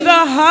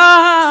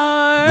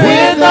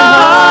a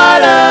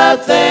heart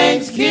of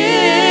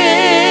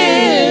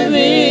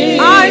thanksgiving.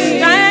 I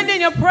stand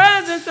in your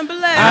presence and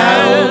bless.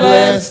 I will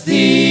bless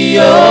thee,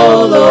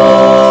 O Lord.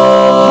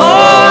 Oh,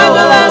 I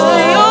bless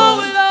thee, O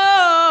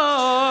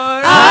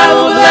Lord. I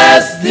will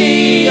bless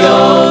thee, O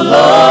Lord.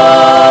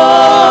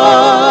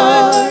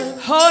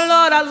 Oh,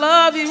 Lord, I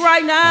love you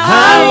right now.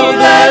 I will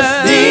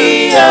bless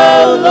thee,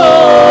 O Lord.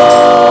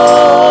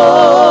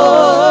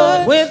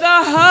 With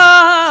a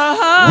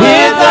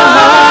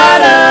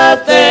heart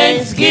of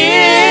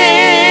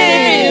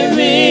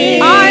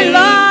thanksgiving. I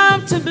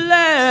love to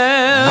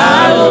bless.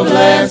 I will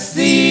bless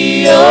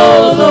thee,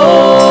 O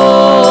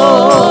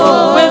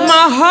Lord. With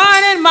my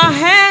heart and my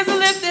hands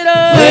lifted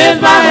up.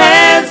 With my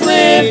hands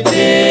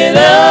lifted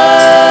up.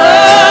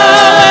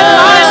 And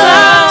my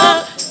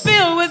mouth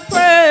filled with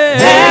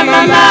praise. And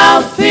my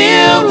mouth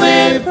filled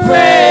with praise.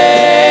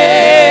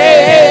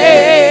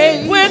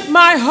 With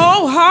my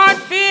whole heart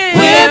filled.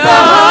 With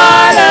a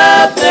heart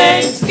of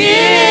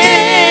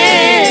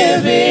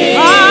thanksgiving.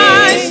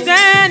 I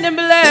stand and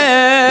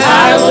bless.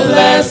 I will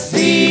bless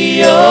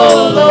thee,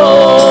 O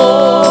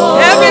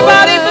Lord.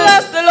 Everybody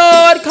bless the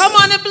Lord. Come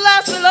on and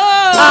bless the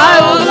Lord. I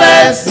will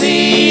bless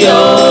thee, O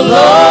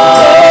Lord.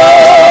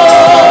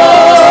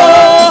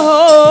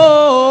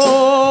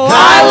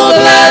 I will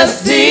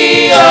bless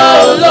thee,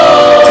 O Lord.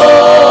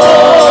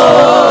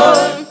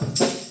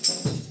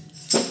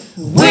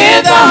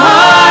 With a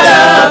heart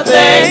of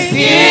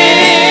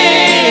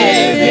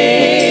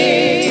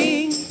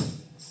thanksgiving.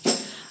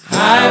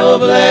 I will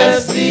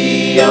bless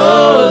thee, O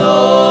Lord.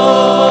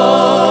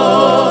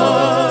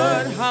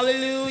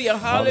 Hallelujah,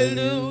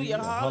 hallelujah,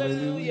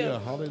 hallelujah.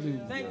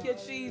 Hallelujah. Thank you,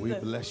 Jesus. We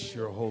bless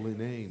your holy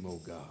name, oh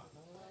God.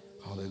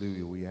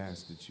 Hallelujah. We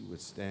ask that you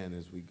would stand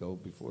as we go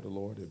before the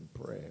Lord in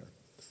prayer.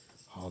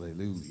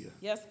 Hallelujah.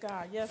 Yes,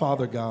 God. Yes,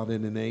 Father God,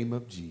 in the name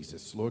of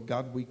Jesus, Lord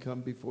God, we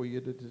come before you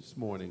this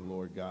morning,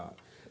 Lord God,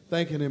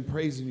 thanking and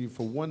praising you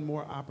for one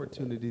more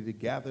opportunity to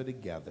gather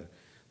together,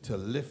 to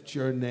lift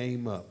your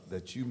name up,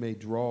 that you may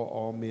draw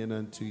all men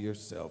unto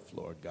yourself,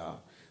 Lord God.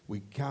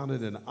 We count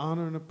it an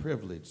honor and a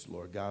privilege,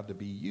 Lord God, to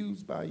be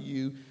used by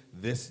you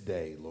this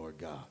day, Lord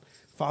God.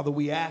 Father,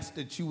 we ask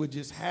that you would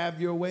just have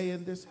your way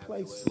in this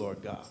place,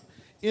 Lord God.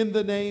 In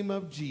the name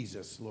of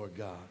Jesus, Lord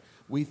God.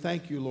 We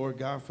thank you, Lord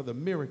God, for the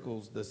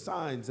miracles, the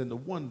signs, and the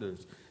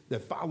wonders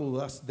that follow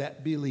us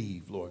that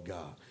believe, Lord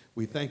God.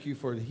 We thank you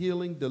for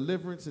healing,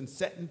 deliverance, and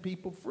setting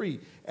people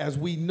free, as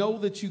we know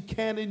that you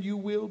can and you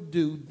will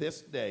do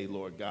this day,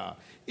 Lord God.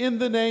 In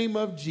the name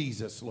of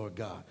Jesus, Lord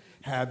God.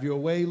 Have your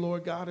way,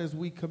 Lord God, as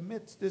we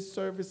commit this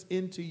service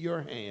into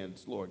your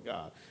hands, Lord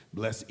God.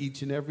 Bless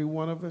each and every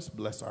one of us.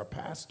 Bless our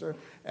pastor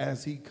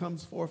as he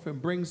comes forth and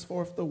brings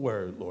forth the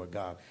word, Lord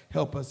God.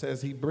 Help us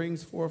as he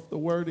brings forth the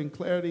word in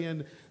clarity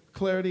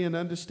and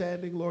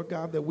understanding, Lord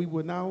God, that we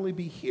would not only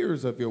be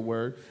hearers of your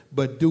word,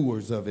 but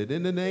doers of it.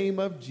 In the name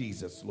of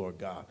Jesus, Lord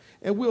God.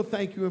 And we'll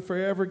thank you and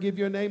forever give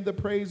your name the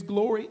praise,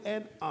 glory,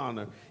 and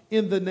honor.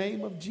 In the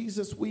name of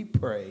Jesus, we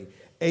pray.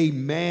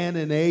 Amen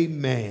and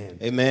amen.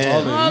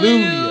 Amen.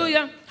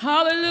 Hallelujah.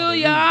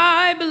 Hallelujah.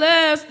 I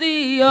bless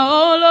thee,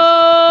 O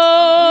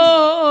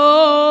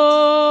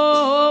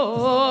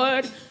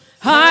Lord.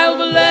 I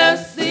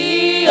bless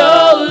thee,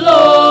 O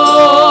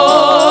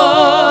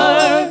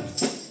Lord.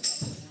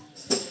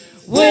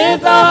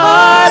 With a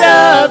heart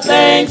of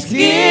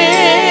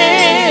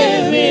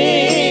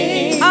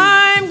thanksgiving.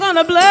 I'm going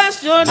to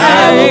bless your name.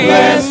 I will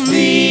bless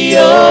thee,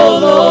 O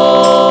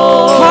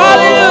Lord.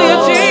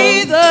 Hallelujah,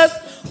 Jesus.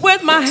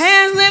 With my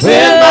hands lifted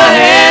With up. my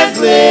hands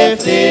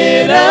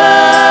lifted up.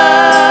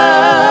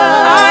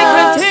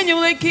 I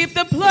continually keep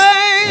the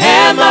praise.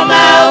 And my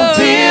mouth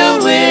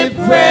filled with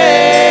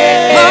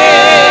praise.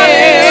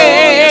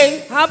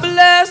 I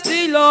bless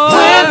thee, Lord.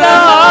 With a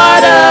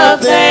heart of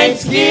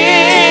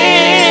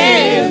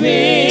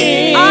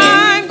thanksgiving.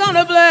 I'm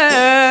gonna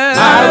bless.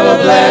 I will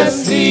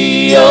bless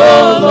thee,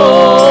 O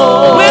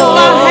Lord. With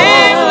my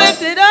hands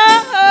lifted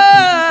up.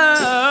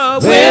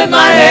 With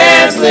my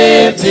hands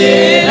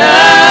lifted up.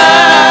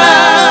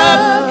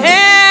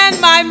 And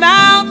my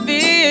mouth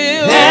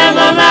filled. And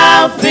my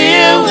mouth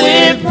filled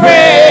with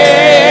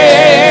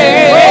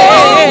praise.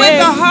 Oh,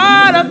 with a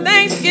heart of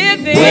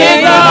thanksgiving.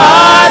 With a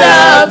heart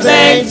of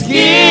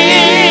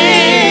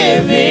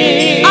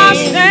thanksgiving. I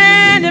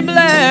stand and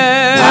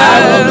bless.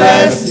 I will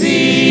bless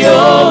thee, O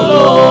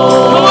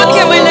Lord. Come on,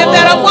 can we lift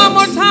that up one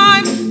more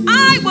time?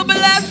 I will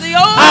bless thee, O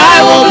Lord.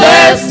 I will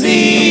bless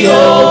thee,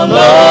 O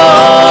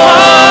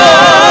Lord.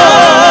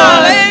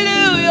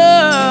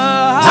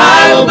 Hallelujah.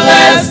 I will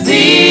bless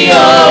thee,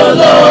 O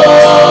Lord.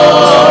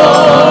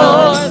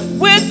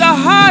 With a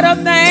heart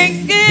of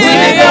thanksgiving.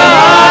 With a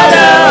heart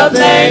of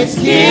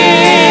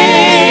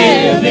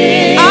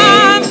thanksgiving.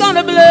 I'm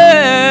gonna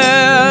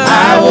bless.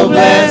 I will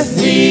bless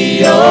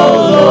thee, O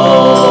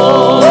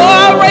Lord. Oh,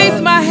 I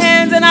raise my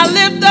hands and I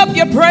lift up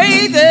your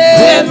praises.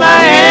 With my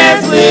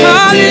hands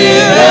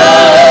lifted up.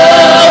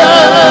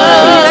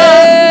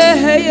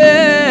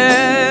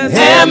 Yes.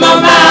 And my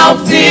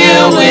mouth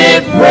filled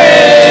with praise.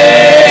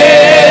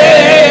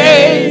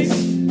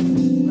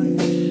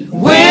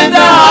 With a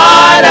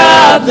heart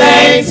of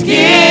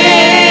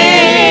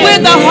thanksgiving.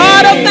 With a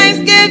heart of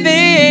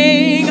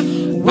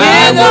thanksgiving.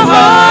 With a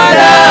heart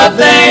of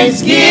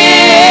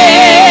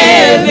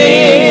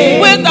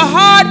thanksgiving. With a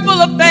heart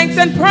full of thanks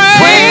and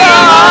praise. With a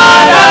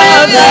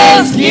heart of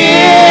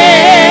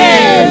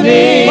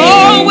thanksgiving.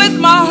 Oh, with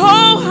my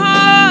whole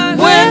heart.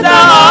 With a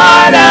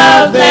heart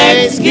of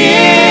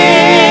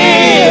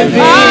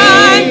thanksgiving.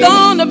 I'm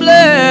gonna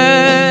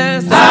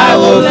bless. I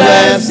will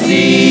bless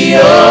thee, O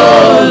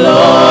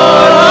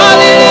Lord.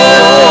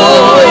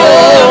 Hallelujah.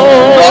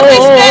 Lord, we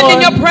stand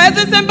in your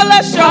presence and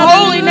bless your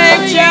holy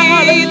name,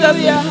 Jesus.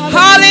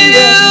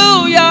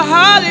 Hallelujah.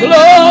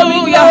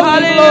 Hallelujah.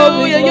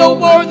 Hallelujah. You're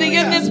worthy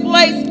in this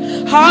place.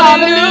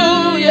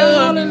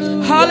 Hallelujah.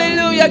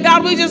 Hallelujah.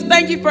 God, we just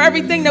thank you for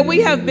everything that we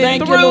have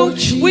been through.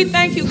 We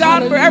thank you,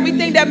 God, for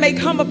everything that may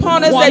come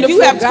upon us, that you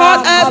have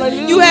taught us,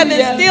 you have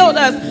instilled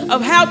us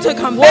of how to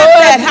combat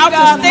that, how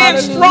to stand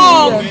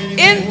strong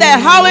in that.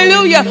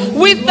 Hallelujah.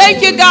 We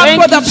thank you,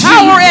 God, for the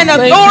power and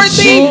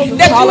authority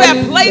that you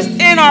have placed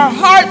in our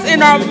hearts,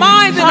 in our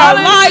minds, in our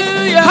lives.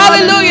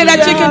 Hallelujah.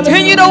 That you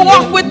continue to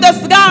walk with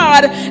us,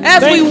 God,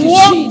 as we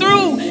walk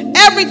through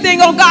everything,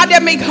 oh God,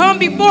 that may come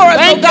before us,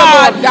 oh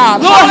God.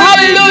 Lord,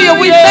 hallelujah.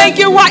 We thank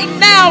you right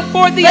now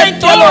for the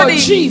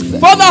authority,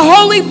 for the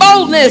holy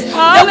boldness,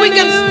 that we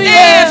can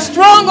stand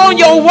strong on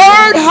your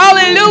word.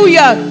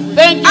 Hallelujah.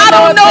 I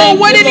don't know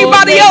what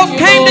anybody else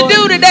came to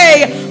do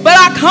today, but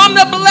I come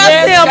to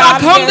bless him. I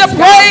come to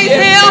praise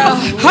him.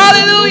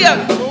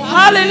 Hallelujah.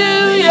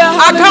 Hallelujah.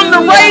 I come to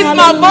raise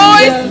my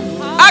voice.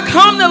 I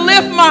come to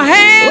lift my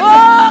hands.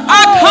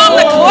 I come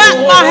to clap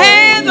my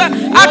hands.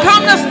 I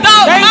come to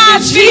stomp my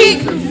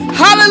feet.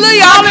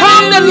 Hallelujah. I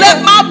come to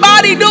let my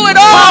body do it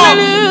all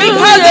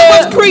because it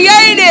was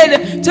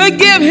created to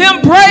give him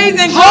praise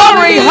and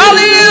glory.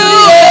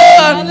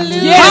 Hallelujah.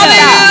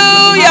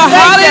 Hallelujah.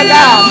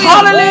 Hallelujah.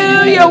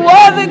 Hallelujah.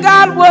 Worthy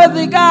God,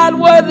 worthy God,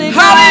 worthy God.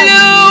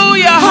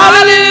 Hallelujah.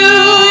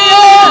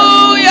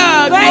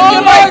 Hallelujah. Thank you,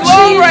 Lord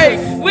Glory.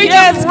 We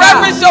just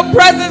reverence your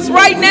presence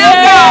right now,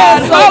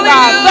 God.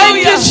 Hallelujah.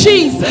 Thank you,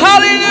 Jesus.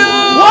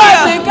 Hallelujah.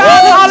 Worthy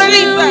God.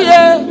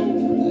 Hallelujah.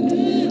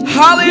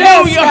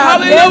 Hallelujah.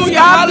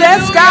 Hallelujah.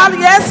 Yes, God.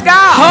 Yes,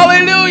 God.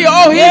 Hallelujah.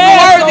 Oh, he's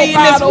worthy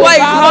in this place.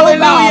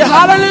 Hallelujah.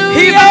 Hallelujah.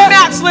 He's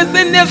matchless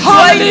in this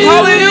place.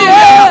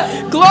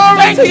 Hallelujah.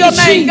 Glory to your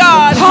name,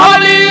 God.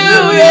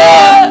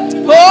 Hallelujah.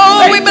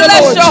 Oh, we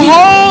bless your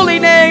holy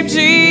name,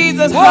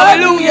 Jesus.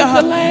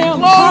 Hallelujah.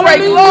 Glory,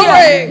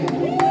 glory.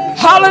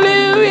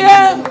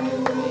 Hallelujah.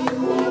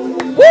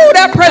 Woo,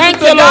 that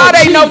presence of God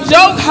ain't no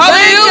joke.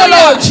 Hallelujah.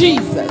 Lord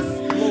Jesus.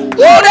 Woo,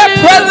 that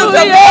presence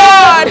of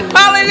God.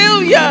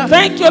 Hallelujah.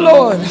 Thank you,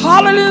 Lord.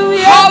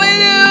 Hallelujah.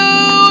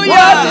 Hallelujah.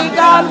 Worthy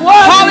God,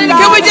 worthy God.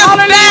 Can we just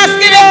bask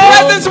in his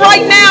presence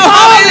right now?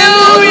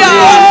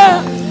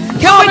 Hallelujah.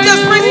 Can we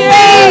just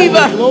receive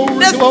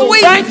this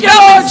sweet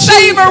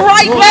savor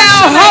right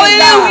now?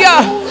 Hallelujah.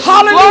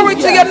 Glory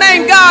to your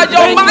name, God.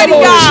 You're mighty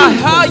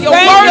God. You're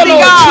worthy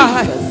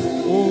God.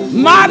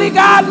 Mighty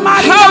God,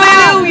 mighty God.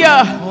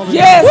 Hallelujah.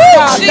 Yes,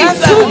 God.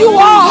 That's who you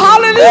are.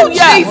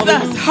 Hallelujah.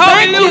 Jesus. Hallelujah.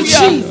 Thank you,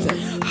 Jesus.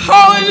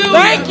 Hallelujah.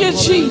 Thank you,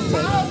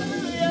 Jesus.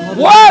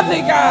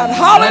 Worthy God.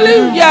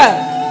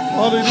 Hallelujah.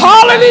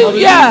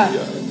 Hallelujah.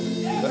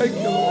 Thank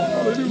you, Lord.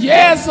 Hallelujah.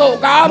 Yes, oh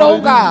God,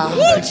 oh God.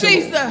 Woo,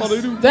 Jesus.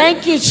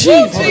 Thank you, Woo,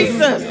 Jesus.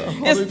 Jesus.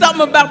 It's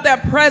something about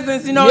that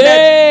presence, you know,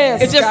 Yes,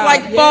 that it just God.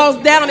 like Yes. falls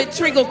down, it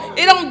trickles.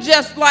 It don't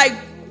just like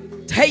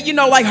take, you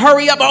know, like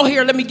hurry up, oh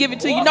here, let me give it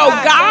to you. No,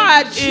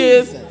 God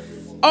is,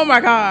 oh my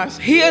gosh,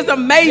 he is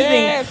amazing.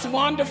 Yes,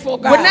 wonderful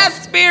God. When that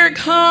spirit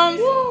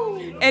comes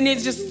and it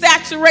just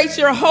saturates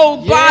your whole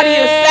body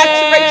and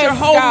saturates your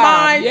whole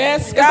mind.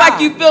 Yes, it's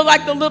like you feel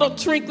like the little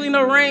trickling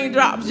of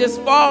raindrops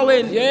just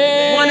falling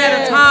one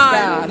at a time.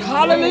 God.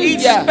 Hallelujah.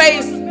 Each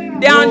space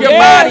down your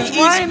body, each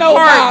rain, part, oh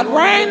God.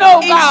 Rain,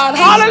 oh God.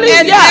 Hallelujah.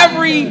 and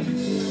every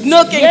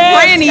nook and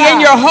cranny in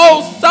your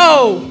whole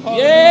soul.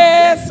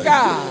 Yes,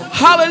 God.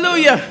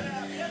 Hallelujah.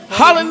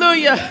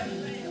 Hallelujah.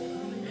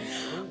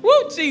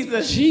 Woo,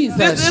 Jesus.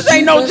 This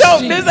ain't no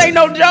joke. This ain't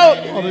no joke.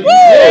 Woo.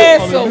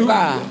 Yes, oh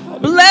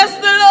God. Bless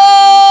the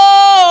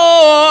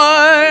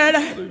Lord,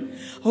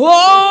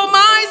 oh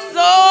my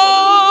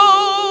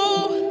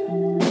soul,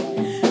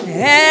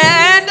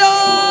 and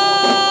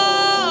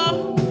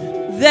all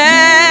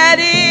that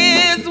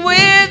is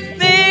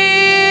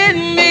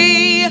within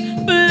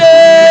me.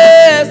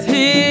 Bless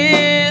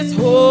his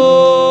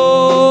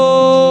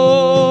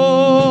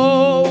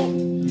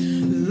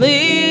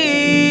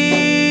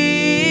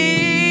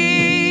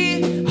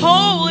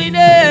holy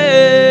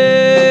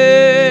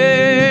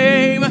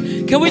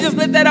name. Can we just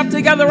lift that up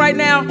together right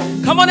now?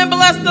 Come on and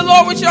bless the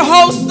Lord with your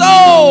whole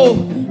soul.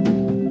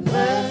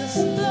 Bless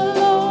the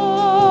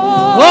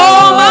Lord.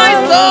 Oh my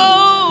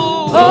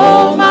soul.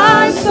 Oh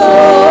my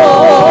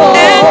soul.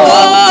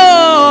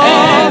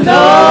 And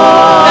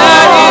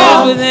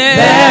all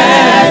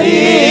that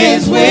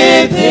is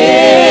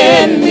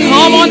within me.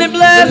 Come on and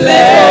bless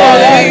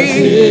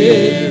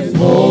his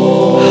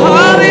holy.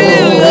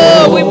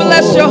 Hallelujah. We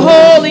bless your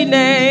holy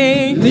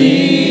name.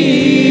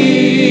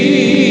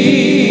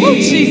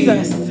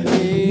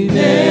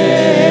 Yes.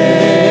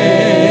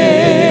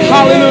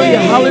 Hallelujah,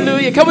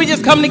 hallelujah. Can we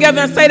just come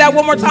together and say that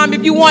one more time?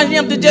 If you want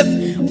him to just,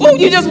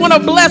 you just want to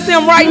bless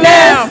him right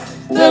now.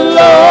 The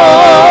Lord,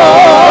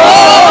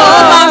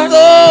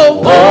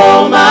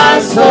 oh my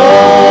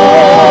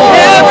soul,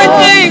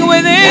 everything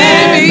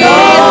within me,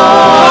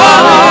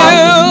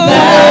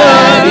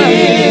 that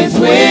is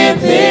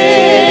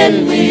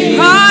within me.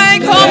 I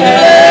come to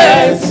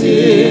bless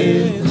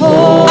you.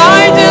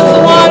 I just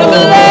want to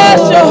bless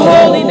your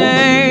holy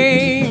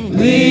name.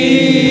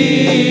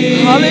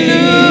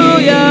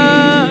 Hallelujah.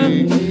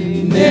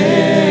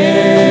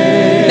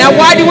 Now,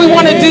 why do we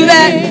want to do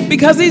that?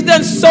 Because he's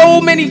done so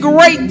many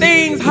great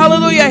things.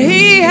 Hallelujah.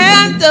 He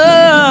has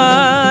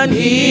done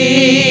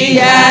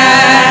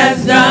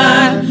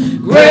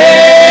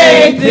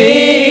great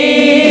things.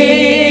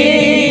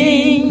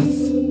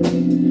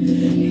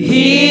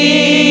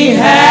 He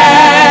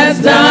has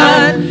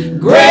done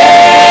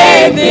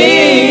great things.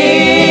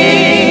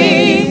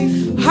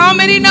 How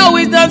many know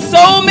he's done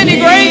so many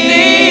great things?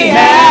 He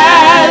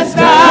has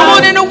done Come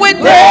on in the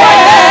witness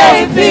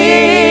right now.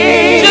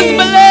 Just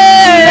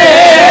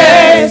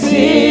bless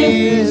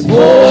his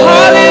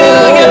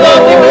hallelujah,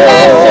 Lord, we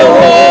bless your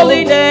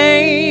holy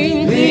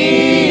name.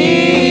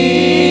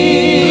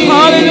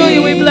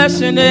 Hallelujah, we bless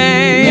your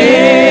name.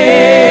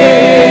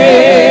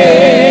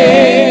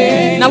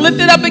 Now lift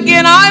it up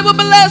again. I will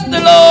bless the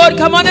Lord.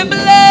 Come on and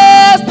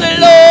bless the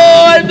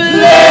Lord.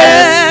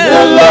 Bless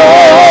the Lord.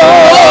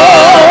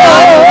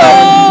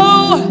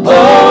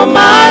 Oh,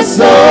 my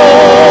soul,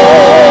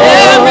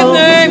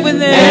 everything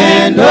within,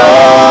 and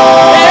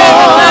all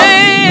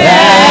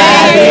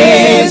that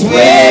is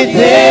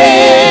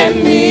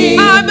within me.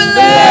 I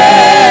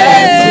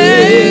bless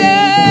his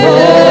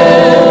holy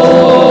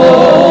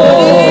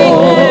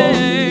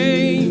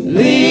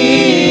name.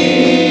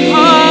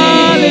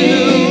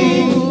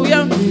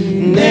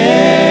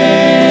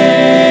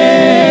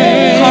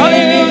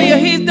 Hallelujah.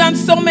 He's done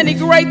so many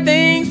great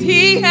things.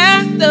 He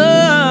has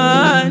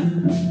done.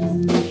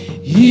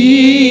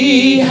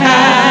 He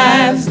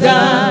has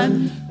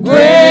done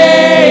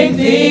great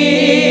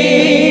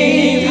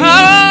things.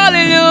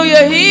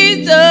 Hallelujah.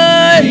 He's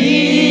done.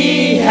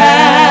 He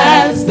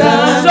has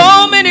done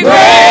so many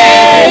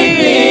great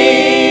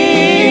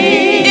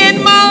things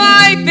in my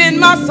life, in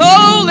my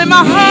soul, in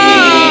my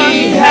heart.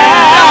 He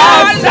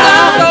has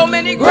done so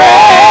many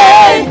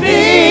great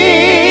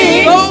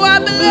things. Oh, I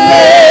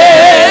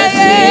bless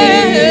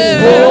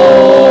his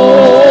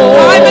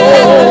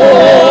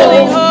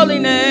holy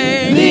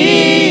name.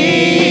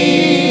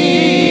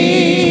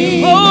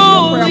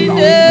 Holy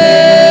name.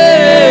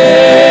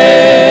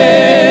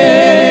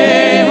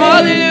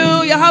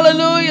 Hallelujah,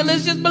 hallelujah.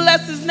 Let's just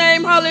bless his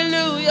name.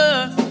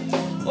 Hallelujah.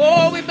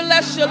 Oh, we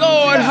bless you,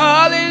 Lord.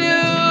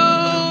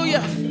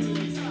 Hallelujah.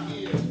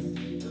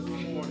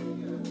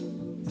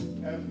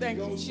 Thank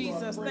you,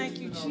 Jesus. Thank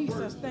you,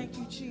 Jesus. Thank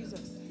you,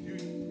 Jesus.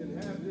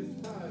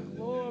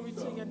 Glory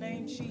to your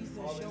name, Jesus.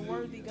 You're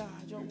worthy, God.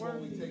 You're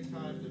worthy. We take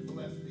time to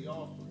bless the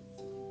offering.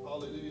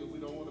 Hallelujah. We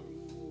don't want to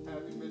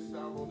have you miss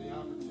out on the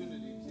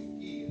opportunity to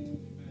give.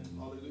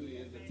 Hallelujah.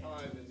 In the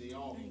time and the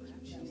offering.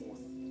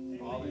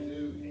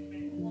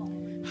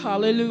 Hallelujah.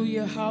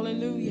 Hallelujah.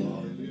 Hallelujah.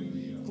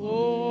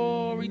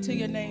 Glory to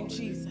your name,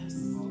 Jesus.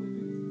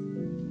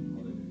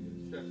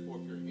 Stretch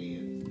forth your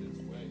hands this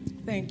way.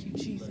 Thank you,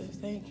 Jesus.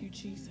 Thank you,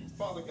 Jesus.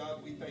 Father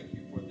God, we thank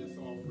you for this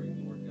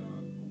offering, Lord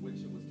God, for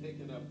which it was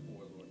taken up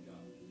for, Lord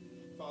God.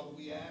 Father,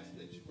 we ask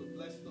that you would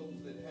bless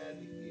those that had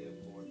to give,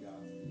 Lord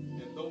God,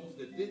 and those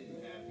that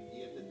didn't have to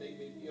give, that they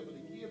may be able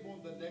to give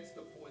on the next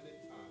appointed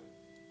time.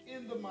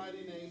 In the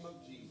mighty name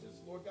of Jesus,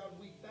 Lord God,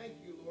 we thank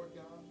you, Lord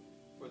God,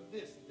 for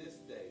this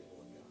day,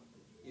 Lord God.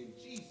 In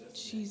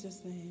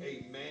Jesus' name.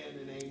 Amen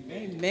and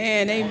amen.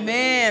 Amen.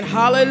 Amen.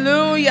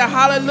 Hallelujah.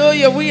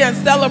 Hallelujah. We are in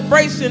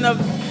celebration of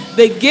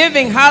the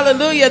giving.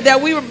 Hallelujah.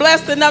 That we were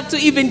blessed enough to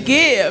even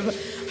give.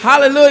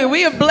 Hallelujah.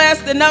 We are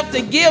blessed enough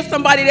to give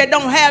somebody that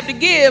don't have to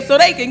give so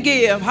they can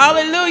give.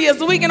 Hallelujah.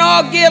 So we can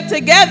all give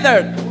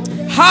together.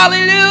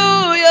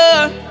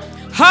 Hallelujah.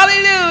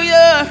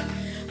 Hallelujah.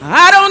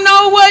 I don't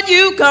know what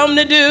you come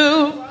to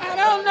do. I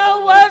don't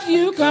know what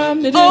you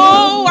come to do.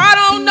 Oh, I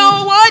don't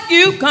know what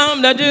you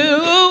come to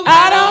do.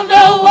 I don't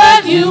know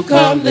what you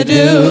come to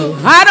do.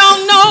 I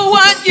don't know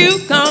what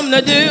you come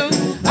to do.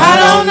 I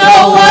don't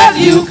know what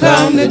you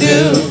come to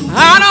do.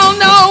 I don't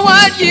know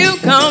what you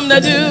come to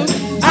do.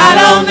 I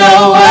don't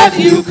know what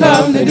you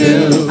come to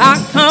do. I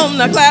come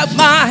to clap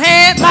my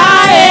hands.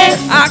 My hands.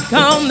 I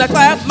come to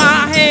clap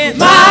my hands.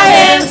 My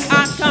hands.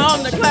 I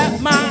come to clap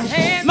my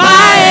hands. My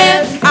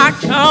hands. I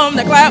come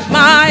to clap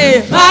my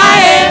hands. My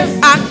hands.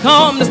 I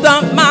come to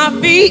stomp my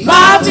feet.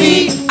 My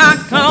feet. I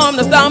come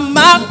to stomp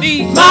my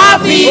feet. My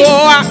feet.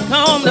 Oh, I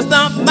come to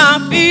stomp my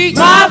feet.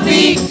 My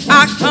feet.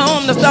 I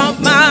come to stomp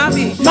my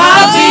feet.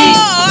 My feet.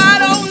 Oh, I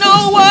don't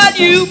know what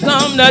you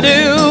come to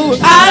do.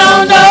 I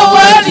don't know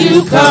what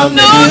you come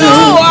to do.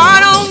 No, I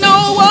don't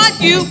know what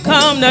you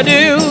come to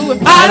do.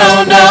 I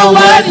don't know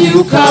what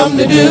you come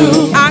to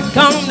do. I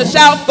come to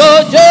shout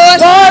for joy.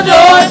 For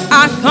joy.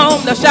 I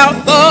come to shout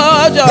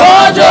for joy.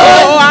 For joy.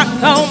 Oh, I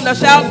come to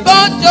shout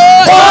for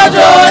joy. For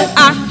joy.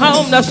 I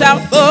come to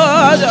shout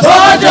for joy.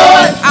 For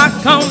joy. I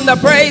come to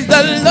praise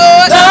the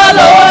Lord. The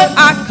Lord.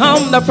 I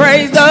come to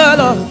praise the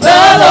Lord. The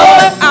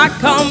Lord. I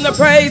come to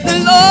praise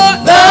the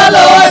Lord. The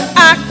Lord.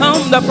 I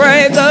come to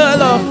praise the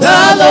Lord. The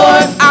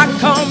Lord. I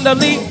come to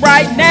leap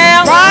right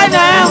now. Right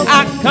now.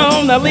 I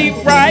come to leap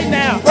right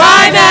now.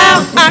 Right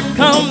now. I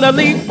come to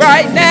leap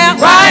right now.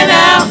 Right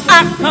now.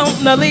 I come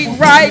to leap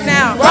right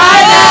now.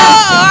 Right now.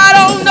 Oh, I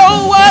don't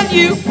know what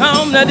you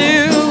come to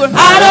do.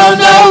 I don't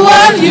know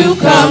what you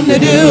come to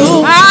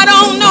do. I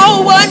don't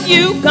know what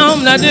you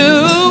come to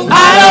do.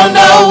 I don't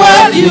know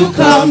what you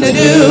come to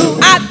do.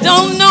 I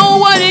don't know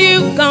what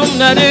you come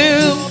to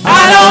do.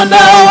 I don't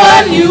know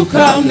what you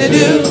come to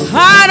do.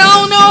 I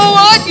don't know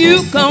what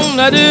you come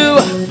to do.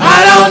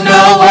 I don't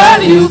know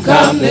what you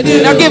come to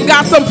do. Now give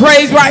God some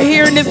praise right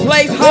here in this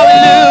place.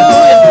 Hallelujah.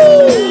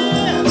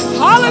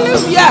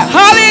 Hallelujah.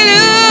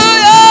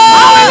 Hallelujah.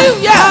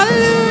 Hallelujah.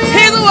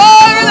 He's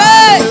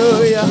worthy.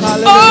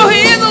 Oh,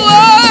 he's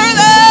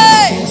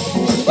worthy.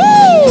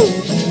 Woo.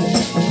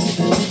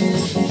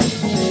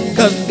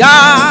 Because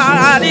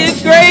God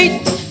is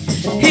great.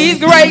 He's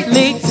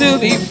greatly to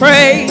be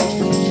praised.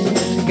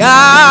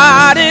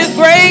 God is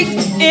great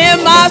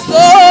in my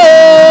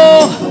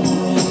soul.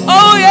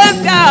 Oh, yes,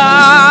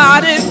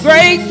 God is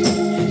great.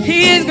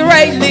 He is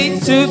greatly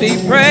to be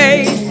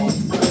praised.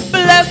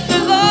 Bless the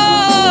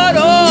Lord,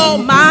 oh,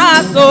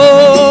 my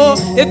soul.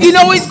 If you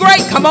know he's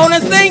great, come on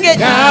and sing it.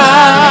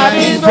 God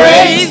is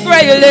great. He's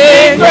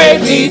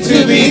greatly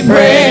to be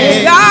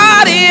praised.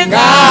 God is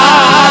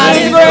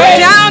great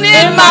down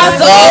in my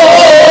soul.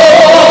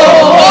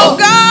 Oh,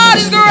 God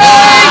is great.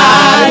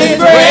 God is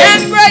great.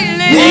 And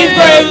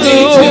greatly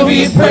to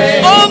be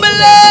praised. Oh,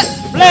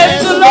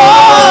 Bless the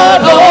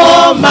Lord,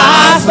 oh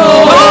my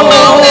soul. Come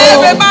on,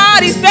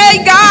 everybody,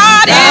 say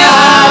God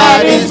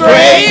is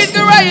great. He's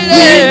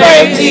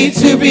greatly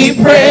to be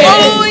praised.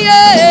 Oh,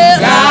 yeah.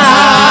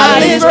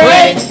 God is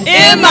great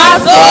in my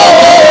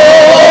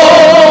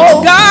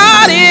soul.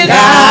 God is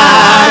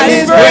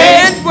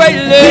great and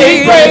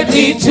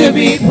greatly to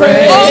be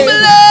praised. Oh,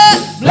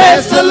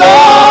 bless the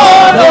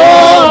Lord,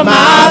 oh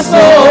my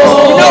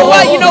soul.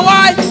 You know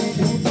why?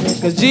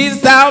 Because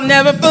Jesus, I'll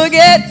never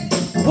forget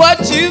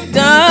what you've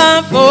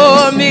done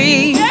for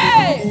me.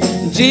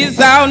 Jesus,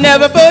 I'll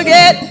never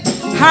forget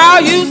how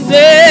you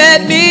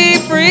set me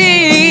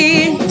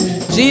free.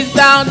 Jesus,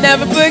 I'll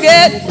never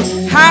forget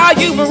how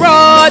you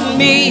brought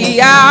me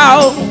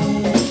out.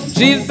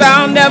 Jesus,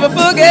 I'll never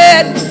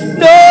forget.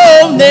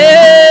 No,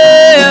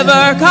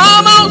 never.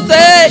 Come on,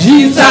 say.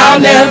 Jesus, I'll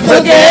never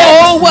forget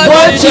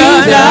what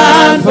you've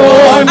done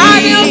for me.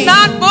 I will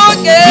not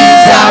forget.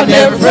 Jesus, I'll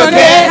never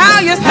forget how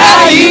you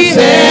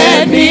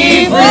set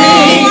me free.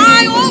 Oh,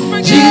 I won't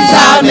forget. Jesus,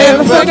 I'll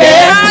never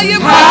forget how you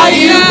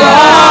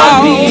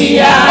brought me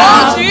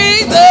out. Oh,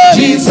 Jesus.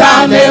 Jesus,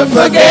 I'll never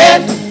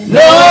forget. No,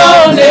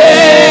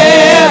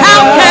 never.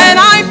 How can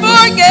I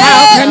forget?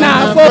 How can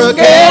I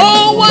forget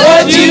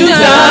what you've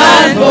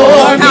done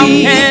for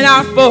me? How can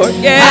I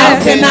forget? How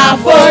can I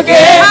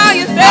forget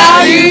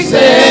how you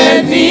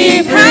set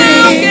me free?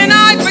 How can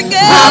I forget?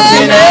 How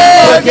can I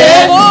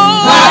forget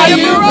how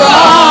you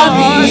brought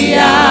me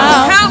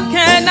out? How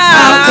can I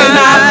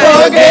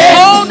forget?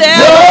 Oh,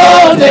 never.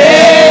 No,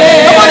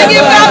 never. Come on and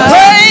give God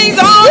praise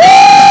on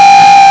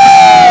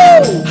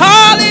it.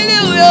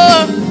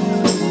 Hallelujah.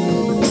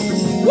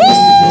 Woo.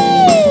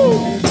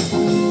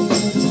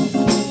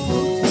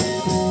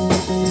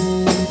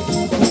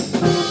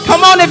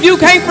 Come on, if you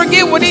can't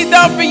forget what he's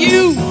done for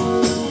you,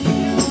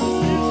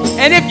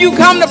 and if you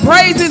come to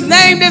praise his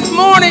name this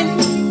morning,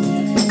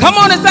 come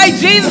on and say,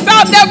 Jesus,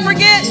 I'll never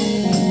forget.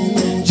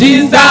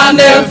 Jesus, I'll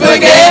never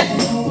forget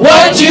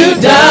what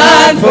you've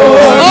done for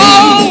me.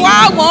 Oh,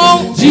 I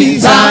won't.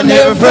 Jesus, I'll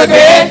never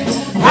forget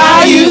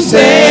how you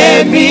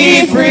set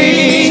me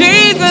free.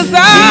 Jesus,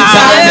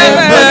 I'll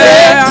never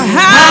forget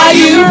how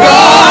you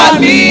brought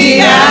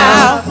me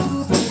out.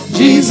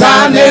 Jesus,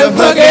 I'll never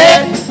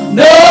forget.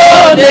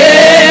 No,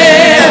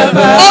 never.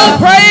 Oh,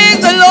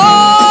 praise the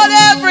Lord,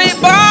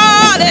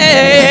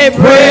 everybody.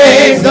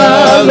 Praise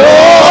the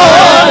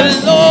Lord.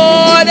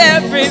 Lord,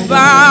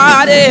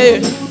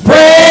 everybody.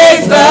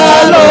 Praise the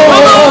Lord.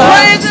 Come on,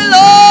 praise the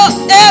Lord,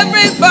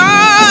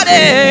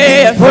 everybody.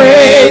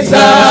 Praise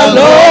the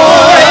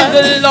Lord. Praise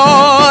the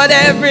Lord,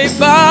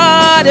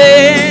 everybody.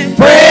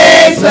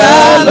 Praise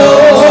the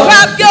Lord.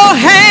 Clap your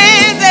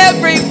hands,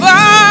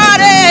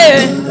 everybody.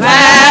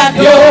 Clap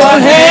your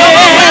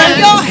hands. Clap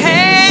your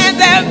hands,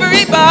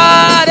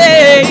 everybody.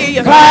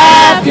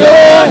 Clap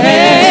your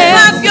hands.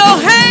 Clap your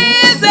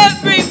hands,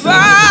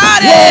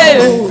 everybody.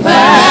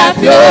 Clap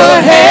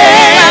your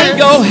hands. Clap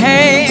your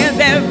hands,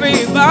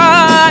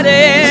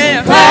 everybody.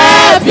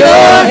 Clap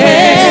your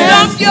hands.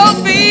 Stomp your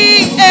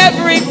feet,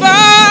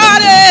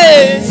 everybody.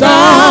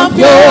 Stomp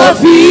your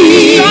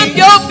feet. Stomp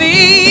your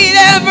feet,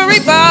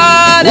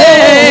 everybody.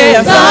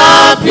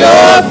 Stomp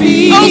your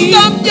feet. Oh,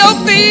 stomp your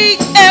feet,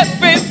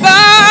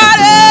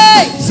 everybody.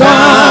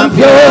 Stomp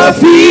your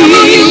Come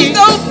on, you feet.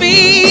 stomp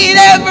feet,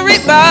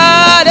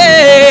 everybody.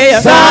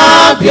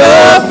 up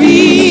your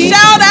feet.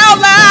 Shout out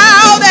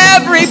loud,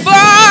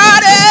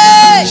 everybody.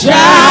 Shout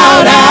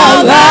out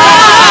loud.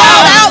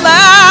 Shout out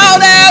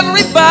loud,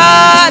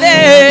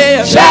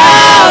 everybody.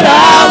 Shout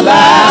out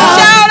loud.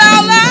 Shout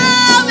out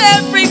loud,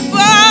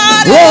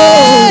 everybody.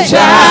 Whoa,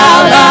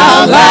 shout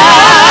out loud.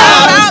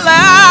 Shout out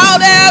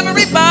loud,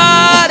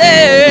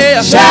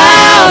 everybody.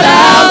 Shout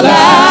out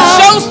loud.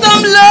 Show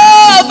some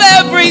love,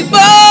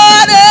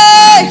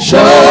 everybody.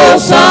 Show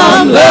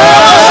some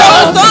love.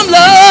 Show some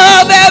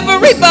love,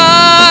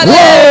 everybody.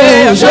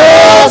 Whoa,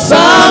 show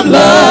some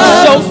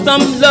love. Show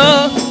some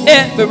love,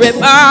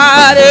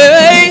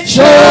 everybody.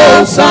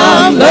 Show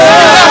some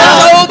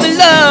love. Show the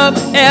love,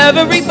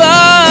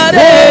 everybody.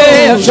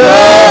 Whoa,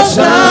 show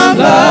some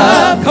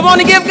love. Come on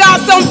and give God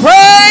some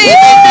praise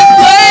in this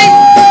place.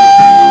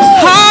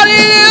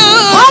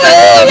 Hallelujah.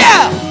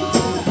 Hallelujah.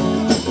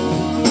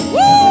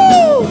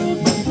 Woo.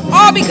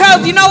 All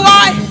because, you know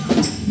why?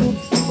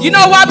 You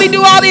know why we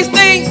do all these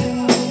things?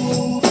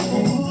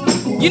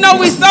 You know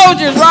we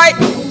soldiers, right?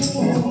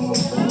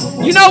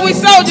 You know we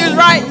soldiers,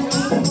 right?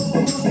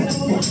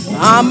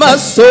 I'm a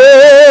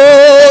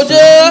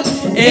soldier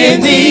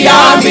In the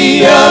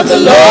army of the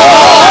Lord.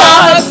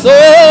 I'm a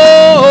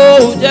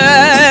soldier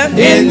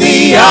In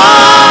the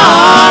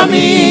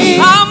army.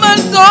 I'm a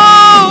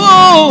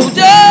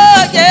soldier,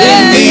 yeah.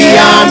 In the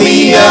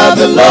army of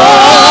the Lord.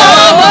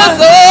 I'm a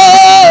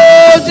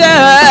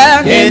soldier.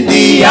 In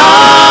the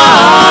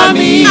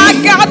army. I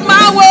got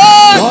my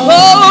war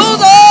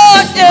clothes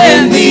on, yeah.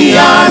 In the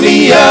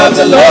army of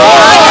the I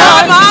Lord.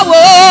 got my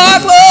war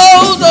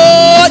clothes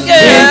on,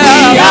 yeah. In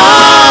the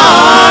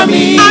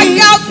army. I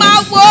got my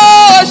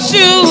war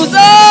shoes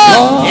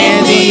on.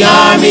 In the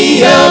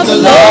army of the I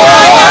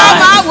Lord. got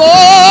my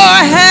war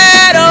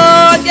hat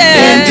on, yeah.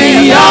 In the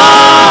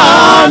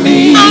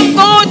army. I'm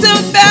going to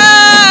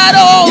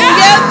battle,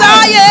 yes I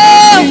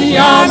am. In the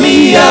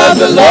army of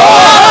the I'm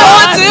Lord.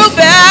 going to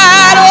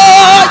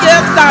battle,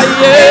 yes I In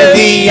am.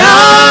 the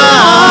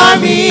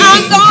army.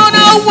 I'm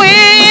gonna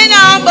win,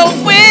 I'm a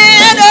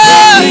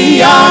winner. In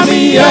the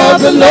army of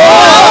the I'm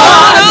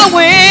Lord. gonna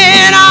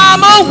win,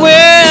 I'm a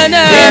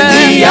winner. In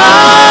the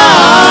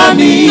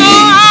army. No,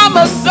 I'm a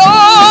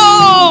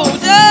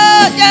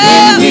soldier,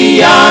 yeah. In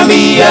the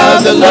army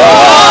of the I'm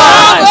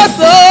Lord. a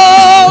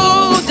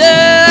soldier,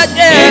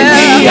 In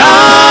the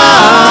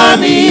yeah.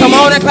 army. Come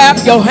on and clap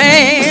your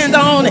hands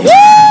on it.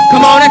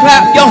 Come on and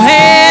clap your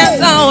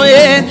hands on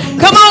it.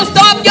 Come on,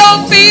 stomp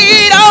your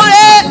feet on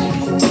it.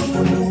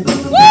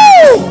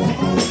 Woo!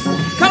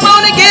 Come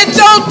on and get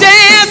your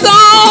dance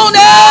on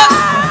it.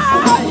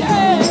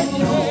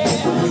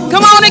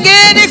 Come on and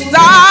get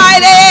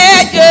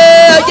excited,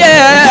 yeah,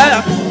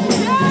 yeah.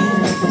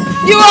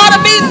 You ought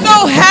to be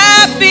so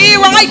happy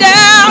right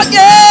now,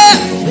 yeah.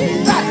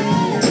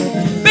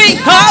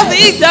 Because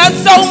he's done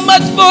so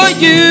much for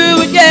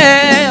you,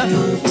 yeah.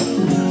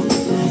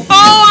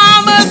 Oh,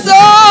 I'm a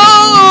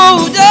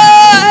soldier.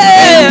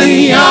 In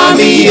the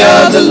army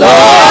of the Lord.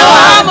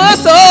 I'm a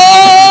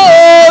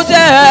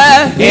soldier.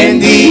 In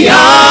the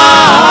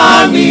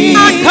army. I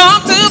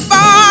come to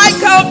fight,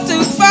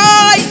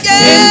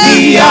 yeah. In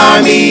the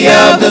army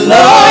of the Because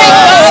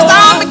Lord.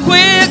 I'm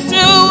equipped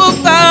to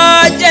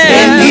fight, yeah.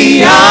 In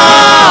the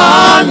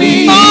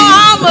army.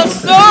 Oh, I'm a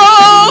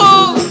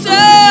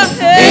soldier.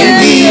 In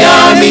the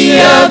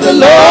army of the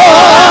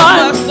Lord.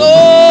 I'm a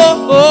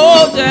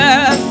soldier.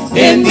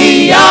 In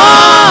the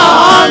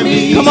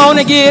army. Come on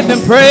and give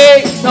him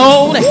praise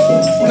on it.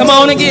 Come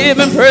on and give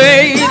him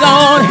praise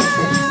on it.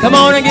 Come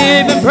on and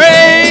give him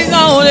praise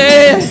on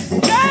it.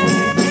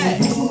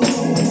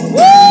 Woo!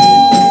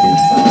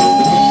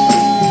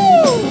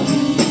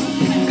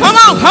 Come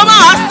on,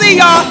 I see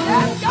y'all.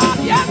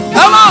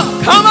 Come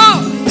on.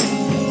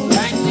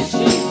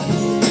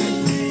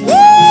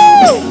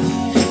 Woo!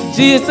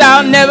 Jesus,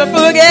 I'll never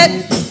forget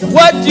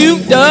what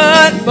you've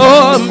done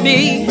for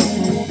me.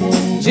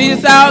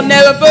 Jesus, I'll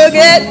never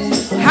forget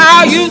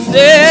how you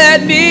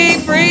set me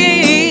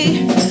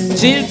free.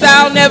 Jesus,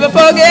 I'll never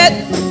forget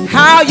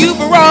how you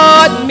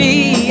brought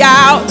me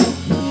out.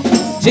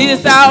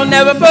 Jesus, I'll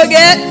never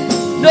forget,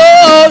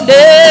 no,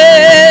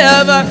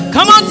 never.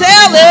 Come on,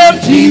 tell him.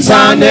 Jesus,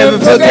 I'll never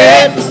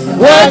forget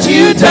what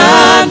you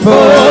done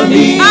for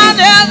me. I'll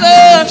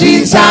never.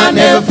 Jesus, I'll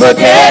never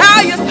forget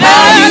how you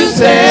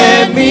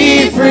set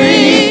me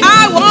free.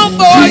 I won't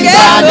forget. Jesus,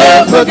 I'll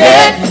never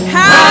forget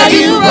how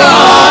you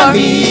brought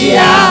me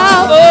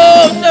out.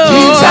 Oh, no.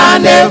 Jesus, I'll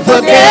never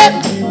forget,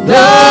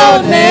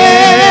 no,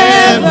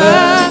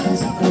 never.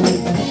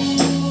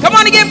 Come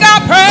on and give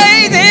God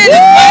praise in this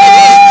place.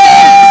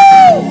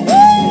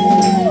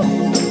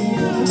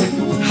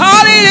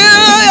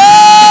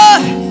 Hallelujah.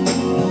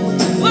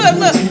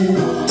 Look.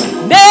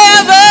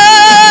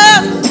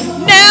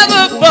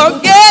 Never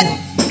forget.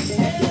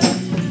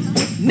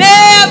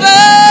 Never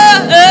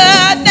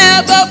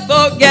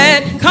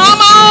forget. Come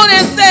on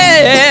and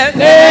say it.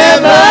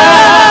 Never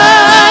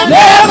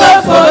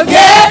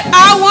forget. I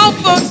won't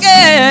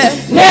forget.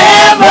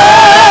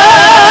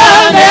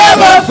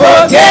 Never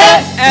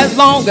forget. As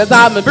long as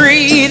I'm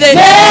breathing.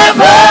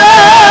 Never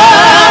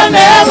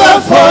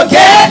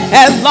forget.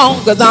 As long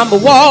as I'm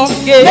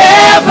walking.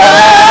 Never,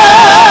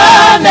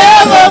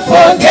 never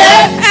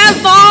forget. As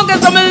long as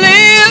I'm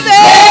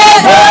living.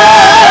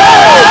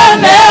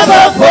 Never,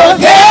 never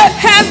forget.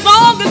 As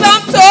long as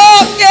I'm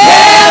talking.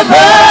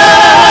 Never,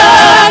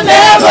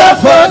 never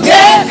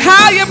forget.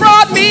 How you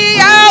brought me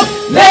out.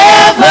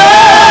 Never,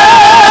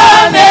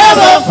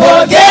 never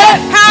forget.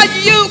 How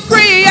you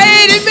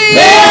created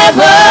me.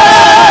 Never,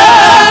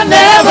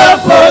 never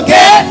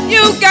forget.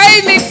 You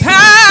gave me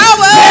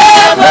power.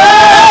 Never,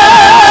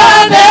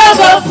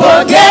 never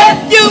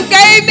forget. You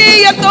gave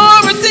me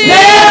authority.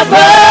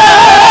 Never,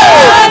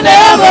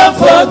 never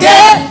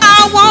forget.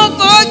 I won't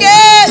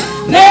forget.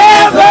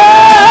 Never,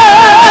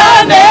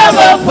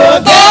 never Oh,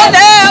 forget.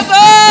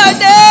 never,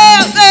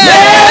 never.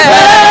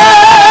 Never,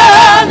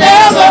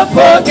 never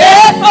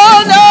forget.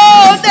 Oh, no,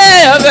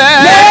 never.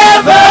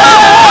 Never,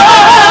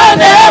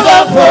 never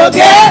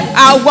forget.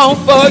 I won't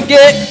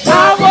forget.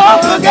 I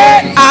won't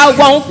forget. I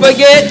won't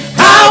forget.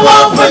 I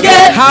won't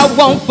forget. I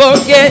won't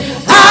forget.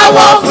 I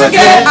won't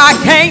forget. I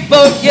can't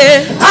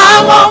forget.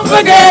 I won't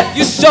forget.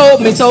 You showed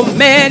me so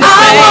many I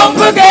won't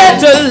things forget.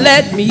 to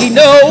let me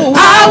know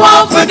I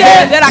won't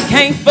forget. that I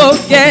can't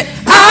forget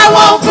I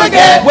won't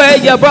forget. where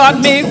you brought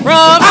me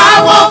from,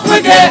 I won't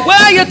forget.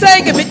 where you're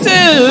taking me to,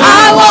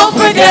 I won't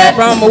forget.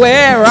 from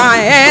where I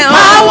am.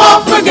 I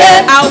won't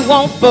forget. I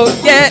won't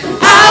forget.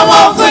 I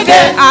won't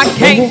forget. I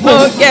can't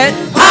forget.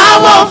 I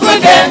won't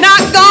forget.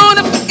 Not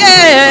gonna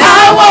forget.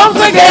 I won't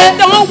forget.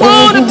 Don't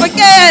wanna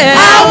forget.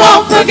 I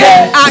won't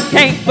forget. I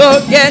can't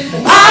forget.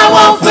 I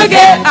won't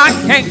forget. I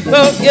can't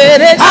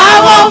forget it.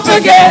 I won't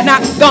forget.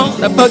 Not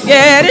gonna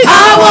forget it.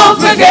 I won't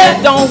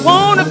forget. Don't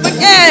wanna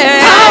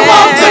forget. I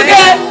won't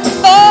forget.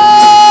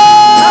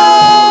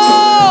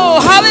 Oh,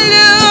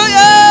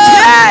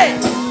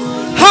 hallelujah.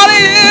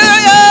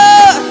 Hallelujah.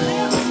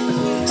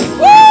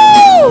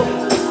 Woo.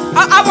 I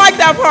like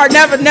that part.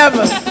 Never,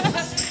 never.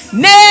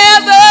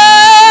 Never,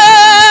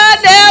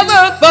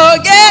 never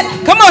forget.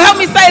 Come on, help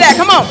me say that.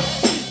 Come on.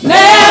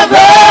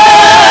 Never,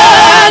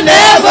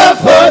 never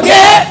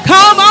forget.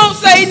 Come on,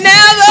 say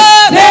never.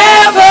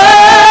 Never,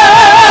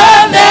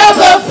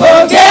 never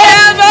forget.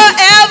 Never,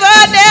 ever,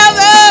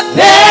 never.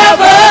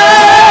 Never,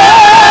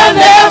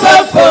 never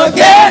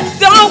forget.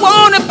 Don't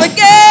wanna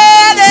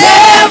forget it.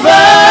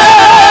 Never,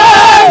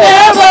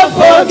 never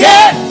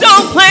forget.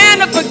 Don't plan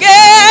to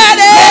forget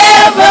it.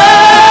 Never,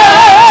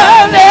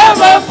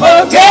 never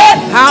forget.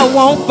 I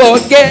won't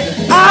forget.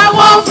 I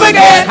won't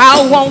forget. I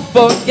won't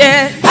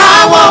forget.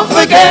 I won't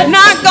forget.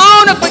 Not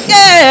gonna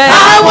forget.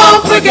 I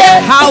won't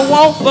forget. I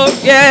won't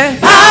forget.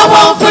 I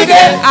won't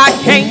forget. I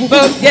can't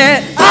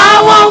forget.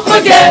 I won't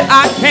forget.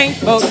 I can't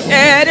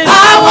forget it.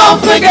 I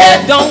won't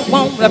forget. Don't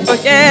wanna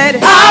forget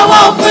it. I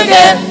won't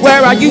forget.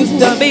 Where I used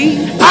to be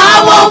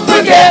I won't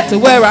forget. to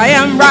where I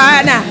am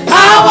right now.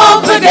 I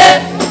won't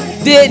forget.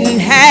 Didn't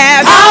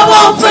have it, I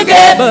won't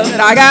forget. but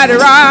I got it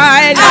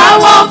right now. I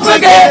won't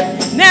forget.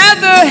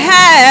 Never I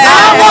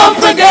had won't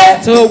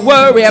forget. to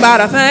worry about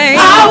a thing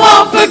I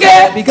won't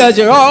forget. because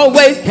you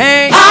always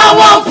came I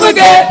won't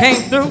forget.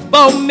 through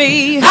for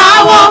me.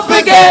 I won't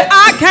forget.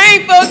 I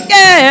can't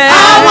forget.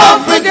 I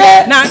won't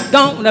forget. Not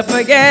gonna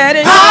forget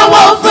it. I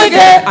won't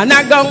forget. I'm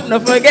not gonna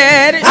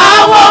forget it.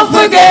 I won't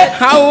forget.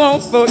 I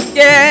won't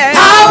forget.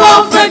 I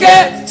won't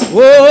forget.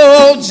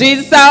 Oh,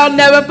 Jesus, I'll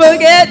never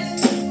forget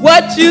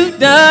what you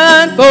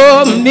done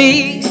for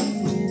me.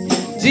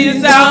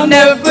 Jesus, I'll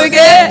never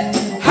forget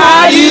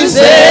How you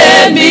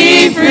set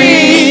me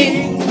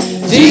free.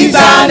 Jesus,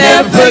 I'll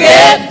never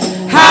forget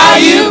how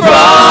you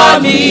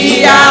brought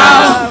me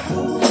out.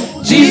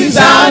 Jesus,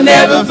 I'll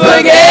never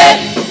forget.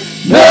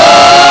 No,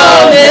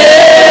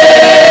 never.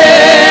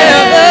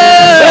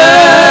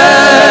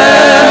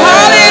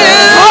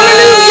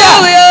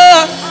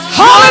 Hallelujah.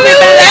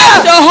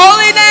 Hallelujah. Your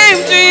holy name,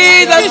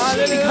 Jesus.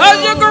 Because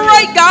you're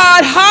great,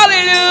 God.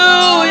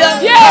 Hallelujah.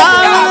 Yes,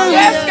 God.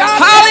 Yes, God.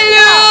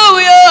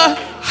 Hallelujah.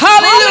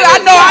 Hallelujah. I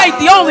know I ain't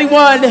the only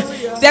one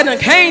that done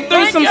came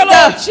through Thank some you,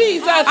 Lord stuff.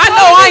 Jesus. I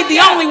know I ain't the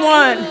only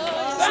one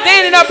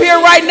standing up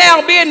here right now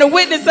being the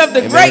witness of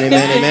the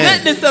greatness and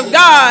goodness of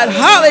God.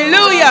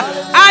 Hallelujah.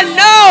 I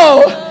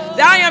know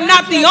that I am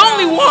not the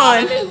only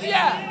one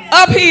Hallelujah.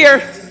 up here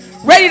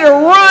ready to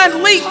run,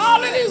 leap,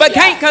 Hallelujah. but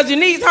can't because your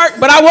knees hurt,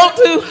 but I want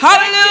to.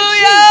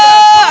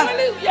 Hallelujah.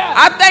 Hallelujah.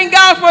 I thank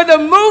God for the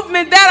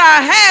movement that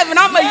I have,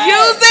 and I'm going to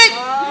use it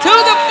to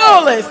the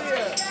fullest.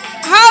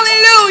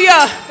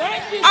 Hallelujah.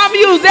 I'm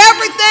going to use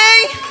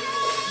everything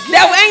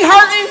that ain't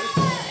hurting,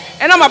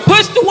 and I'm going to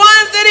push the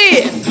ones that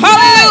is.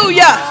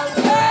 Hallelujah.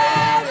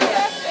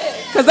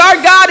 Because our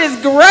God is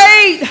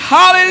great.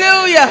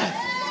 Hallelujah.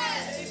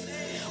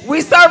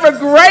 We serve a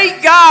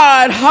great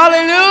God.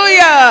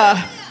 Hallelujah.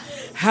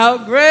 How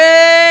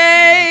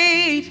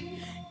great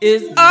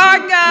is our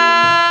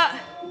God.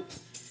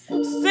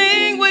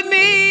 Sing with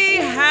me.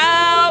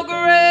 How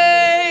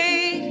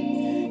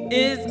great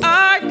is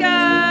our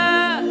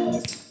God.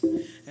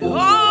 And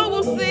all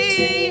will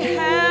see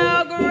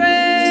how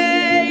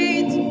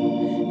great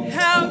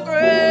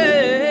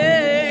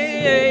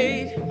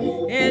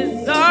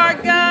is our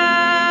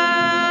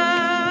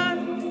God.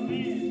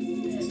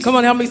 Come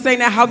on, help me sing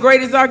that. How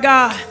great is our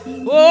God?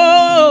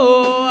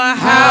 Oh,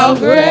 how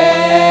great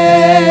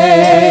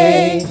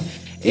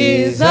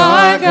is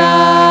our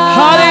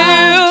God.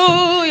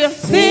 Hallelujah.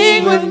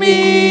 Sing with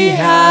me,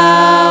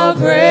 how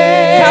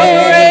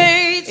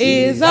great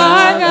is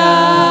our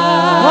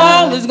God.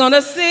 All is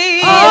gonna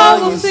see.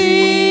 All will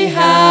see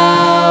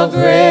how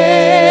great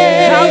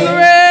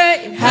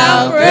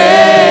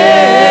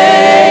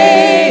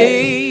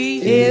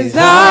is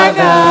our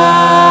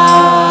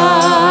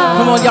God.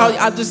 Come on, y'all.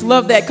 I just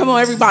love that. Come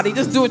on, everybody.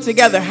 Just do it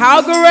together.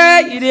 How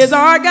great it is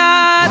our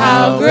God.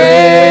 How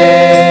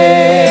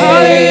great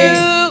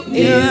Hallelujah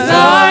is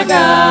our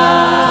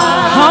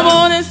God. Come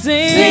on and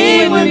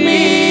sing with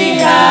me.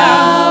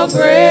 How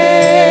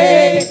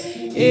great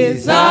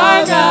is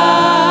our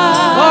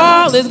God.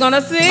 All is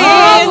gonna see.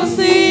 All will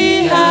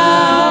see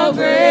how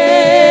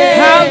great.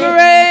 How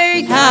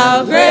great.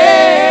 How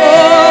great.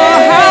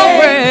 Oh, how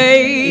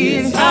great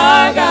is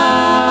our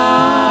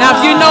God. Now,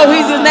 if you know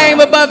He's the name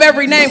above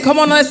every name, come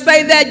on, let's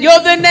say that. You're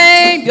the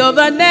name. You're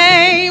the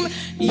name.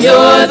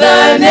 You're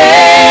the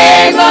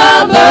name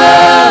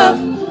above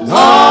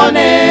all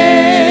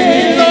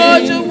names.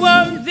 Lord, you're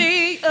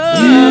worthy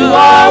of. You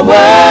are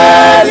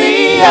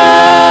worthy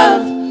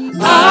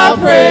of our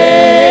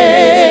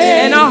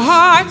praise. And our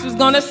hearts was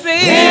gonna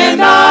sing.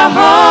 And our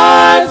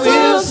hearts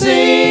will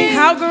sing.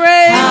 How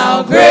great.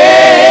 How great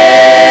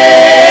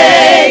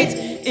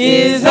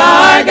is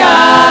our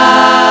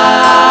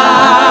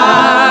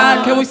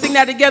God. Can we sing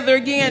that together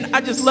again?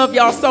 I just love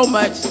y'all so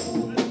much.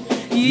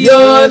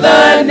 You're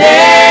the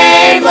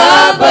name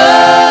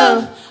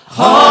above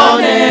all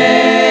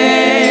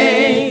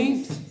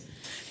names.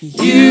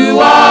 You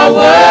are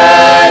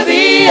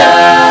worthy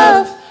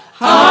of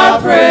our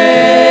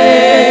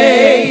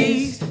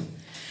praise.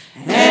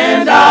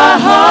 And our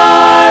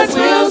hearts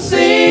will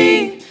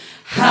sing,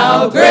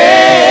 how great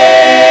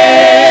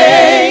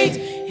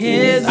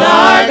is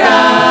our God.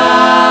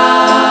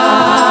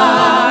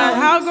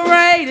 How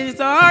great is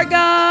our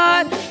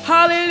God.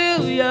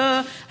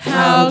 Hallelujah.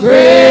 How great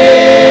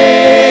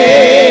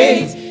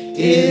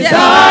is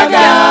our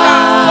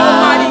God.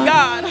 Almighty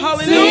God.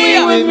 Hallelujah.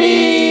 Sing with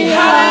me,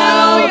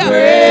 how Hallelujah.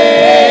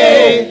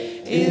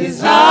 great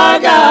is our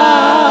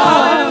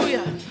God.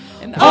 Hallelujah.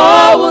 And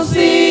all will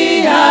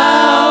see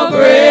how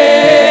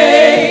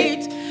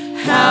great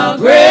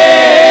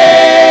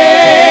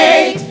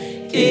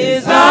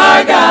is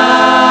our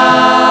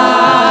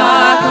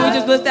God. Can we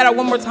just lift that up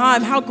one more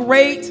time? How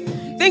great.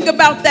 Think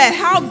about that.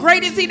 How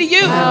great is He to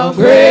you? How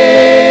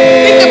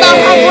great. Think about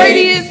how great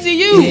He is to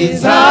you.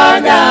 Is our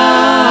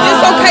God.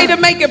 It's okay to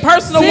make it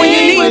personal when you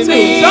Sing need with to.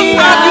 me,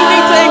 Sometimes you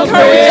need to how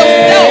encourage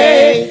yourself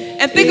great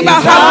and think is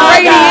about how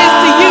our great He is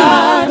to you.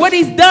 God. What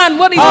He's done,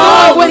 what He's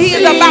All doing, what will He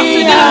is about to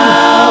see do.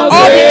 how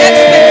All the great,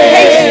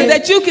 expectations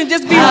that you can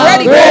just be how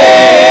ready for.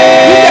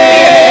 great You can be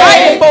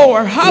excited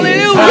for. is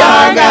Hallelujah.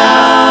 our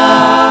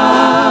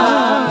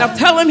God. Now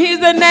tell Him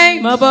He's the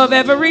name above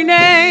every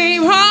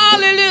name.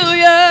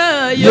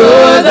 Hallelujah.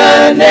 You're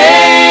the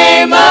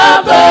name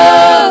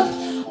above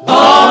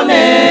all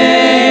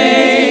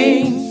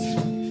names.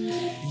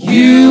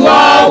 You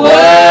are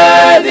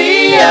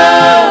worthy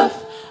of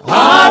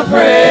our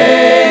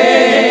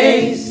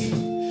praise.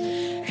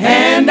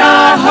 And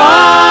our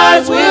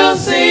hearts will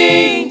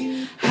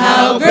sing,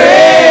 how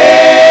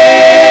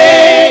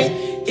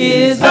great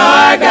is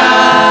our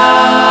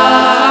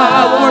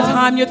God. One more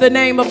time. You're the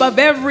name above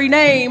every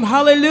name.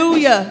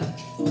 Hallelujah.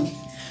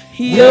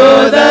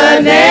 You're the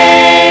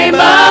name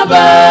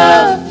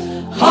above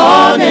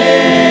all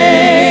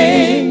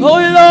names. Oh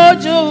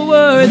Lord, you're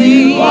worthy.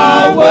 You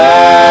are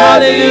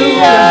worthy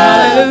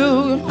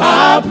Hallelujah. of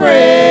our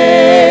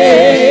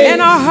praise.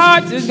 And our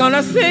hearts is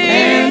gonna sing.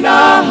 And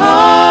our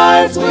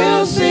hearts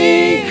will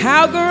sing,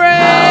 How great.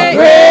 how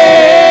great,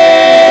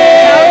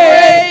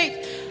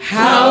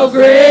 How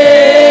great.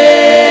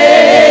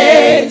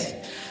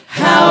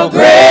 how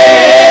great,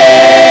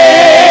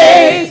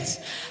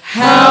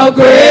 how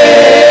great,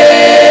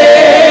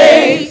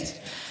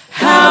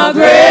 how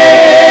great,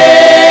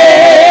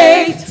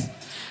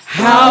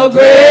 how great, how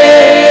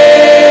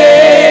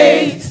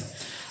great,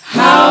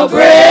 how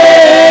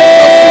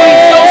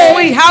great, So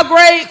sweet. How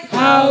great.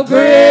 how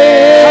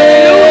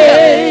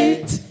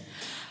great,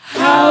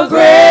 how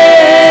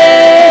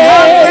great,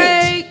 How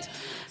great.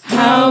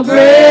 how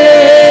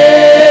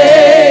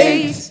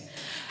great,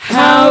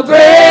 how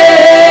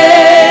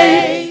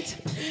great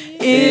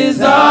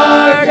is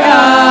our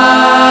God.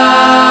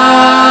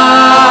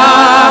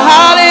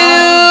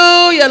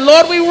 Hallelujah.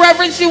 Lord, we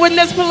reverence you in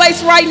this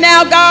place right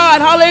now,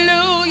 God.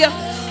 Hallelujah.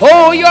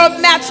 Oh, you're a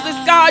matchless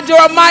God.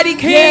 You're a mighty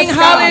King. Yes,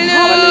 God.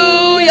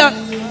 Hallelujah.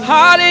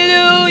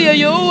 Hallelujah.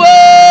 You're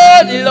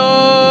worthy,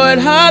 Lord.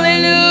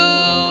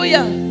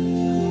 Hallelujah.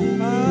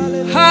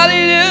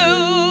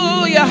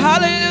 Hallelujah.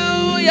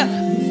 Hallelujah.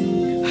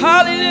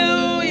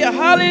 Hallelujah.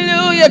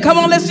 Hallelujah. Come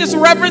on, let's just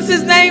reverence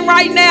His name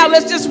right now.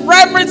 Let's just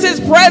reverence His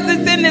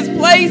presence in this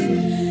place.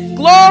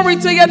 Glory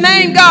to your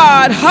name,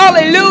 God.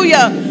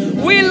 Hallelujah.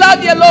 We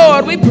love you,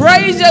 Lord. We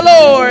praise you,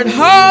 Lord.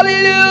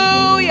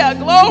 Hallelujah.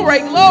 Glory,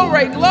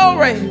 glory,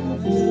 glory.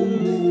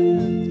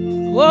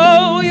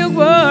 Oh, you're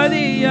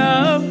worthy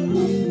of.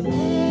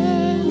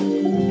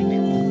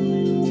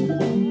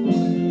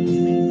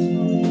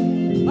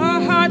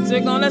 Our hearts are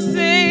gonna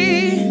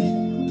sing.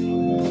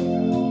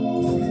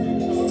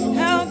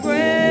 How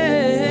great.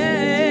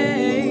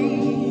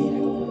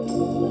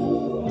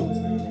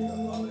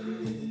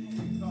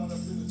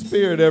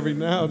 Spirit every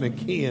now and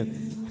again.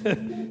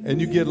 And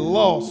you get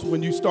lost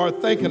when you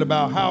start thinking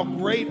about how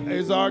great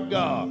is our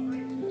God.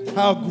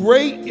 How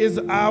great is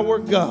our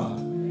God.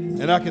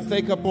 And I can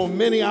think up on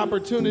many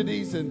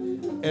opportunities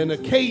and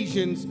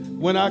occasions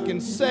when I can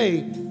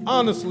say,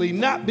 honestly,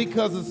 not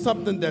because of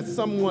something that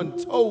someone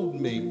told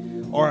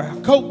me or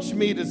coached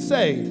me to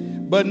say,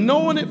 but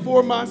knowing it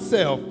for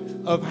myself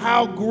of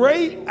how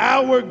great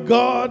our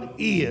God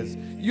is.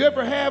 You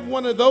ever have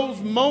one of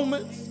those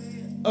moments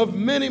of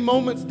many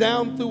moments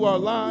down through our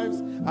lives?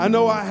 I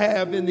know I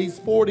have in these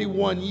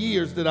 41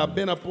 years that I've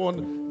been up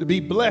on, to be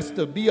blessed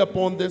to be up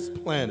on this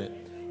planet.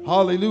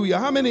 Hallelujah.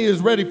 How many is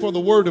ready for the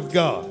word of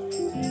God?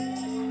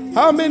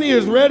 How many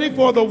is ready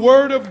for the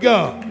word of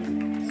God?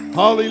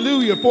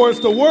 Hallelujah. For it's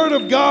the word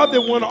of God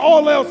that when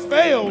all else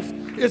fails,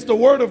 it's the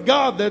word of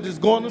God that is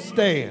going to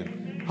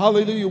stand.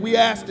 Hallelujah. We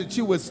ask that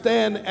you would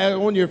stand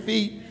on your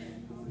feet,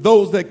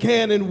 those that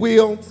can and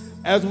will,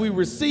 as we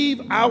receive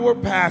our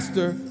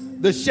pastor,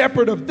 the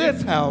shepherd of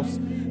this house,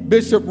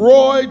 Bishop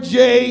Roy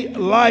J.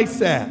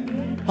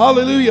 Lisath.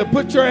 Hallelujah.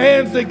 Put your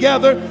hands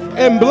together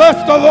and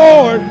bless the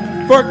Lord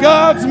for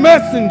God's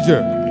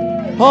messenger.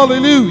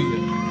 Hallelujah.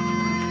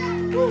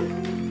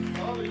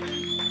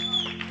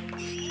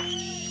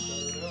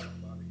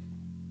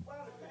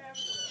 While the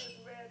pastor is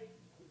ready,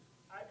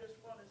 I just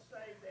want to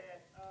say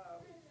that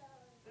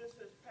this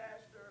is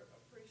Pastor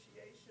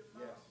Appreciation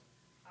Month. Yes.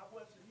 I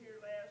wasn't here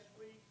last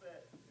week,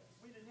 but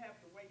we didn't have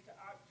to wait till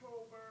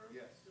October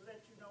to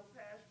let you know,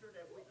 Pastor,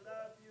 that we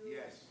love you.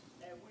 Yes.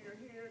 And we are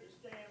here to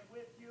stand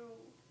with you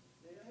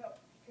to help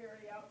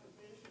carry out the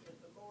vision that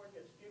the Lord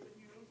has given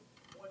you.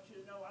 I want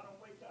you to know I don't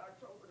wait till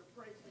October to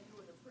pray for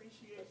you and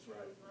appreciate you.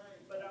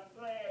 Right. But I'm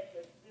glad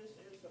that this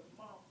is a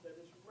month that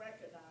is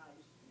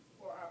recognized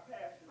for our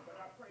pastor. But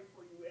I pray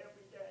for you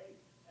every day.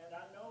 And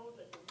I know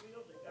that the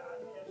will that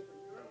God has for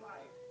your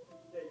life,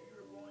 that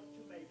you're going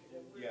to make it.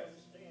 And we're going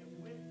to stand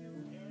with you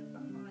and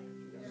behind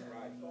you. That's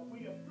right. So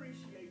we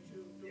appreciate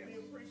you. Do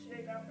we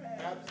appreciate our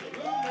pastor?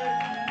 Absolutely.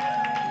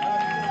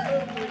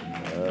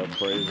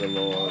 Praise the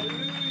Lord.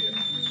 Hallelujah.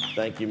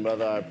 Thank you,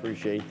 Mother. I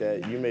appreciate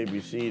that. You may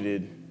be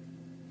seated.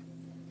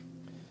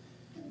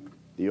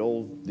 The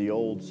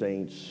old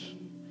saints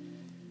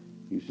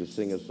used to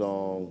sing a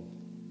song,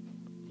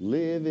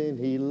 "Living,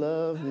 He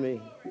loved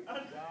me.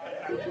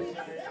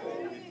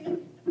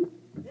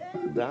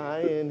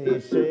 Dying, He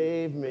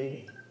saved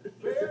me.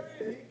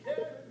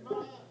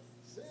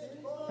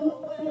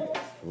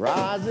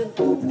 Rising.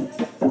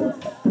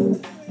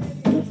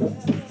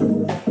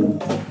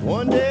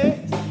 One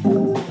day,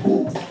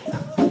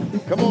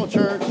 come on,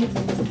 church.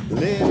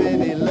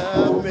 Living, He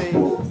loved me.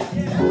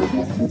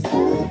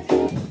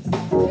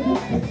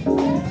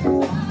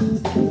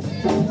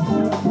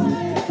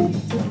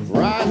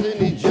 Rising,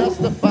 He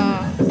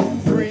justified,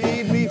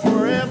 freed me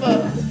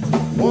forever.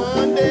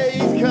 One day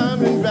He's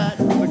coming back,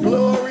 the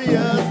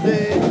glorious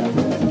day.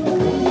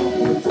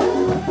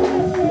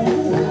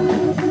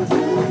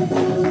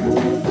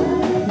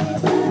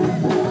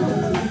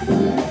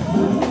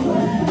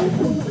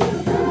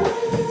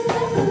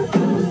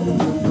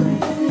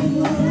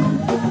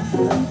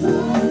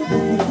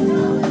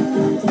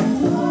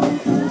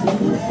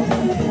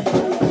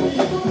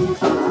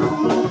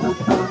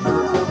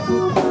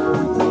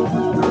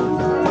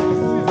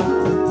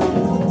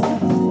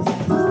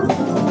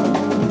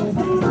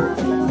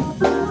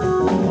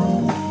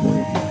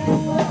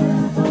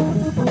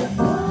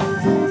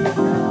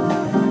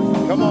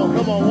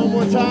 Come on, one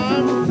more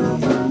time.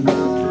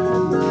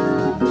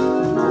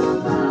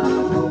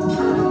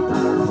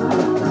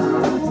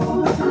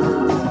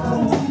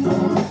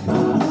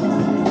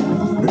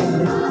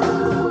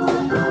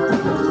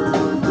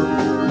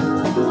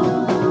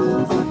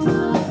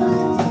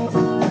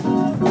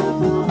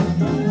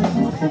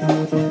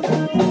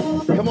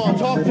 Come on,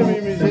 talk to me,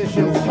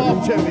 musicians.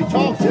 Talk to me,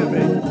 talk to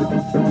me.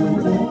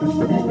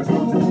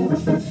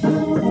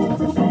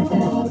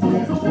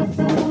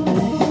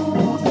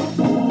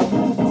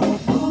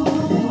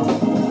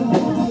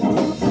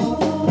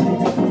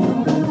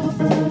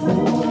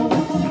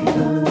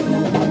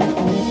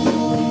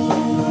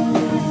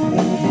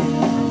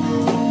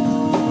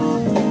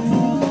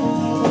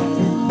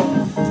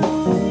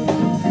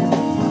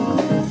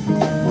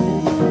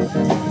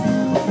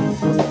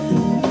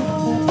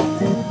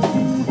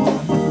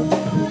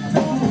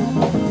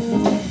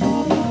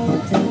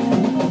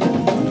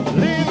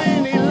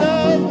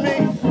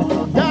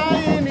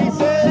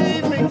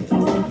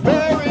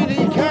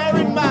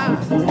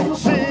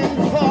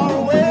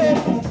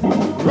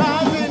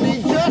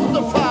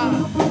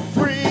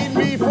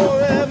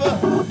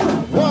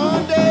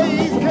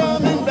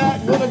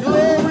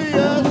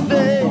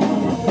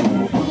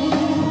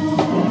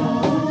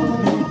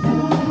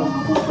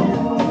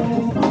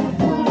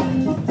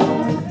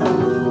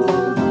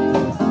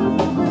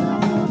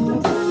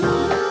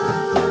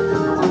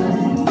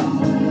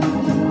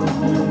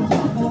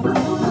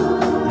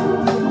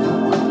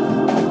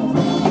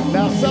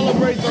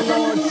 Celebrate the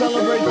Lord,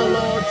 celebrate the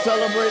Lord,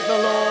 celebrate the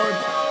Lord.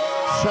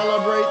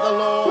 Celebrate the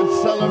Lord,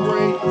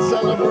 celebrate,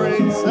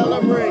 celebrate,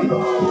 celebrate.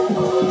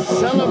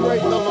 Celebrate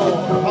the Lord.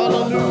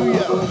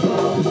 Hallelujah.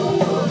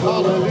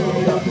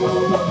 Hallelujah.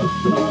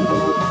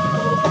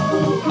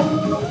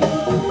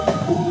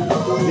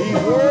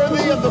 He's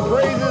worthy of the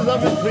praises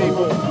of his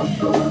people.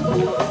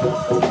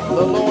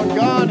 The Lord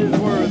God is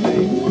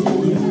worthy.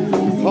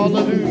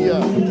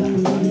 Hallelujah.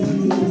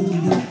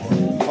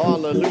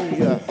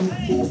 Hallelujah.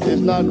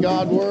 Is not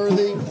God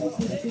worthy?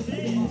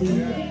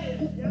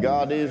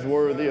 God is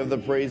worthy of the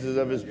praises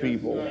of his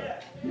people.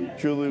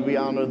 Truly, we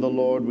honor the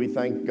Lord. We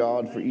thank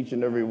God for each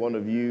and every one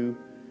of you.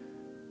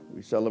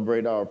 We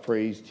celebrate our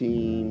praise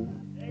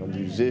team, our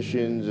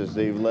musicians, as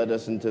they've led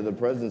us into the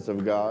presence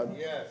of God.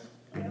 Yes.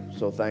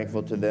 So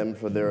thankful to them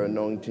for their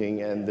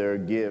anointing and their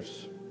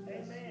gifts.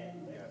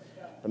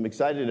 I'm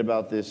excited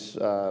about this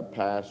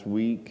past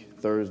week,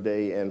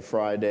 Thursday and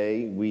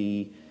Friday.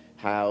 We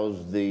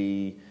housed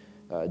the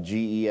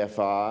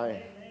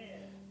GEFI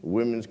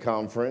Women's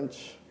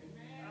Conference.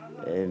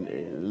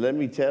 And let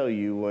me tell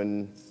you,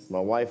 when my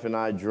wife and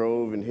I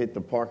drove and hit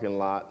the parking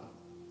lot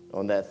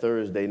on that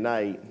Thursday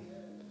night,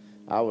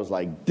 I was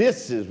like,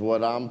 this is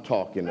what I'm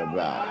talking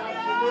about.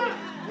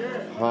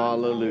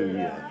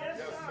 Hallelujah.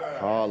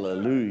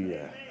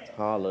 Hallelujah.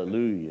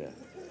 Hallelujah.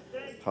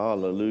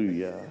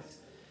 Hallelujah.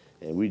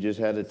 And we just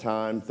had a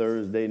time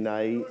Thursday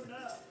night.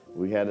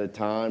 We had a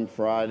time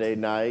Friday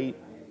night.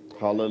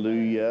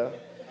 Hallelujah.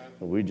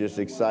 We're just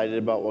excited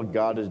about what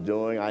God is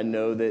doing. I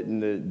know that in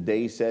the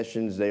day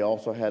sessions, they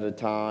also had a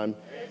time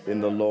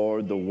in the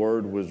Lord. The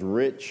word was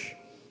rich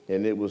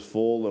and it was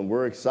full, and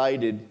we're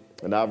excited.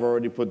 And I've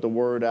already put the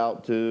word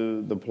out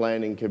to the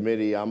planning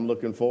committee. I'm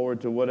looking forward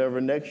to whatever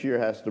next year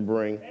has to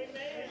bring.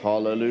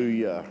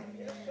 Hallelujah.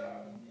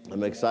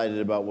 I'm excited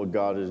about what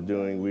God is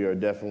doing. We are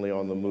definitely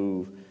on the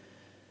move.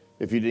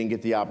 If you didn't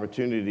get the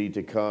opportunity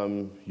to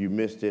come, you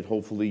missed it.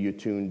 Hopefully you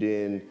tuned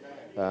in.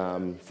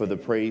 For the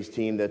praise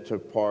team that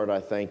took part, I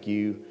thank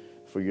you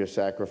for your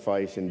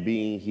sacrifice and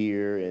being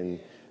here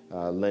and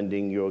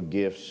lending your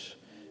gifts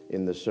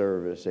in the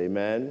service.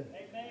 Amen?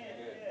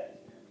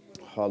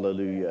 Amen.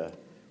 Hallelujah.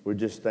 We're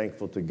just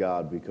thankful to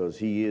God because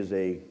he is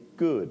a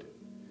good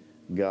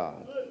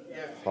God.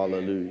 Yes.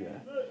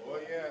 Hallelujah. Oh,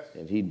 yes.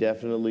 And he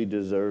definitely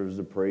deserves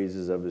the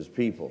praises of his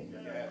people.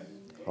 Yes.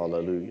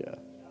 Hallelujah.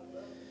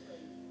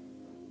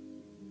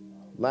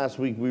 Last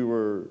week we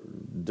were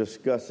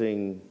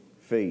discussing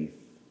faith.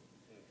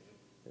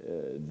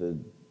 The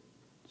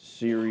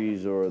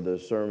series or the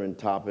sermon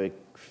topic,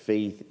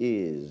 faith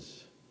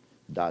is ...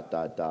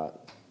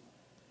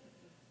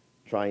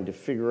 Trying to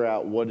figure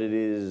out what it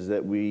is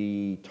that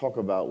we talk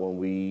about when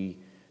we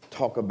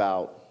talk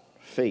about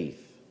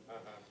faith.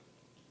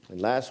 And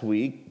last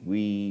week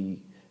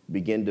we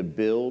began to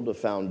build a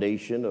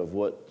foundation of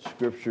what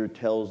Scripture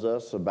tells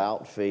us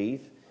about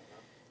faith.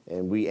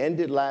 And we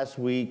ended last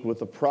week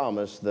with a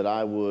promise that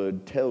I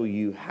would tell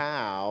you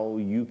how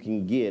you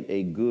can get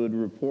a good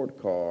report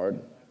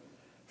card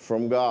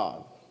from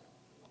God.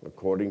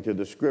 According to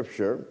the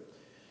Scripture,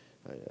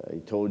 I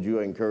told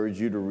you, I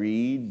encourage you to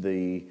read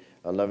the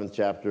 11th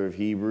chapter of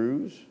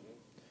Hebrews.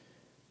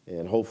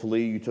 And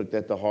hopefully you took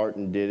that to heart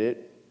and did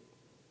it.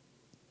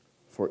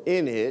 For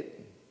in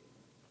it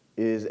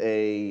is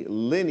a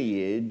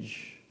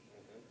lineage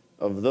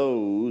of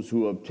those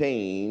who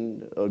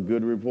obtained a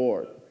good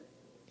report.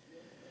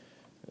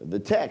 The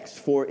text,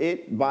 for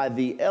it by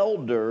the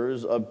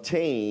elders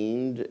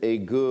obtained a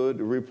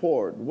good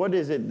report. What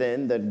is it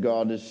then that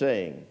God is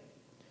saying?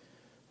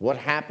 What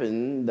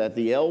happened that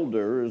the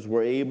elders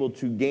were able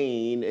to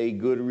gain a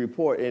good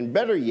report? And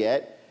better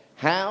yet,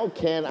 how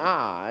can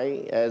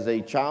I, as a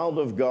child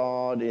of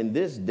God in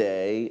this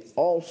day,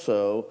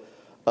 also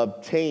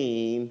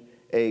obtain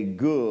a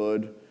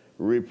good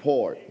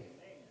report?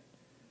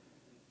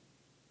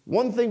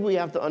 One thing we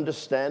have to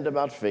understand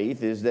about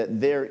faith is that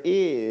there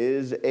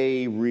is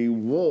a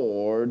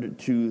reward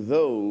to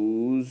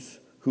those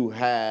who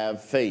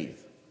have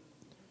faith.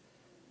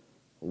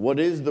 What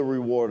is the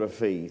reward of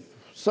faith?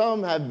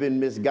 Some have been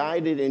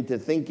misguided into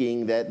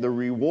thinking that the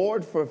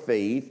reward for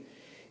faith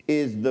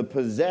is the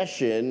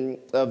possession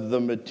of the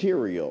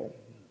material.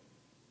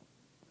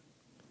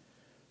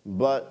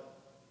 But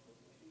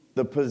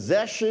the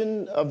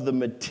possession of the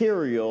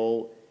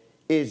material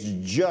is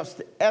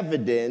just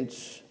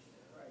evidence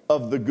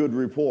of the good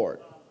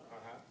report.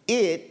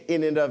 It,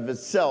 in and of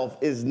itself,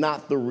 is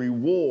not the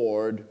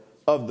reward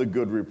of the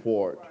good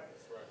report.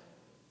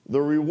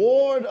 The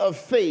reward of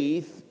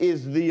faith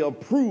is the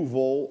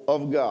approval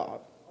of God.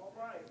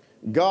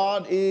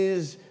 God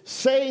is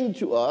saying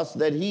to us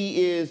that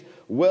he is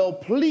well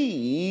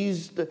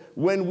pleased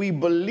when we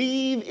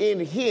believe in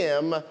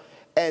him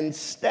and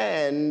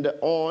stand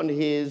on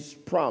his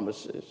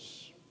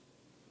promises.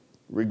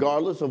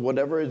 Regardless of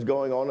whatever is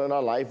going on in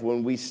our life,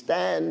 when we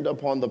stand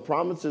upon the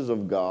promises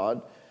of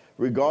God,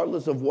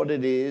 regardless of what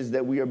it is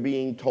that we are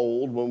being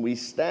told, when we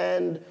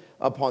stand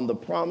upon the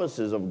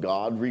promises of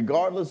God,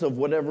 regardless of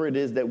whatever it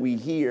is that we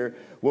hear.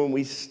 When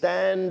we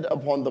stand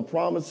upon the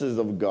promises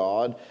of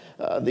God,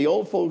 the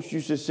old folks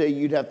used to say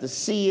you'd have to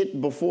see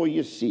it before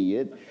you see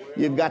it.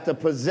 You've got to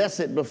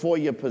possess it before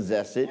you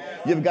possess it.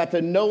 You've got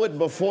to know it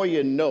before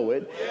you know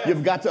it.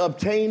 You've got to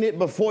obtain it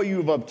before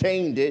you've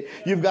obtained it.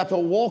 You've got to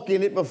walk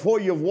in it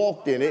before you've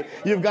walked in it.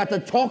 You've got to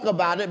talk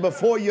about it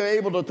before you're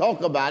able to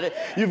talk about it.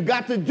 You've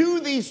got to do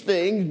these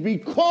things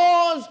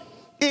because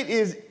it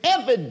is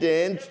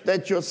evidence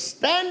that you're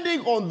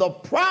standing on the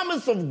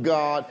promise of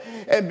God,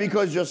 and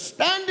because you're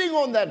standing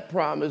on that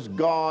promise,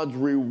 God's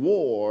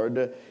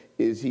reward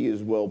is He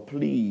is well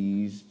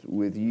pleased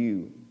with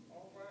you.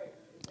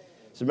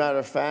 As a matter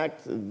of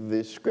fact,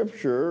 the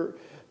scripture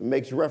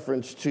makes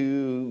reference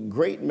to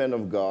great men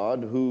of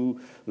God who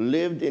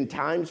lived in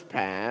times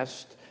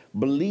past,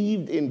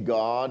 believed in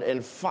God,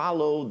 and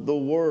followed the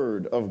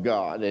word of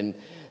God. And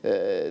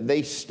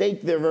they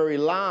staked their very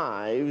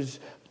lives,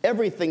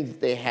 everything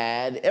that they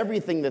had,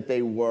 everything that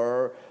they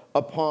were,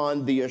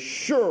 upon the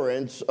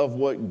assurance of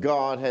what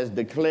God has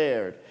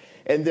declared.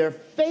 And their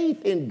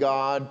faith in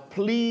God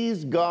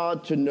pleased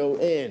God to no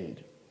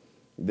end.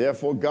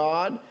 Therefore,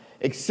 God,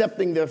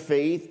 accepting their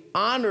faith,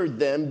 honored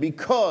them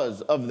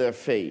because of their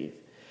faith.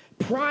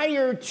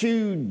 Prior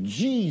to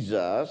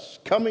Jesus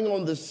coming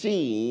on the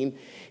scene,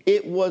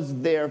 it was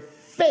their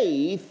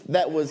faith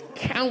that was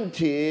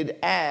counted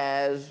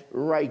as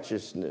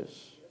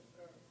righteousness.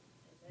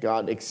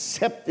 God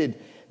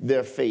accepted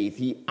their faith.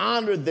 He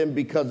honored them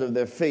because of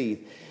their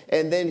faith.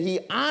 And then He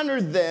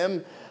honored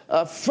them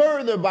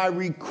further by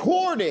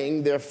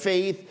recording their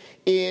faith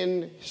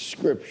in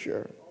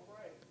Scripture,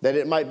 that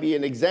it might be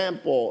an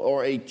example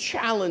or a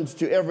challenge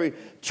to every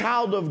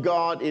child of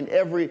God in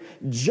every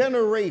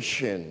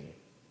generation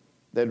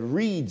that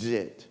reads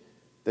it,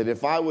 that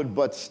if I would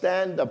but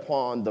stand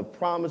upon the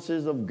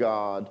promises of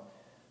God,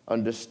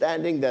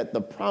 understanding that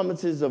the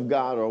promises of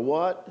God are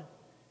what?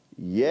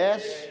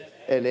 Yes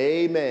and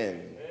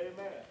amen.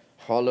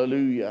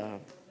 Hallelujah.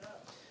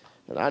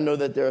 And I know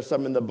that there are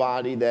some in the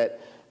body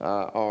that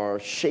are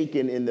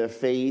shaken in their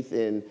faith,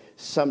 and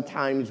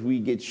sometimes we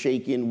get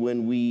shaken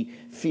when we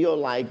feel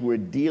like we're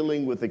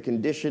dealing with a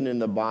condition in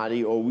the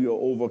body, or we are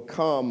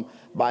overcome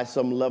by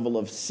some level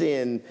of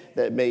sin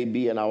that may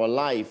be in our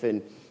life.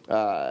 And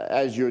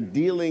as you're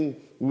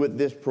dealing with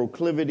this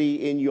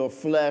proclivity in your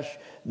flesh,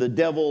 the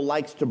devil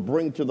likes to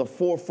bring to the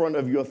forefront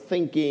of your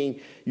thinking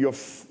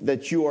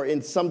that you are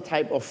in some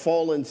type of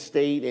fallen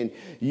state, and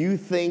you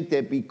think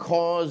that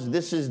because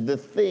this is the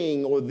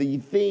thing or the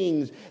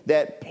things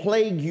that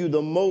plague you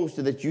the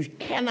most, that you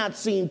cannot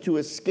seem to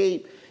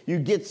escape. You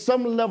get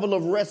some level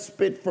of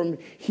respite from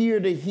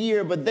here to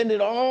here, but then it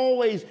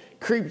always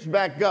creeps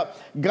back up.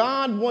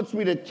 God wants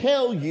me to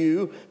tell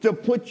you to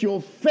put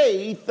your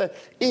faith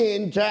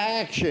into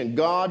action.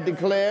 God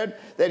declared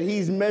that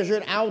He's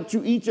measured out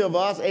to each of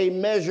us a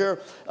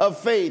measure of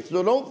faith.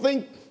 So don't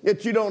think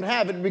that you don't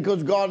have it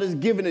because God has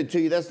given it to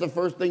you. That's the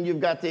first thing you've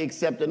got to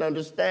accept and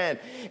understand.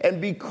 And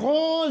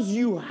because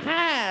you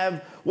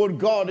have what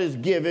God has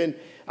given,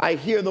 I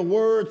hear the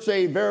word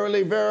say,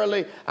 verily,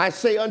 verily, I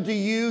say unto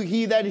you,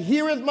 he that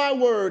heareth my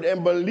word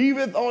and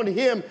believeth on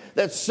Him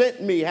that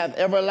sent me hath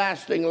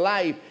everlasting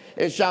life,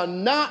 and shall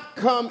not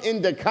come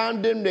into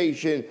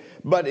condemnation,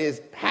 but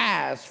is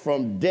passed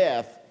from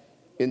death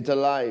into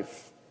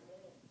life.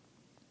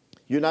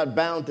 You're not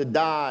bound to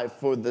die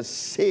for the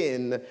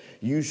sin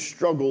you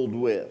struggled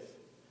with,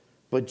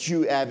 but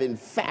you have in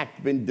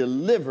fact been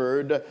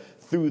delivered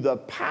through the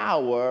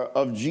power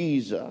of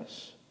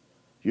Jesus.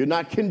 You're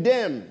not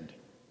condemned,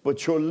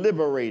 but you're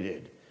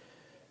liberated.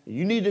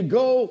 You need to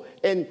go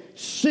and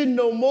sin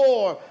no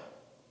more.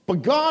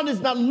 But God is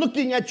not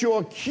looking at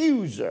your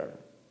accuser.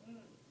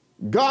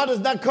 God has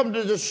not come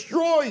to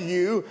destroy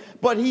you,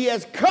 but He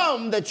has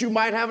come that you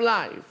might have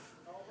life.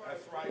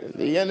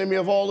 The enemy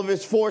of all of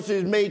his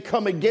forces may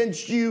come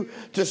against you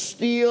to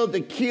steal,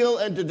 to kill,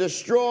 and to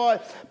destroy,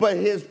 but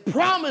his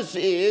promise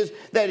is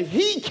that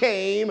He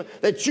came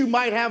that you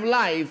might have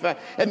life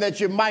and that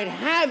you might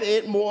have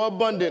it more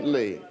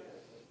abundantly.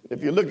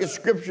 If you look at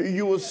Scripture,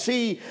 you will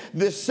see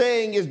this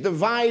saying is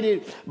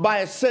divided by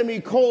a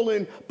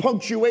semicolon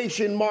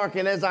punctuation mark.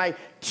 And as I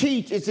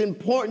teach, it's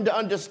important to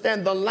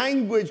understand the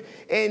language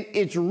in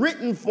its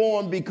written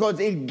form because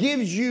it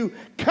gives you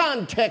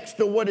context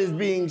to what is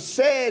being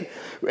said.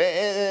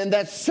 And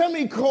that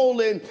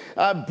semicolon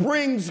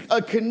brings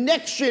a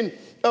connection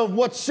of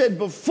what's said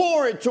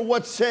before it to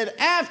what's said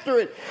after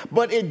it,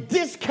 but it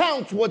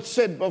discounts what's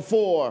said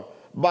before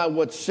by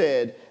what's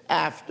said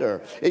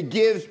after. It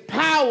gives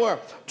power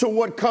to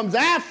what comes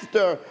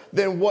after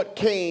than what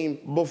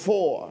came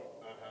before.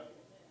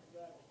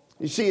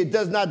 You see, it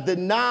does not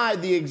deny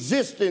the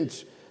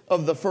existence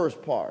of the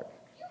first part.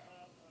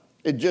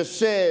 It just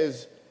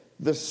says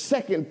the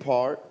second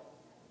part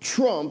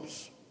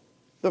trumps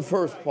the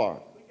first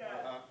part.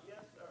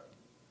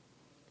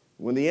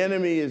 When the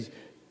enemy is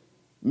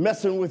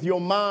messing with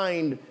your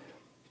mind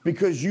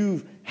because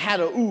you've had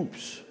a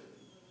oops,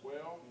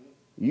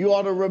 you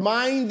ought to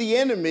remind the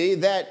enemy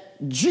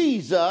that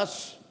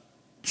Jesus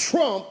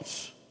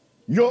trumps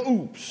your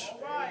oops.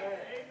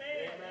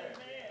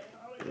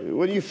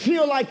 When you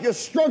feel like you're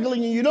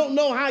struggling and you don't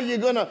know how you're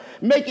going to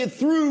make it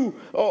through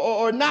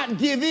or not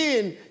give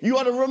in, you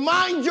ought to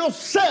remind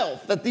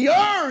yourself that the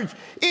urge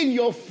in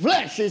your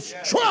flesh is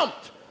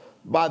trumped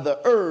by the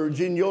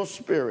urge in your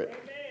spirit.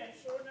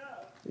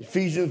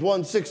 Ephesians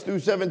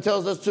 1:6-7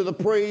 tells us, to the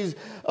praise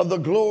of the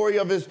glory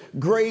of his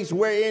grace,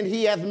 wherein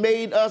he hath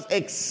made us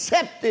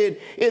accepted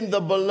in the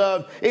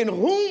beloved, in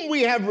whom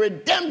we have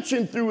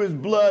redemption through his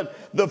blood,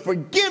 the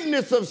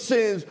forgiveness of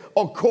sins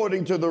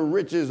according to the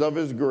riches of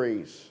his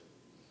grace.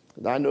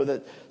 And I know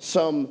that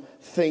some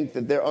think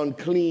that they're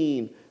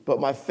unclean, but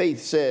my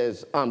faith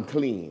says I'm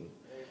clean.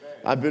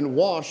 I've been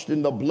washed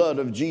in the blood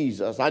of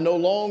Jesus. I no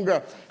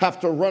longer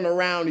have to run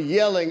around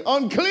yelling,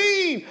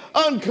 unclean,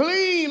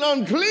 unclean,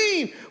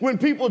 unclean, when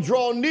people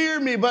draw near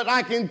me. But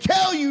I can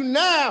tell you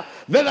now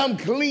that I'm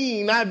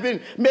clean. I've been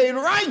made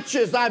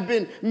righteous. I've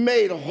been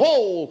made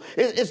whole.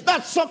 It's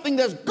not something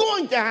that's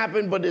going to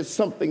happen, but it's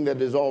something that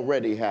has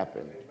already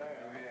happened.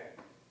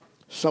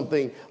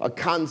 Something, a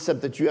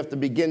concept that you have to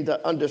begin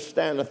to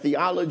understand, a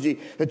theology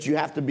that you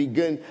have to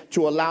begin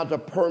to allow to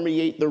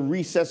permeate the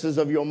recesses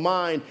of your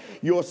mind.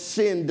 Your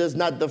sin does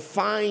not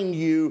define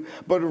you,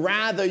 but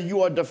rather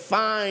you are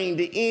defined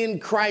in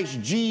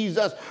Christ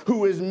Jesus,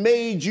 who has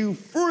made you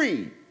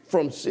free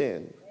from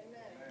sin.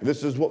 Amen.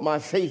 This is what my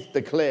faith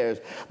declares.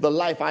 The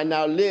life I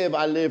now live,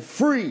 I live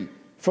free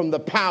from the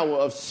power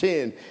of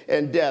sin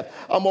and death.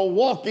 I'm a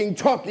walking,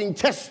 talking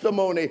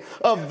testimony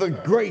of the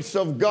grace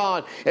of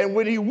God. And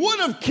when he would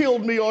have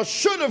killed me or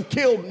should have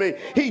killed me,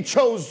 he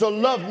chose to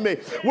love me.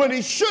 When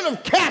he should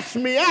have cast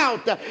me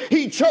out,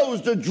 he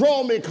chose to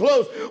draw me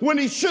close. When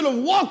he should have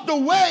walked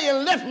away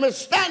and left me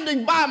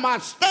standing by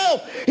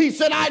myself, he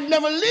said, I'd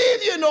never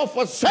leave you nor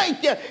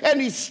forsake you. And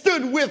he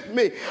stood with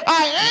me.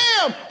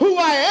 I am who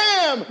I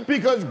am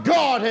because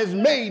God has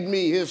made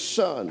me his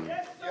son.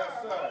 Yes,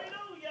 sir.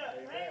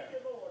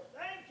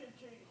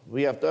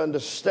 We have to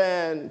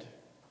understand,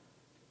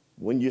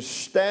 when you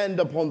stand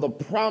upon the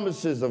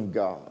promises of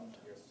God,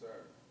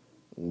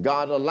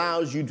 God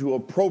allows you to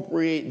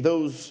appropriate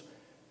those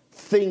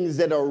things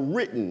that are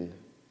written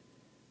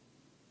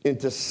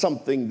into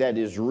something that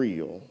is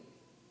real.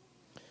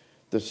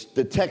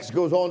 The text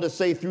goes on to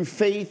say, through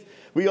faith,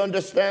 we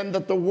understand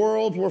that the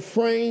worlds were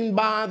framed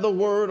by the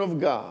word of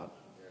God,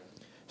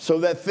 so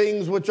that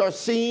things which are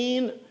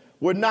seen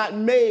were not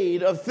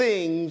made of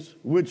things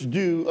which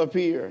do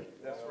appear.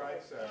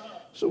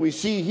 So we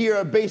see here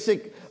a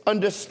basic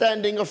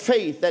understanding of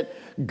faith, that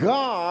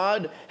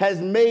God has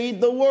made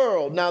the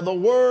world. Now, the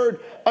word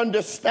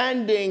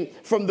understanding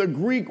from the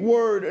Greek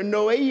word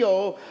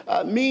noeo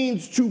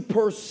means to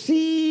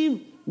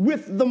perceive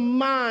with the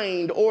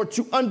mind, or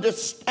to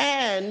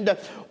understand,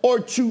 or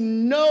to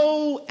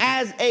know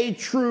as a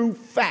true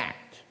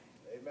fact.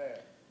 Amen.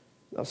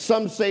 Now,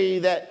 some say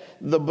that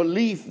the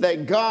belief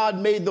that God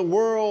made the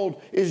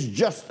world is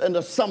just an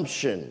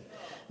assumption,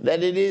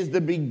 that it is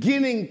the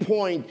beginning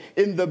point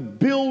in the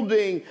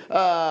building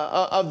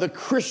of the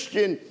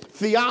Christian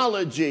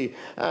theology.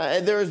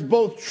 And there is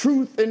both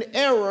truth and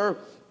error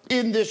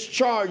in this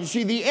charge. You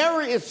see, the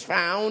error is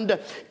found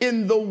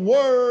in the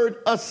word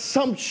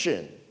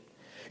assumption.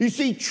 You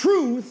see,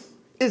 truth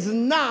is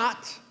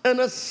not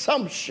an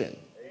assumption.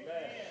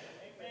 Amen.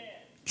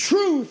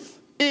 Truth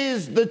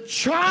is, the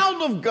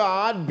child of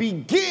God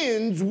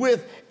begins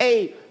with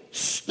a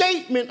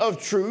statement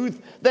of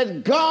truth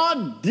that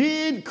God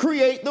did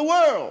create the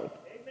world.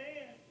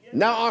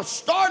 Now, our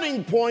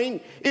starting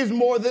point is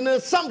more than an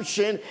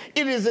assumption.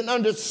 It is an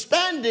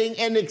understanding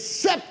and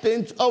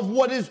acceptance of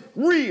what is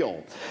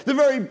real. The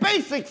very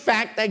basic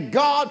fact that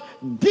God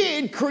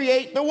did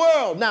create the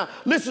world. Now,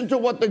 listen to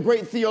what the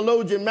great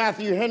theologian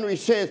Matthew Henry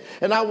says,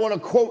 and I want to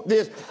quote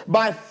this.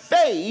 By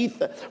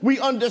faith, we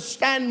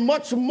understand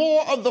much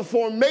more of the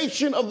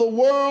formation of the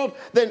world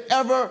than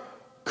ever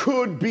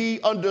could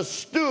be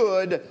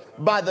understood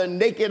by the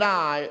naked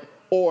eye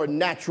or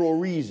natural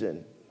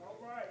reason.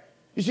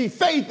 You see,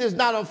 faith is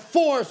not a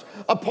force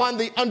upon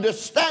the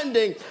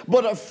understanding,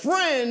 but a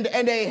friend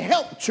and a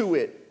help to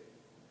it.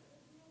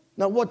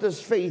 Now, what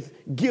does faith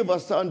give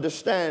us to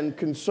understand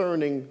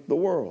concerning the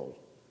world?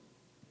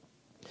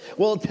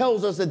 Well, it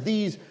tells us that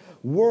these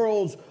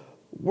worlds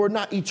were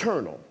not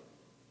eternal,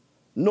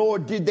 nor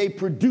did they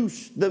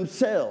produce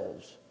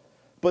themselves,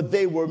 but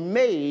they were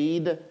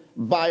made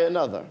by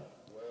another.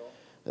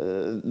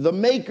 The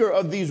maker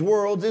of these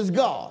worlds is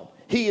God.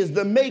 He is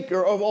the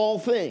maker of all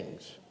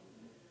things.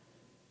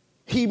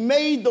 He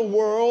made the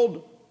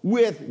world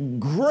with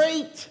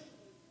great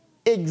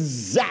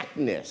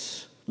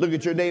exactness. Look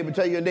at your neighbor,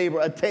 tell your neighbor,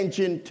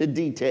 attention to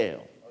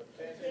detail.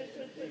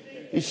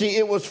 You see,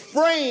 it was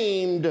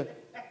framed,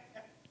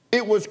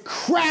 it was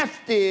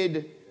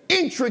crafted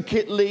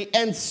intricately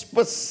and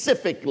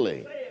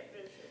specifically.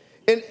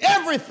 And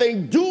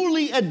everything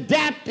duly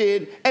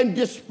adapted and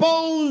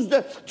disposed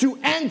to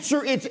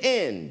answer its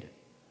end.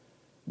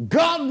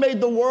 God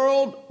made the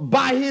world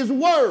by his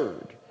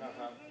word,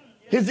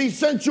 his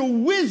essential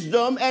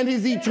wisdom and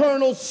his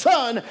eternal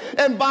son,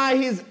 and by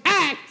his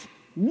act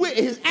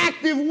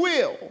active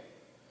will,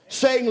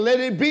 saying, let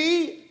it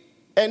be,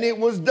 and it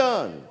was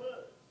done.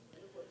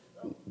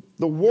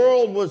 The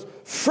world was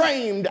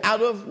framed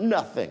out of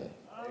nothing.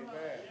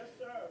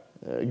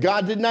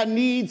 God did not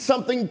need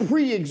something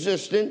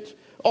pre-existent.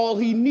 All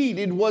he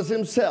needed was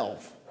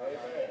himself.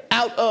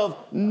 Out of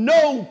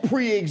no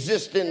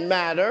pre-existent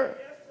matter,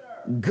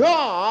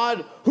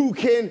 God, who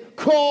can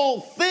call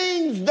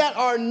things that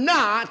are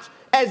not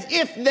as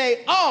if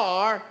they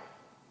are,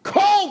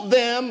 called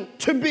them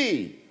to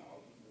be.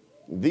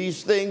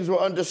 These things were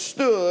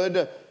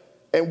understood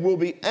and will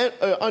be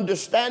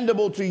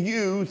understandable to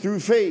you through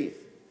faith.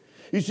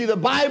 You see, the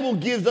Bible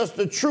gives us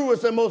the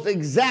truest and most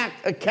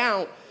exact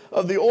account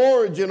of the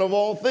origin of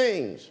all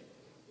things.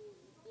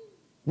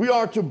 We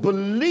are to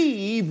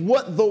believe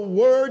what the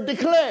Word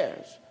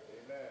declares.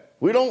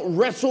 We don't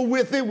wrestle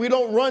with it. We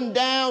don't run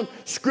down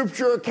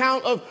scripture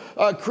account of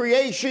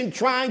creation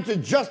trying to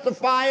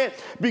justify it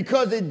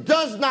because it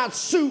does not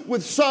suit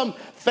with some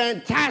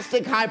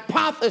fantastic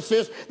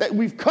hypothesis that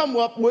we've come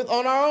up with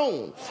on our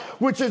own,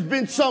 which has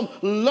been some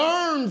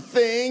learned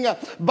thing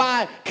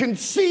by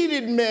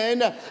conceited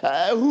men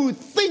who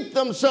think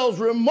themselves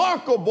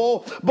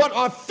remarkable but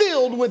are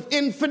filled with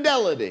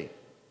infidelity.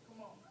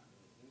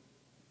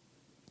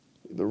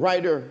 The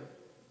writer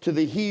to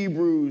the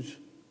Hebrews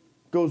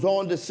goes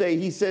on to say,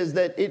 he says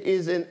that it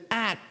is an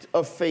act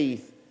of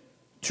faith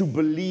to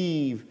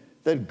believe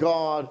that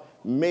God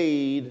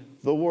made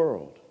the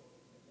world.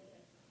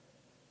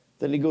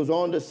 Then he goes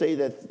on to say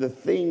that the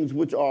things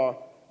which are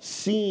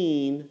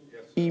seen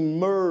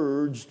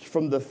emerged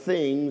from the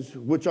things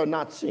which are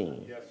not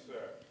seen. Yes,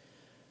 sir.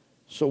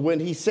 So when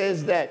he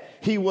says that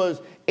he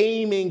was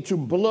aiming a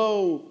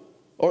blow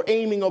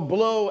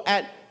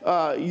at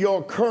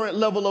your current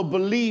level of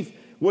belief,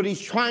 what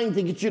he's trying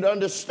to get you to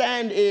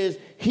understand is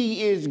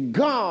he is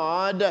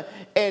God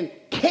and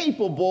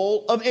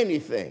capable of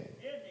anything.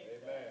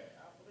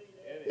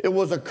 It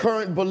was a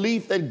current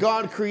belief that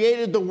God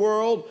created the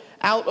world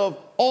out of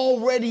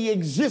already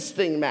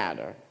existing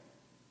matter.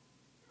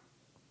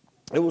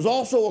 It was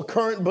also a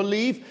current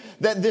belief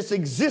that this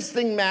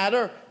existing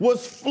matter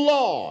was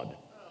flawed,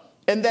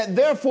 and that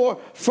therefore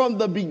from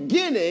the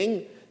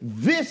beginning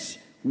this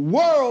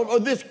world or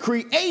this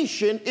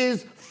creation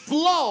is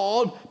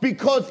flawed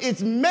because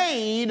it's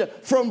made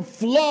from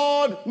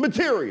flawed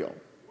material.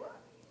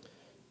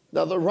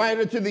 Now, the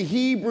writer to the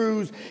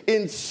Hebrews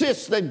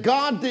insists that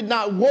God did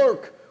not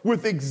work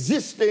with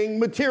existing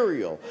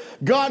material.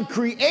 God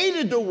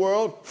created the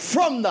world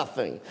from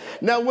nothing.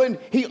 Now, when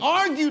he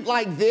argued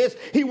like this,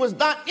 he was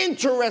not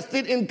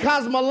interested in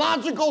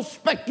cosmological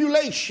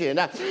speculation.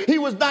 He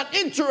was not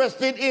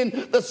interested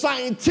in the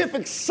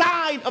scientific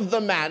side of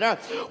the matter.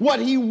 What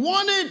he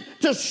wanted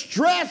to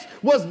stress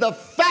was the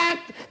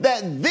fact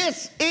that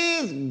this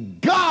is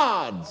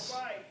God's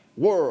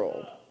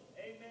world.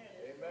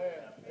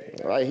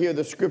 I hear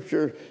the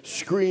scripture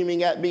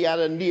screaming at me out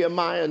of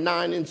Nehemiah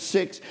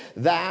 9:6.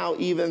 Thou,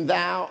 even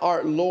thou,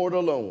 art Lord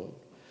alone.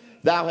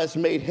 Thou hast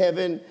made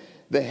heaven,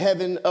 the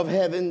heaven of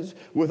heavens,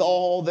 with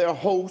all their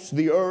hosts,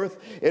 the earth,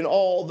 and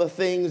all the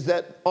things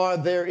that are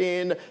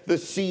therein, the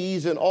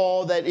seas, and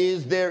all that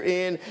is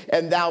therein,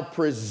 and thou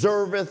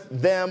preserveth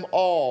them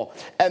all.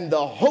 And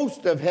the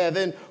host of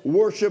heaven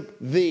worship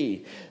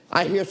thee.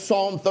 I hear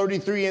Psalm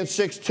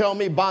 33:6 tell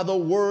me, by the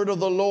word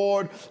of the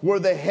Lord were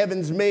the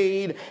heavens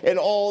made, and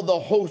all the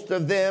host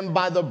of them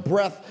by the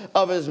breath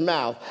of his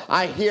mouth.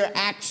 I hear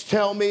Acts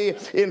tell me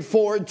in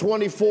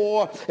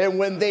 4:24, and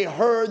when they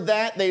heard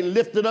that, they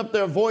lifted up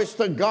their voice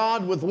to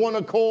God with one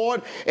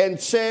accord and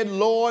said,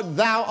 Lord,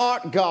 thou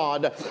art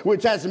God,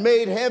 which has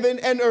made heaven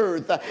and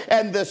earth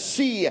and the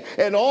sea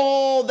and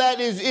all that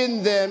is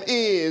in them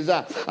is.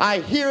 I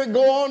hear it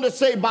go on to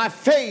say, by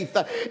faith,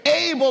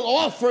 Abel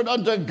offered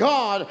unto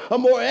God a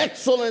more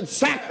excellent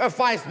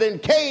sacrifice than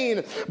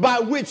Cain, by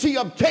which he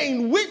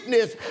obtained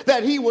witness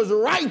that he was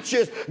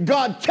righteous,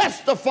 God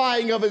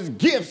testifying of his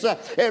gifts,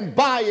 and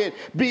by it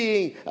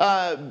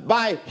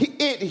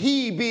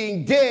he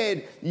being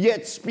dead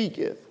yet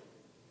speaketh.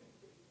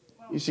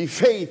 You see,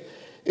 faith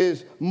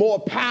is more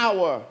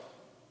power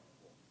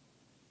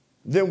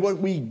than what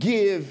we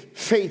give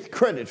faith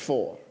credit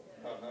for.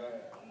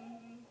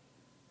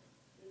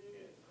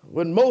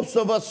 When most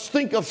of us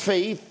think of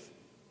faith,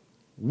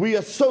 we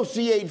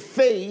associate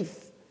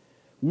faith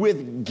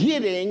with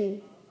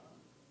getting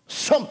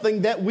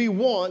something that we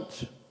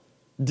want,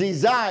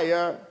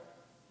 desire,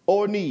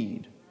 or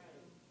need.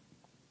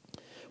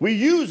 We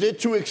use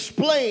it to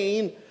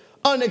explain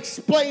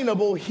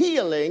unexplainable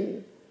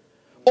healing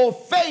or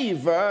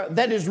favor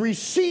that is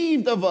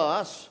received of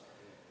us,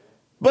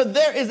 but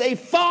there is a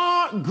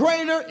far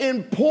greater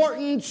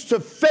importance to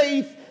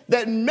faith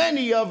that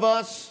many of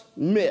us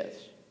miss.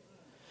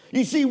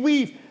 You see,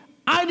 we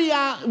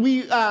have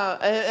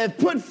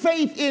put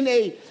faith in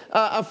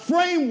a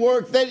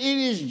framework that it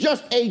is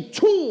just a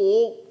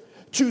tool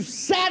to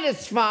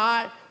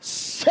satisfy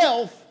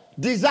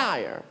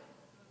self-desire.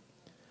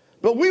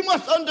 But we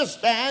must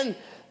understand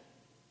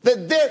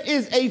that there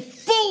is a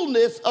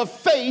fullness of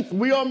faith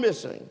we are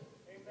missing.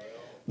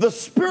 the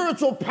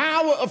spiritual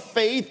power of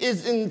faith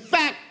is in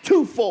fact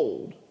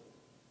twofold.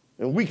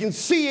 And we can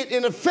see it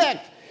in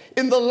effect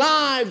in the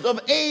lives of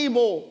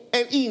Abel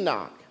and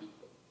Enoch.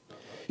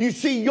 You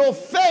see, your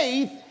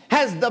faith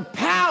has the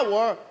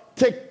power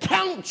to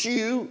count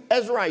you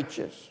as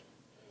righteous.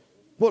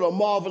 What a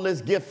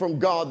marvelous gift from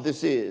God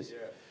this is.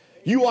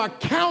 You are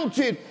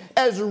counted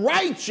as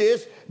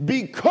righteous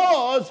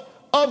because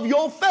of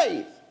your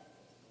faith.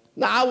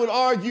 Now, I would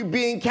argue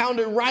being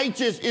counted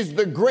righteous is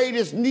the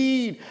greatest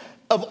need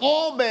of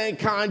all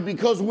mankind,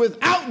 because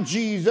without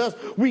Jesus,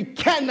 we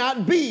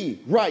cannot be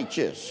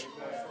righteous.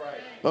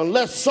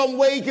 Unless some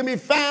way can be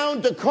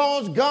found to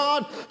cause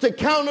God to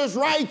count us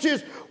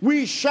righteous,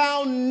 we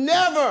shall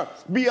never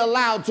be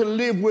allowed to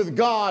live with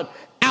God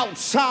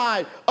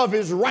outside of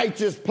his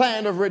righteous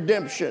plan of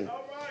redemption.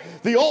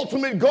 The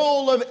ultimate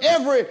goal of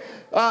every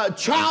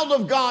child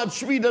of God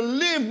should be to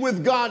live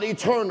with God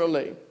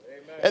eternally. Amen.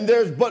 And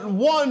there's but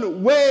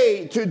one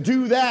way to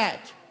do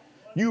that.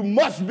 You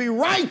must be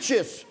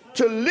righteous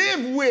to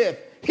live with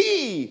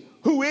he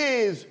who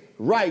is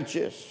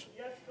righteous.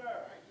 Yes, sir.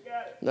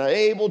 Got it. Now,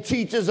 Abel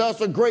teaches us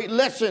a great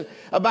lesson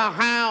about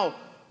how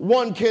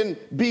one can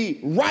be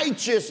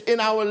righteous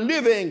in our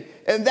living,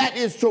 and that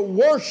is to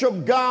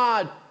worship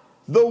God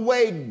the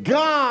way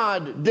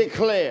God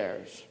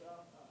declares.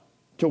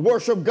 To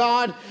worship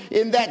God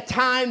in that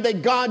time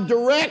that God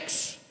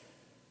directs,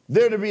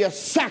 there to be a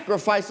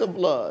sacrifice of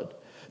blood.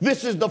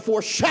 This is the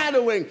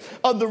foreshadowing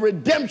of the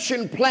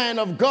redemption plan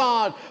of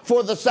God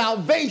for the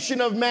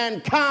salvation of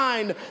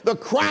mankind, the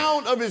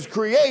crown of his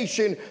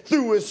creation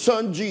through his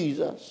son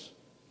Jesus.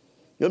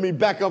 Let me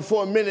back up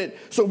for a minute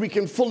so we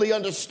can fully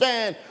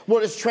understand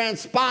what has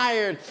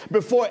transpired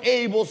before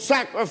Abel's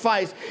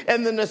sacrifice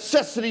and the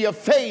necessity of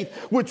faith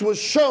which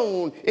was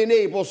shown in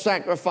Abel's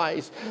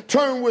sacrifice.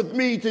 Turn with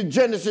me to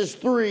Genesis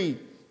 3,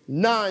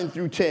 9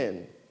 through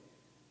 10.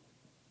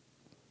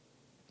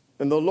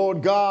 And the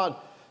Lord God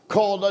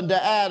called unto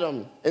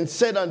Adam and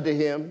said unto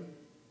him,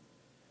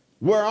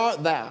 where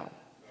art thou?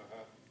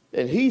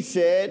 And he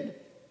said,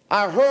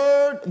 I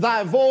heard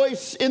thy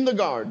voice in the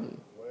garden.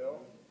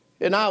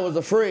 And I was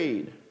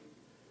afraid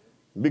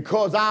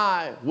because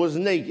I was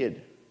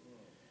naked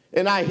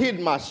and I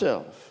hid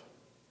myself.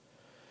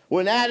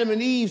 When Adam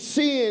and Eve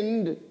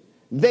sinned,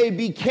 they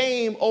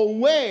became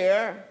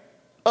aware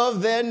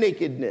of their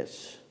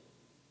nakedness.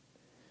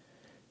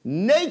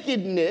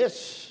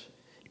 Nakedness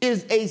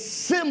is a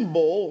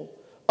symbol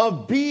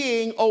of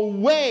being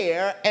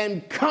aware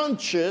and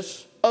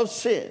conscious of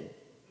sin.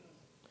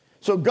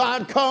 So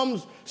God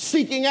comes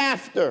seeking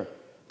after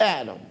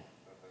Adam.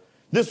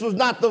 This was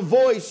not the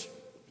voice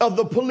of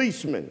the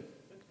policeman,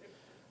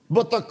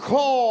 but the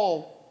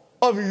call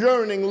of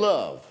yearning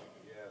love.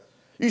 Yes.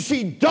 You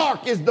see,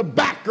 dark is the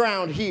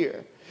background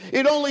here.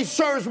 It only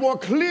serves more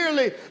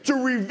clearly to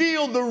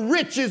reveal the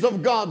riches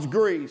of God's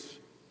grace.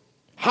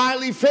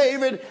 Highly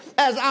favored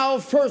as our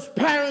first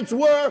parents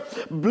were,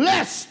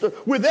 blessed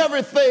with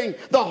everything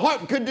the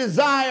heart could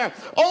desire,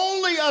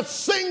 only a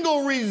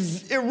single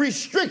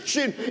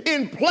restriction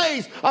in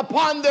place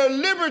upon their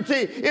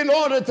liberty in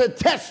order to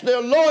test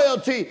their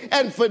loyalty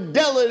and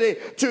fidelity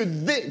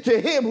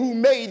to him who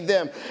made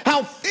them.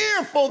 How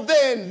fearful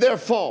then their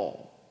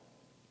fall.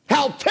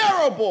 How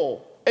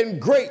terrible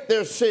and great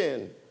their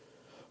sin.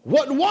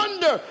 What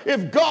wonder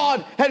if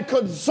God had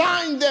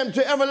consigned them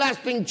to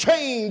everlasting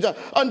chains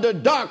under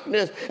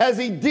darkness as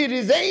he did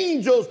his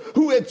angels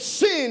who had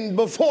sinned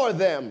before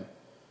them.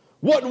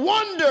 What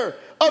wonder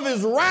of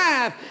his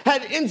wrath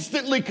had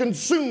instantly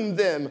consumed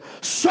them.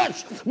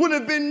 Such would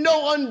have been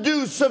no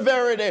undue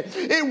severity.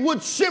 It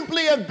would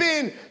simply have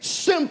been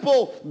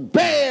simple,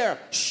 bare,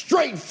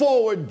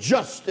 straightforward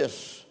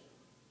justice.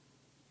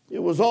 It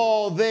was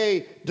all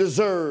they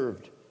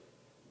deserved.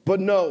 But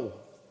no.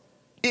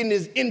 In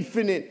his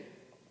infinite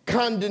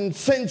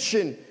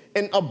condescension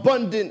and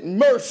abundant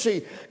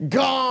mercy,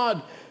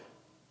 God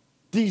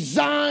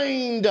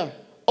designed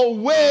a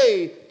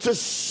way to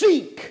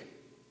seek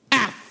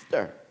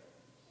after.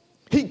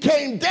 He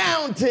came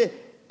down to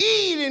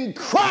Eden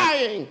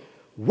crying,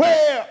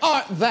 where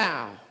art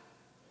thou?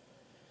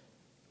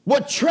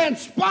 What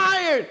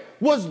transpired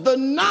was the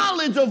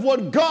knowledge of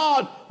what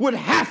God would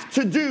have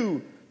to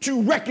do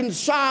to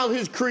reconcile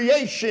his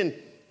creation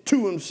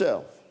to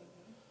himself.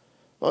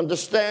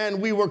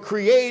 Understand, we were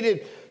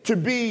created to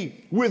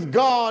be with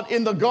God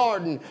in the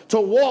garden,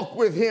 to walk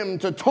with him,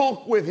 to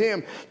talk with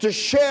him, to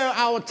share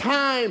our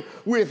time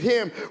with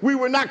him. We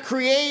were not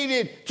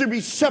created to be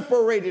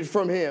separated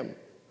from him.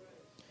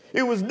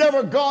 It was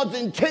never God's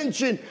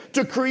intention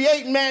to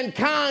create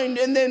mankind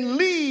and then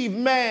leave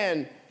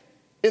man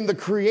in the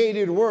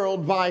created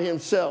world by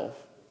himself.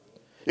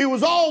 It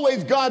was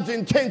always God's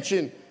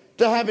intention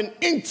to have an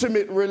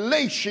intimate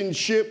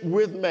relationship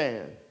with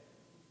man.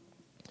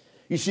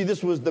 You see,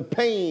 this was the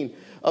pain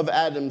of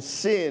Adam's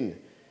sin.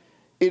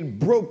 It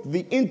broke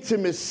the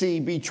intimacy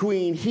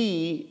between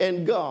he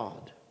and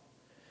God.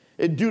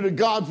 And due to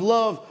God's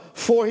love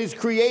for his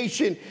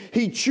creation,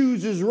 he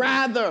chooses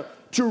rather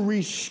to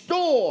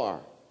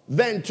restore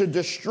than to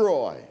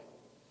destroy.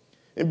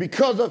 And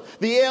because of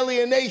the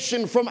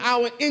alienation from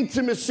our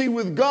intimacy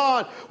with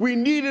God, we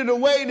needed a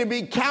way to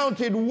be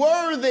counted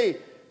worthy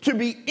to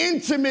be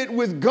intimate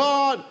with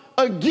God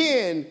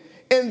again,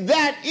 and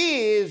that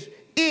is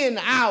in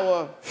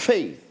our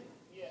faith.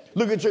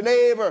 Look at your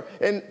neighbor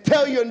and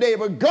tell your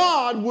neighbor,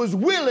 God was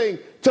willing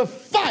to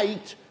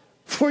fight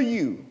for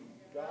you.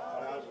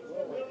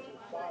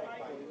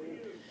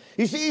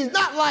 You see, he's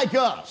not like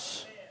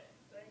us.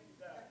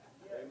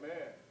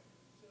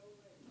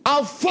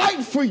 I'll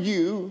fight for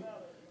you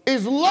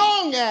as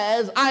long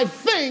as I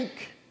think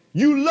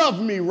you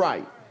love me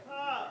right.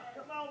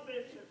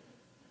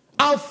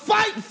 I'll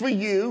fight for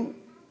you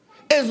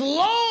as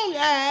long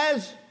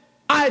as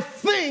I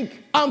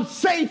think I'm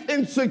safe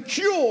and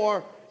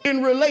secure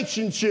in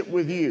relationship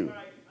with you.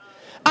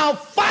 I'll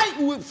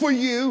fight for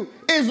you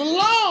as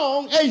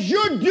long as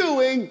you're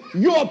doing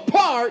your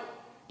part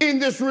in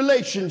this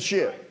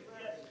relationship.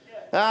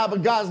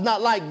 But God's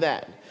not like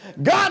that.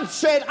 God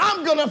said,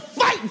 I'm going to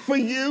fight for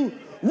you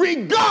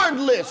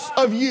regardless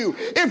of you.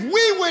 If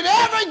we would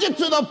ever get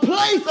to the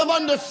place of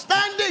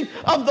understanding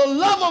of the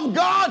love of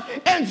God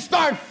and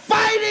start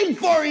fighting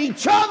for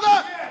each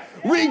other,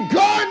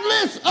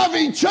 regardless of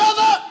each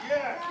other.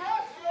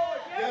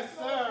 Yes,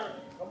 sir.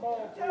 Come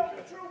on, tell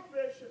the truth,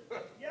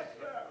 Bishop. Yes,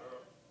 sir.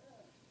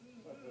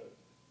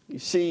 You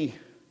see,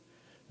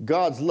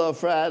 God's love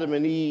for Adam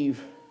and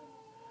Eve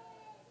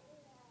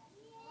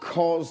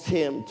caused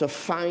him to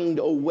find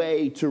a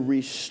way to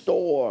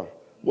restore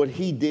what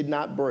he did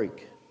not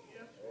break.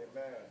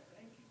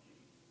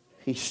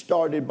 He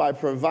started by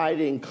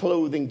providing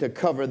clothing to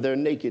cover their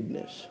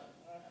nakedness.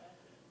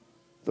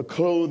 The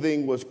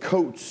clothing was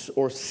coats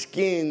or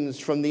skins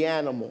from the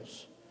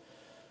animals,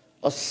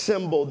 a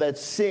symbol that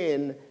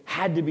sin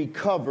had to be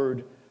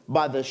covered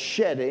by the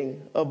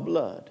shedding of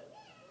blood.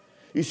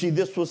 You see,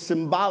 this was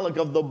symbolic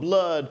of the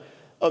blood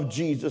of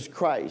Jesus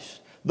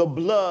Christ, the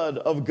blood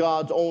of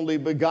God's only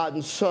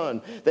begotten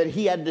Son, that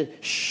he had to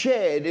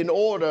shed in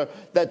order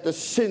that the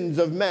sins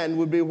of man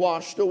would be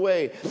washed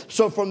away.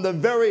 So from the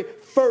very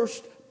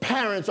first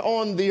parents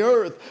on the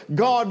earth,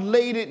 God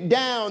laid it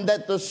down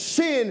that the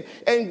sin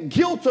and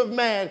guilt of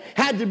man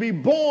had to be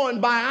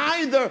borne by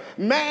either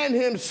man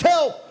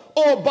himself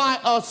or by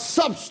a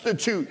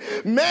substitute.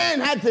 Man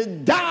had to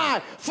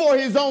die for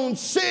his own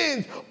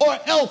sins, or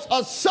else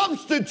a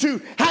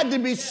substitute had to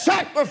be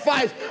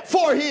sacrificed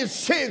for his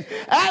sins.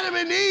 Adam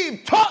and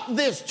Eve taught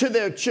this to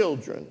their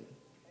children.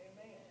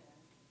 Amen.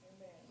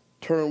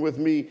 Turn with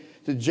me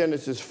to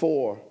Genesis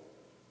 4,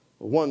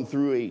 1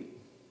 through 8.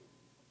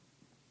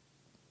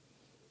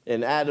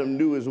 And Adam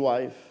knew his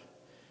wife,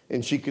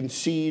 and she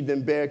conceived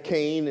and bare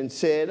Cain and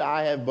said,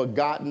 I have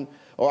gotten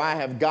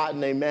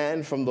a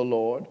man from the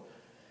Lord.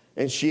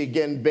 And she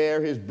again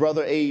bare his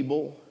brother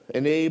Abel,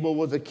 and Abel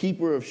was a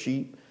keeper of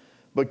sheep,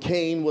 but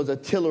Cain was a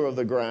tiller of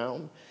the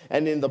ground.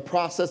 And in the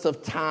process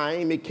of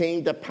time, it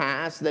came to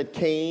pass that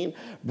Cain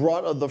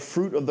brought of the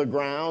fruit of the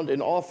ground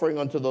an offering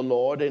unto the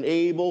Lord. And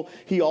Abel,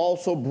 he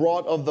also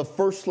brought of the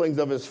firstlings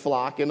of his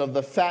flock and of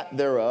the fat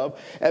thereof.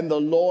 And the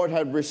Lord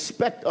had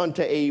respect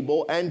unto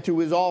Abel and to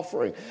his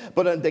offering.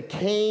 But unto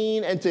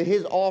Cain and to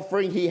his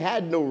offering he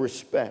had no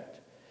respect.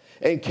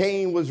 And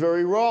Cain was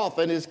very wroth,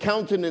 and his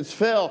countenance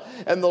fell.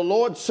 And the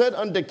Lord said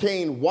unto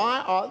Cain,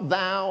 why art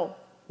thou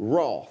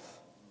wroth?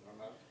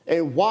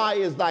 And why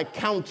is thy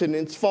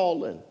countenance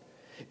fallen?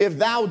 If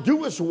thou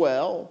doest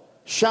well,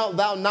 shalt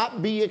thou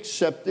not be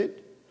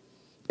accepted?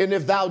 And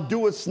if thou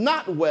doest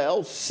not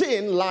well,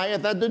 sin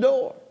lieth at the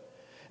door.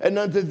 And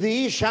unto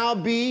thee shall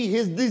be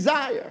his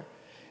desire,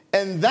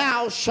 and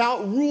thou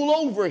shalt rule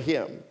over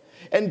him.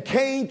 And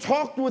Cain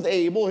talked with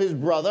Abel, his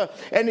brother,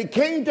 and it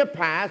came to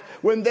pass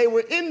when they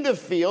were in the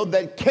field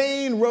that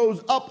Cain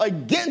rose up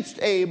against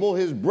Abel,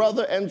 his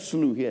brother, and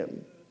slew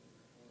him.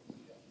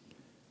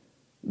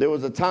 There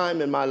was a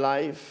time in my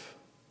life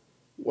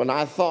when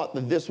I thought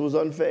that this was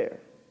unfair.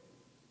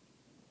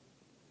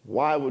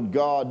 Why would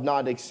God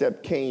not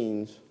accept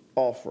Cain's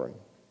offering?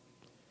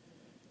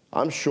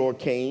 I'm sure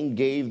Cain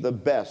gave the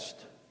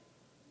best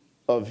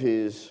of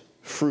his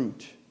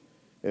fruit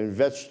and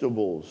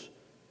vegetables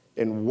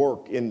and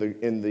work in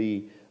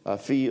the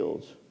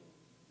fields.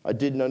 I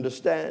didn't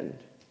understand.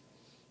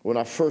 When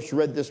I first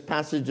read this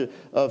passage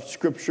of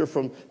Scripture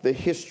from the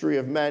history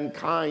of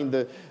mankind,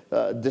 the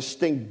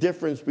distinct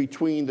difference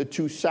between the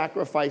two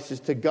sacrifices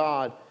to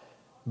God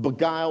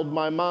beguiled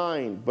my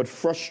mind, but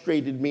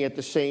frustrated me at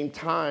the same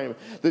time.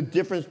 The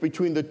difference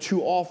between the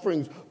two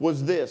offerings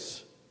was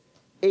this: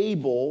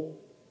 Abel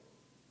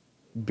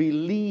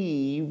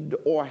believed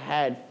or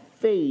had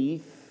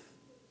faith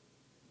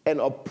and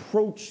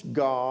approached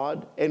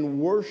God and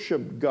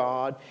worshiped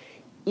God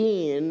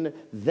in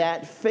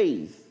that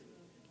faith,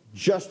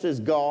 just as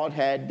God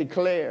had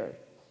declared,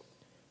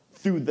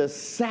 through the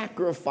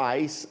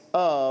sacrifice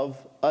of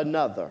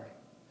another.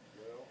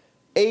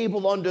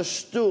 Abel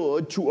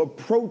understood to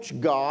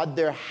approach God,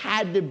 there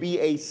had to be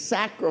a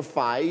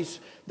sacrifice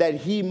that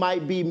he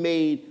might be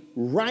made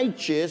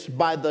righteous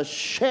by the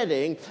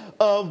shedding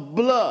of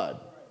blood.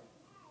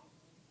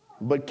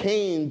 But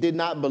Cain did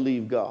not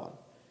believe God.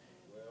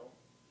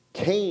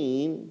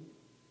 Cain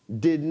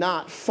did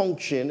not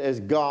function as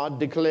God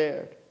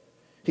declared.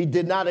 He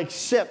did not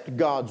accept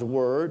God's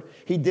word.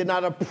 He did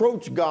not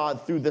approach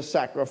God through the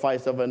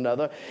sacrifice of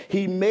another.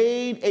 He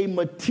made a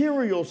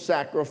material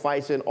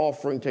sacrifice and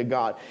offering to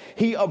God.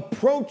 He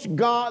approached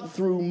God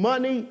through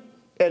money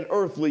and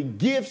earthly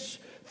gifts,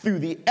 through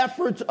the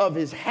efforts of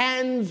his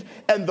hands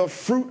and the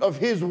fruit of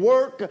his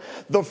work,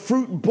 the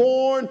fruit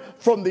born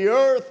from the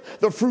earth,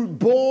 the fruit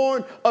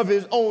born of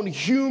his own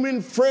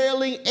human,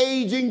 frailing,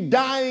 aging,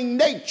 dying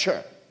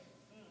nature.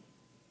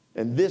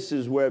 And this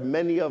is where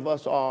many of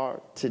us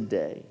are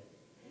today.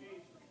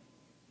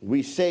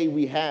 We say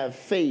we have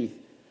faith,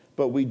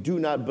 but we do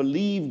not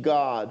believe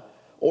God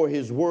or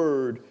his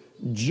word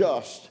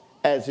just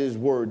as his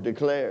word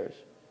declares.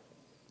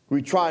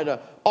 We try to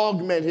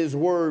augment his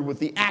word with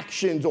the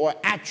actions or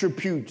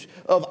attributes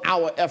of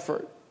our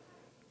effort.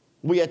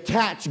 We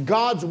attach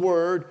God's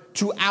word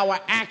to our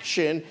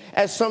action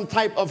as some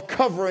type of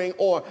covering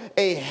or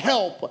a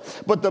help.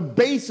 But the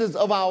basis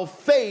of our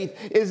faith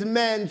is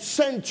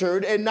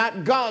man-centered and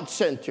not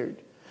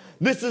God-centered.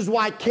 This is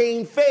why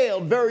Cain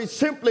failed. Very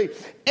simply,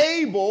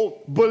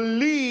 Abel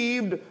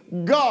believed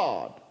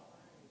God.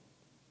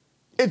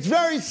 It's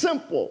very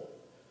simple.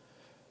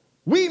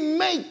 We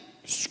make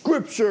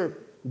Scripture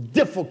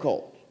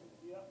difficult.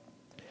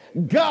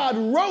 God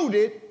wrote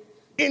it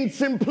in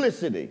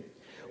simplicity.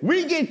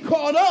 We get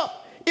caught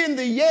up in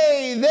the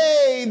yea,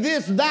 they,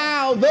 this,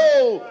 thou,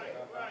 though,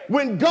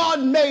 when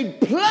God made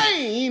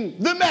plain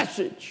the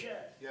message.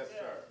 Yes,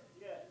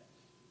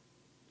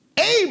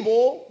 sir.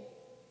 Abel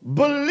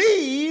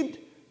believed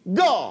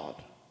God.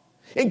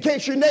 In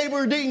case your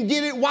neighbor didn't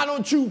get it, why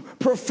don't you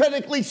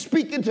prophetically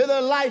speak into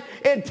their life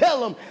and tell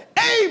them,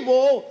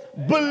 Abel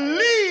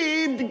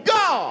believed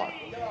God.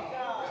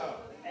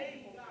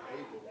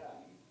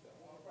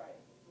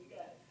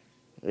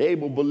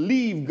 Abel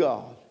believed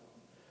God.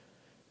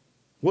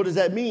 What does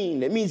that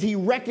mean? It means he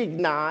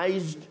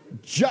recognized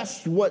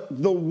just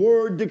what the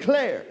word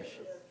declares.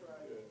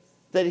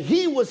 That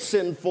he was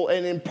sinful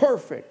and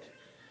imperfect.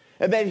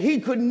 And that he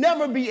could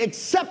never be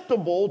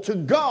acceptable to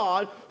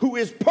God, who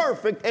is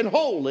perfect and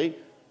holy,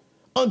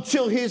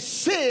 until his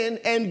sin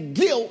and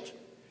guilt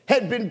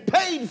had been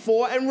paid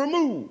for and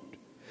removed.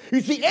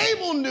 You see,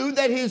 Abel knew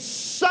that his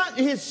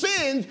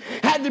sins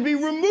had to be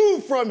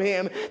removed from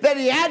him, that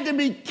he had to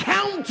be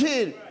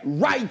counted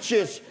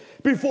righteous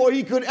before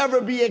he could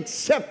ever be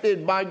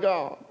accepted by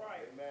God.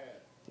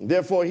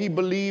 Therefore, he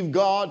believed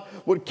God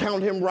would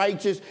count him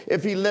righteous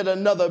if he let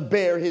another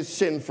bear his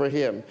sin for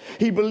him.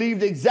 He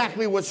believed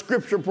exactly what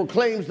Scripture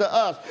proclaims to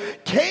us.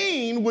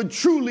 Cain would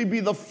truly be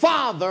the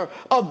father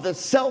of the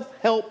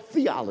self-help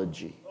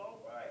theology.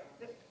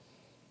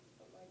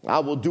 I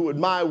will do it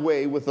my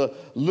way with a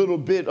little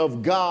bit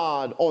of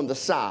God on the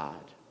side.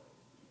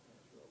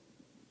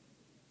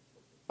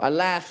 I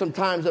laugh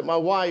sometimes at my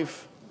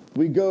wife.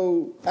 We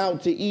go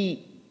out to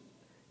eat,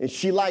 and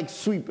she likes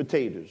sweet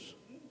potatoes.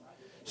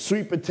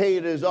 Sweet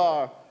potatoes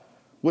are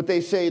what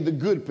they say the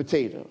good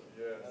potato.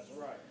 Yes, that's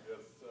right. Yes,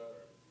 sir.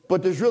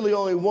 But there's really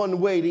only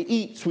one way to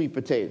eat sweet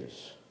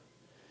potatoes,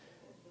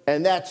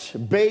 and that's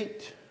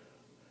baked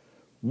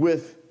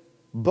with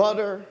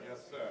butter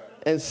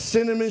and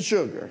cinnamon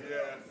sugar. Yes.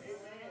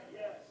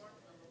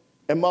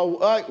 And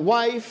my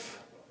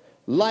wife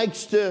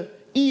likes to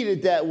eat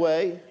it that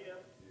way,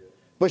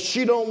 but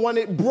she don't want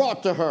it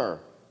brought to her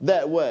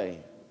that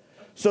way.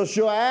 So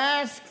she'll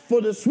ask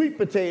for the sweet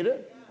potato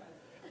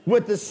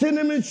with the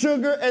cinnamon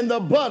sugar and the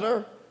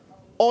butter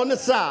on the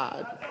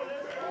side.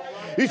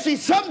 You see,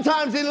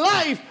 sometimes in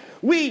life,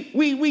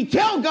 we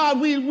tell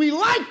God we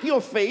like your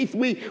faith,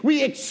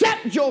 we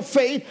accept your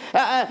faith,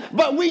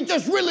 but we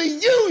just really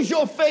use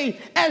your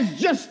faith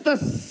as just the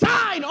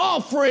side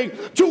offering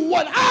to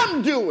what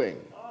I'm doing.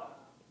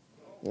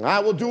 I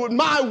will do it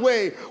my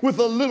way with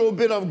a little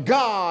bit of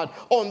God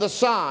on the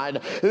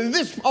side.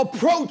 This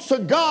approach to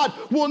God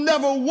will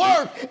never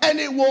work, and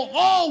it will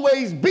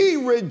always be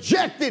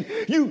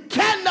rejected. You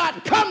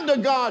cannot come to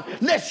God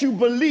unless you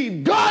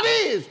believe God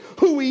is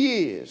who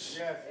he is.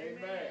 Yes,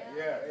 amen.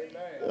 Yes,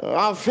 amen.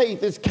 Our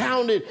faith is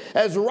counted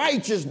as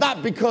righteous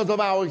not because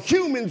of our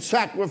human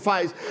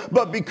sacrifice,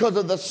 but because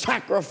of the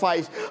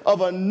sacrifice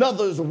of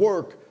another's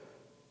work.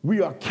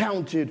 We are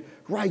counted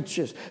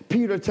righteous.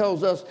 Peter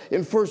tells us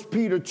in 1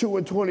 Peter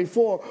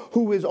 2:24,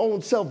 who his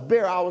own self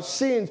bare our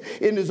sins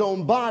in his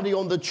own body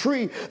on the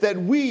tree, that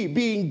we,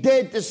 being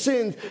dead to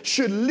sins,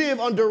 should live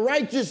under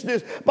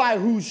righteousness, by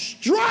whose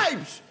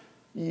stripes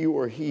you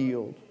are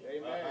healed.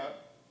 Amen.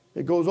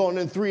 It goes on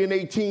in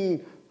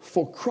 3:18,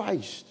 for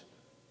Christ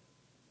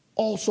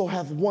also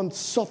hath once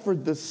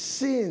suffered the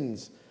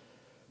sins,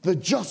 the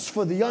just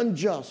for the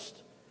unjust,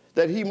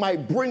 that he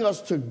might bring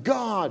us to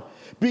God,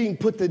 being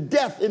put to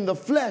death in the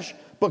flesh,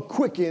 but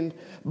quickened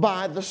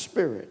by the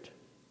Spirit.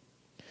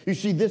 You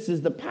see, this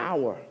is the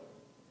power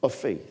of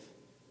faith.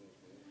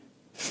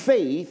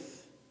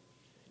 Faith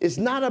is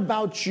not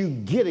about you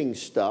getting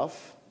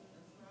stuff.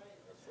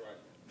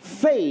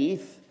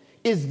 Faith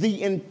is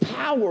the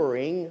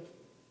empowering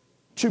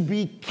to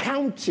be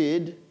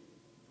counted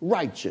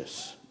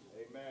righteous.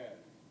 Amen.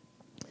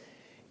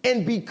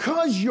 And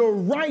because you're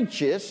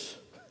righteous,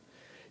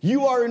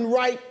 you are in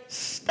right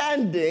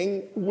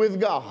standing with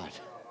God.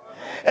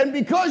 And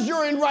because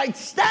you're in right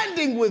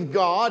standing with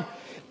God,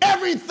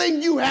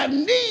 everything you have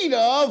need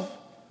of,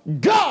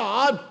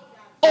 God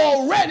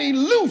already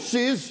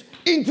looses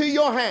into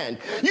your hand.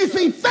 You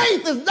see,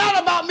 faith is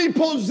not about me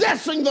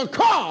possessing the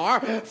car.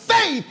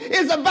 Faith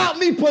is about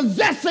me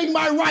possessing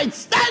my right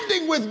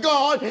standing with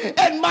God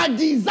and my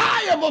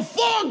desire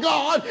before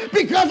God,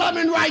 because I'm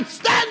in right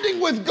standing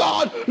with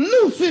God,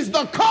 looses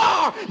the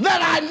car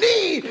that I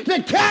need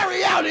to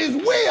carry out his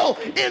will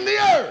in the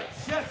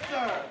earth. Yes,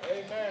 sir.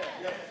 Amen.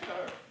 Yes,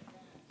 sir.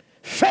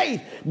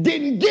 Faith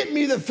didn't get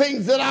me the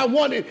things that I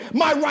wanted.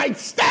 My right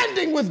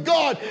standing with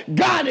God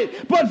got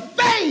it. But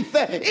faith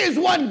is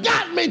what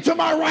got me to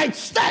my right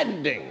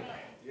standing.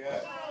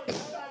 Yes.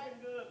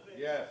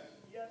 Yes.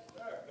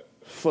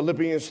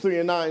 Philippians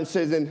 3:9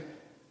 says, and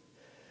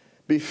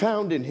be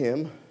found in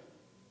him,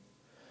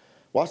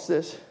 watch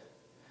this,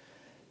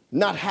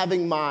 not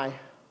having my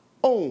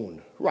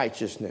own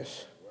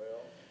righteousness,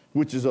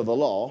 which is of the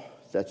law,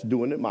 that's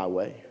doing it my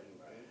way,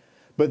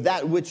 but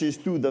that which is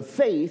through the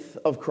faith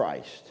of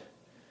Christ,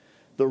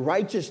 the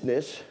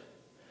righteousness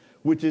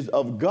which is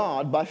of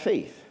God by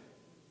faith.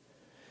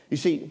 You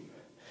see,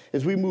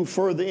 as we move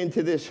further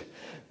into this,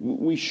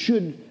 we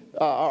should,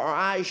 our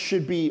eyes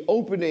should be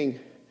opening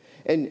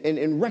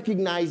and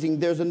recognizing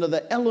there's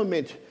another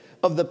element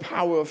of the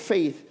power of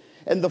faith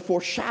and the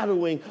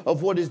foreshadowing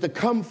of what is to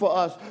come for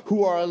us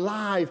who are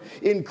alive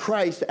in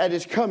Christ at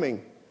his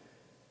coming.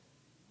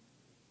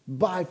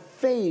 By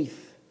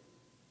faith,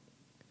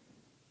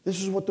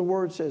 this is what the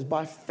word says.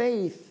 By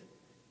faith,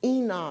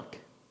 Enoch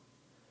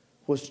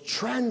was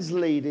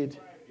translated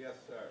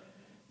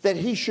that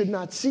he should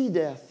not see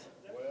death,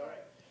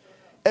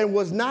 and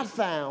was not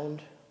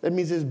found. That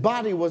means his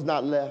body was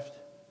not left,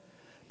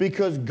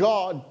 because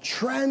God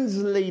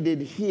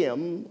translated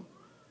him.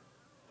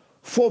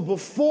 For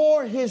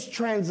before his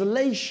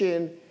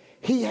translation,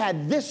 he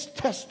had this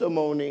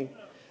testimony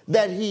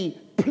that he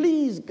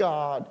pleased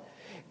God.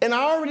 And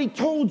I already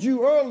told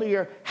you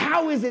earlier,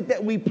 how is it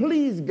that we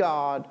please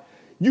God?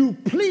 You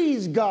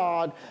please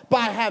God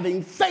by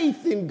having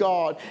faith in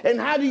God. And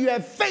how do you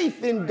have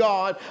faith in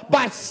God?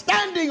 By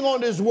standing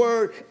on his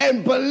word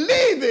and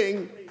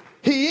believing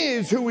he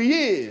is who he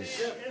is.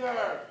 Yes,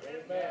 sir.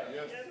 Amen.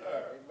 Yes,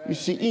 sir. You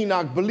see,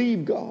 Enoch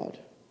believed God.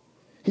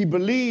 He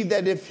believed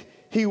that if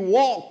he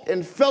walked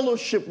in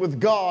fellowship with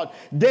God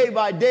day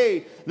by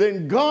day,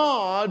 then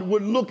God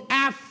would look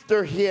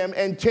after him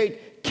and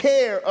take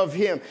care of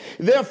him.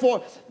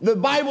 Therefore, the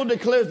Bible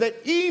declares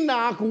that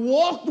Enoch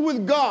walked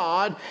with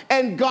God,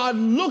 and God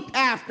looked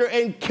after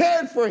and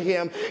cared for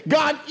him.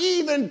 God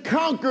even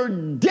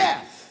conquered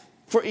death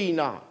for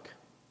Enoch.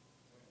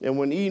 And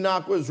when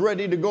Enoch was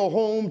ready to go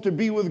home to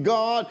be with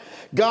God,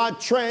 God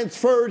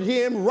transferred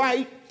him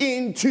right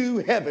into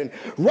heaven,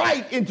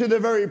 right into the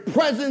very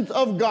presence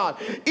of God.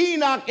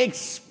 Enoch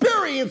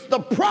experienced the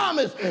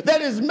promise that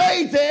is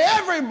made to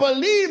every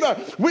believer: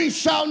 we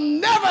shall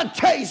never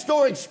taste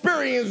or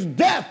experience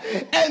death,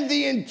 and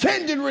the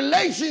intended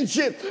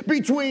relationship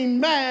between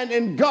man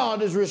and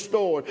God is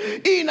restored.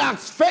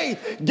 Enoch's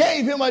faith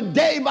gave him a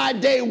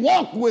day-by-day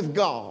walk with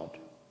God.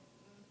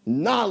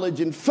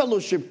 Knowledge and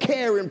fellowship,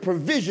 care and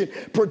provision,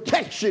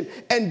 protection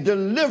and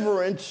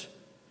deliverance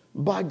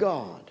by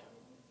God.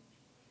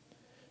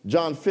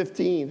 John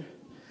 15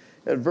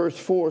 at verse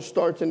 4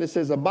 starts, and it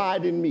says,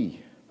 abide in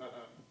me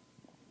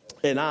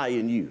and I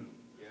in you.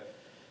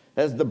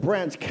 As the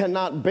branch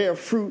cannot bear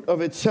fruit of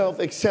itself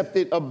except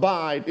it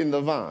abide in the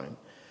vine,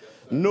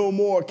 no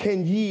more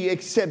can ye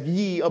except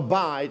ye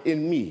abide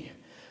in me.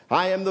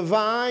 I am the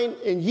vine,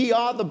 and ye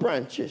are the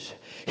branches.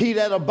 He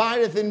that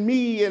abideth in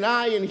me, and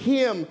I in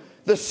him,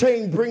 the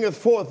same bringeth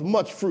forth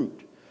much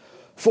fruit.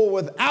 For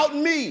without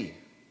me,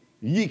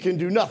 ye can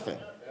do nothing.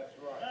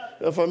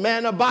 If a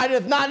man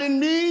abideth not in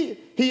me,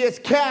 he is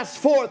cast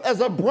forth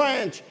as a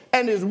branch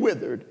and is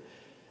withered.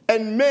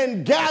 And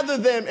men gather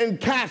them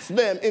and cast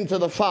them into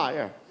the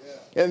fire,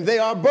 and they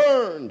are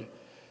burned.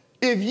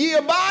 If ye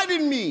abide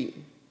in me,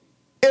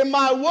 and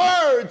my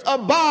words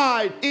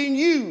abide in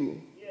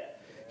you,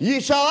 ye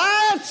shall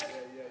ask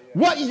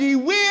what ye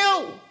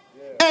will,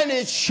 and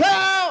it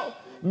shall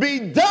be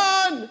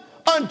done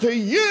unto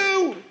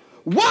you.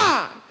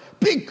 Why?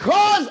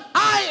 Because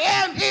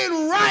I am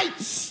in right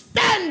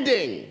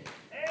standing.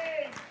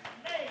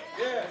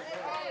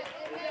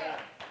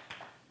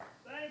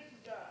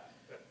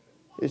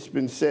 It's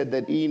been said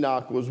that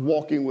Enoch was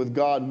walking with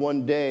God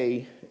one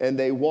day, and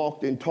they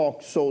walked and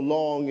talked so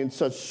long in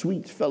such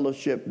sweet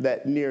fellowship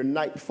that near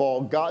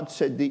nightfall, God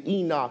said to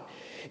Enoch,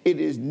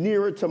 it is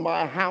nearer to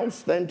my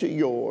house than to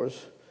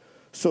yours,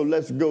 so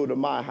let's go to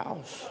my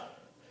house.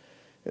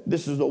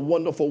 This is a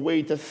wonderful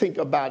way to think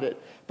about it,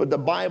 but the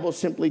Bible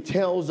simply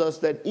tells us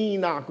that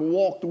Enoch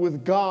walked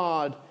with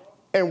God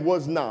and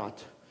was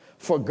not,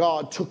 for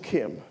God took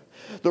him.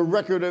 The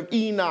record of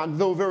Enoch,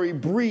 though very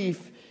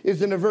brief,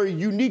 is in a very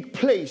unique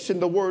place in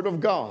the Word of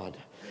God.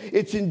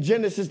 It's in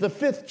Genesis, the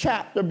 5th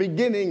chapter,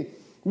 beginning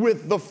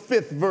with the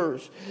 5th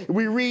verse.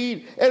 We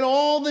read, and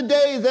all the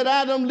days that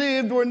Adam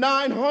lived were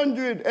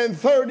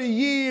 930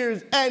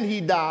 years, and he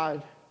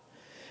died.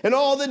 And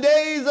all the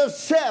days of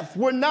Seth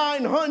were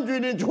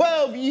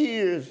 912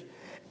 years,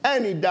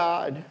 and he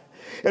died.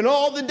 And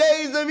all the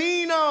days of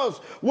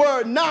Enos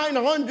were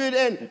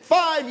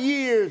 905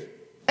 years,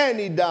 and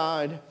he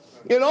died.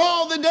 And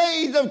all the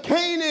days of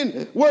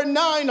Canaan were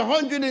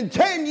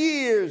 910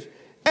 years,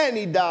 and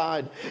he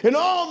died. And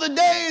all the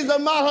days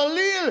of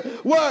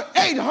Mahalalel were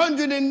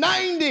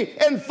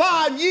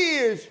 895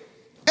 years,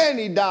 and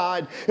he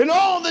died. And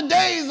all the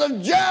days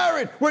of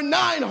Jared were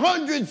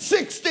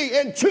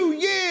 962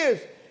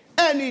 years,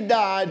 and he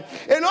died.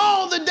 And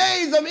all the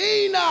days of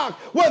Enoch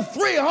were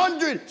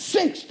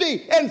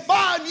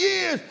 365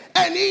 years,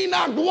 and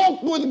Enoch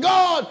walked with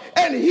God,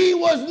 and he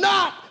was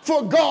not,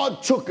 for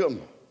God took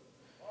him.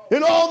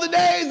 And all the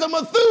days of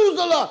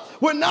Methuselah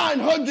were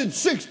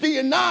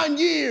 969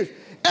 years,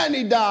 and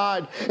he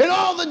died. And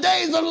all the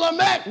days of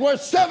Lamech were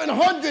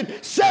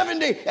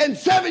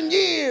 777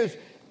 years,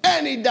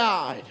 and he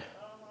died.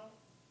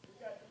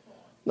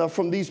 Now,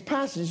 from these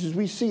passages,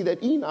 we see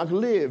that Enoch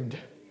lived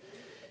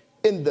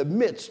in the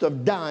midst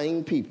of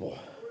dying people.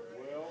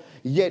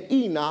 Yet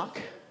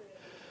Enoch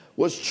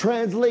was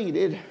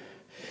translated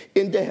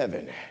into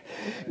heaven.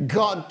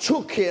 God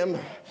took him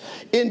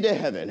into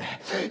heaven.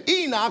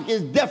 Enoch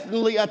is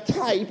definitely a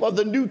type of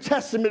the New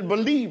Testament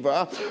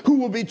believer who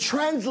will be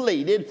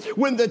translated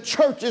when the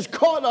church is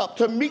caught up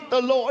to meet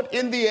the Lord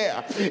in the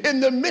air.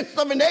 In the midst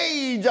of an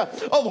age of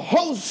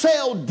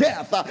wholesale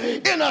death,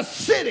 in a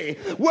city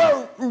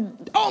where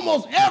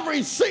almost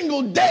every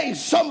single day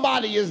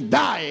somebody is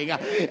dying,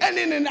 and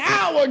in an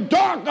hour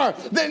darker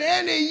than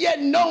any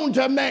yet known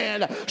to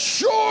man,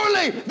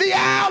 surely the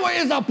hour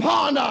is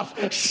upon us.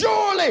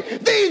 Surely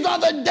these are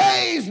the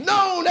days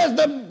known as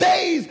the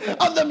days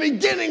of the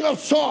beginning of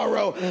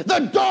sorrow.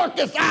 The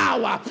darkest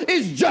hour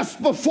is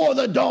just before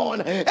the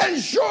dawn, and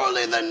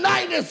surely the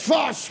night is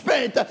far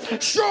spent.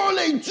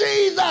 Surely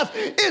Jesus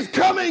is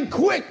coming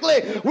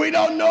quickly. We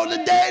don't know the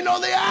day nor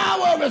the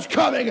hour of his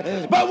coming,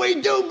 but we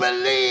do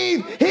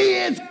believe he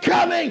is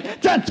coming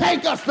to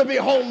take us to be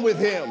home with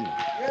him.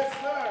 Yes,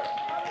 sir.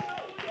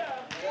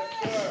 Yes,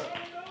 sir.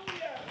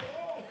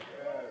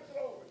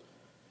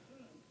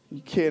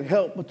 You can't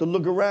help but to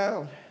look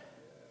around.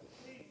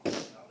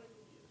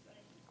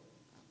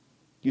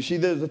 You see,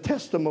 there's a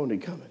testimony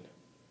coming.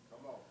 Come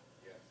on.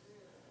 Yes.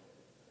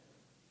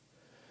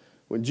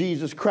 When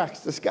Jesus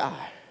cracks the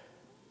sky,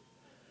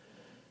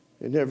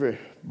 and every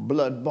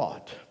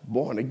blood-bought,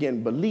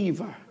 born-again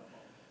believer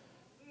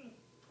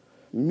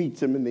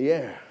meets him in the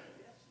air,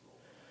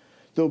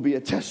 there'll be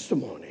a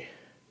testimony.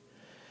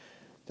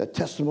 That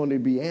testimony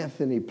be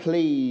Anthony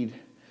played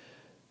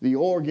the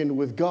organ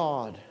with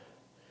God,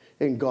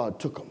 and God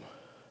took him.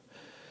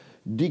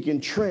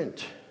 Deacon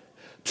Trent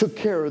took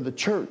care of the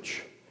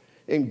church,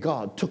 and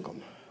God took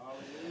him.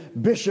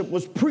 Bishop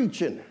was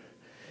preaching,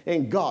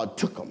 and God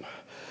took him.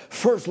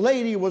 First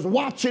lady was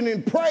watching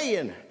and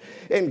praying,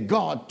 and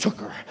God took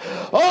her.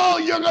 Oh,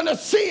 you're going to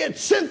see it.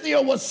 Cynthia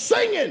was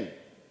singing,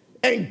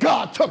 and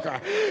God took her.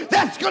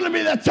 That's going to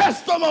be the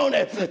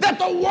testimony that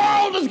the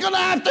world is going to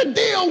have to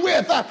deal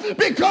with,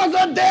 because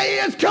a day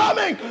is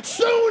coming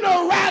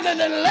sooner rather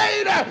than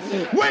later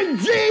when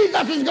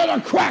Jesus is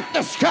going to crack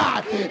the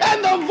sky,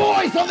 and the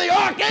voice of the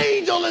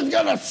archangel is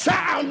going to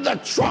sound the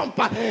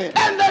trumpet,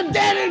 and the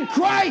dead in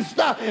Christ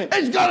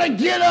is going to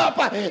get up,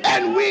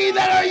 and we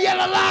that are yet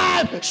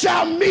alive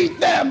shall meet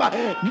them.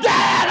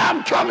 Dad,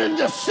 I'm coming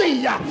to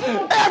see you.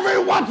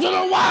 Every once in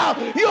a while,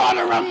 you ought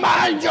to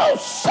remind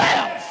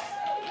yourself.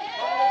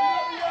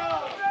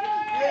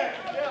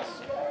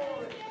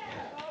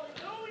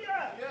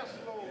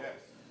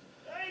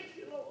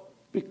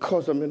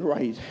 Because I'm in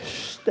right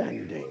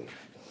standing.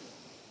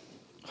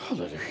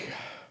 Hallelujah.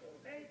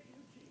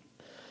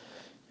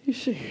 You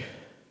see,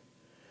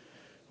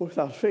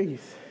 without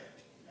faith,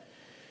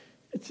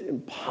 it's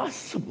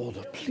impossible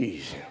to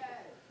please him.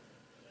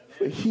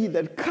 For he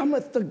that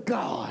cometh to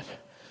God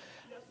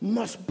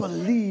must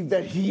believe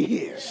that he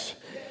is,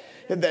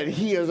 and that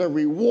he is a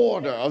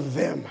rewarder of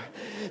them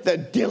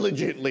that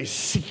diligently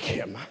seek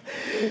him.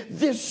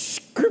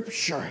 This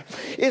scripture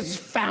is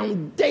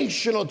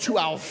foundational to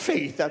our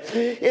faith.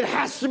 It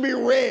has to be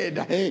read.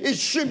 It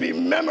should be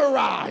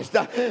memorized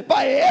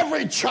by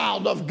every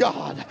child of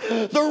God.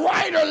 The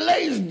writer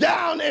lays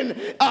down an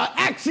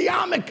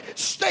axiomatic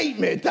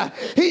statement.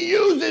 He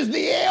uses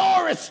the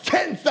aorist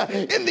tense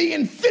in the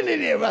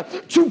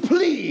infinitive to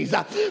please.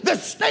 The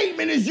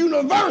statement is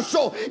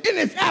universal in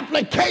its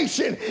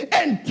application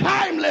and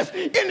timeless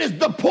in its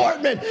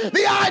deportment.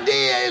 The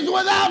idea is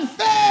without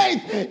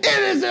faith, it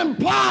is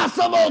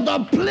impossible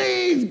to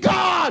please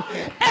God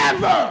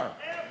ever.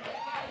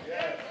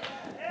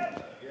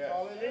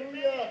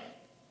 Hallelujah.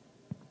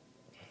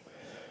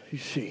 You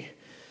see,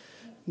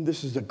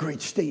 this is a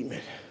great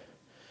statement.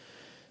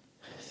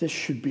 This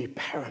should be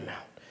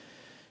paramount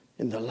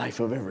in the life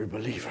of every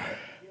believer.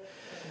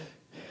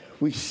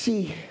 We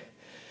see,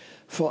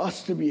 for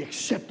us to be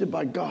accepted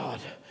by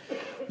God,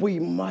 we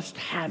must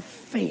have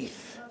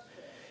faith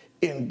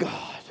in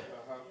God.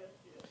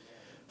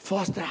 For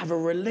us to have a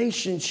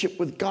relationship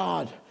with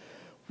God,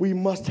 we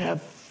must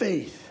have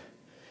faith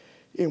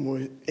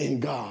in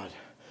God.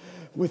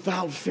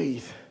 Without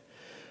faith,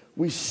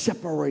 we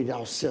separate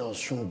ourselves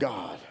from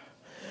God.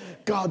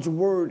 God's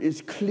word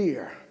is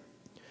clear.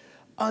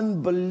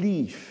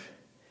 Unbelief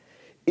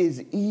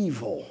is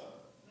evil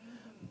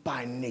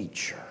by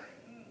nature.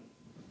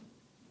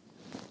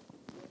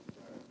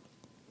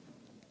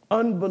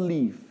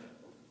 Unbelief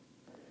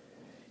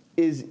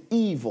is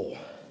evil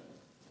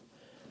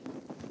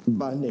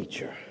by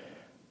nature.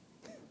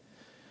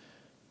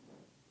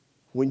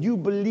 When you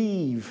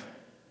believe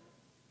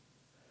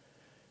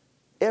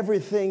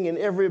everything and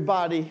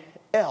everybody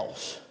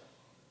else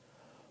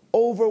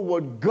over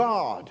what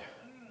God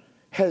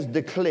has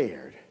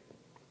declared,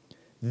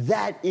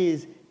 that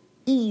is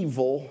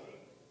evil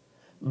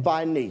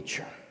by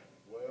nature.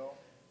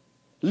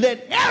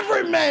 Let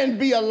every man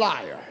be a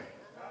liar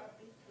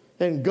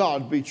and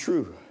God be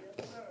true.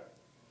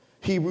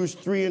 Hebrews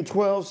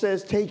 3:12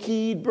 says, take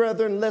heed,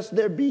 brethren, lest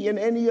there be in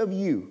any of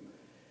you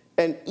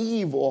an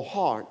evil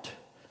heart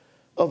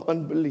of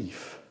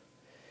unbelief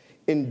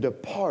in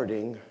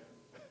departing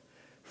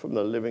from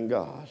the living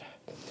God.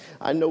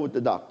 I know what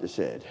the doctor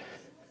said,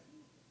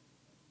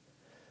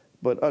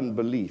 but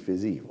unbelief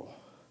is evil.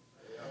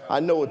 I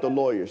know what the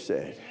lawyer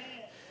said,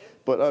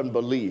 but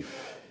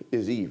unbelief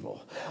is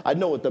evil. I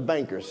know what the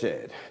banker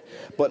said,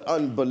 but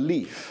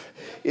unbelief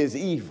is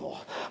evil.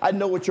 I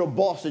know what your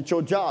boss at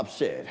your job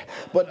said,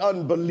 but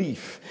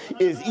unbelief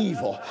is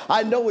evil.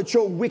 I know what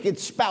your wicked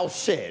spouse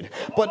said,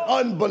 but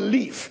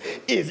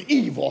unbelief is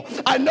evil.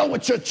 I know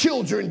what your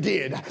children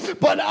did,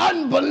 but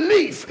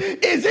unbelief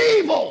is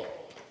evil.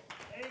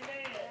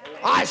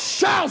 I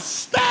shall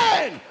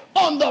stand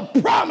on the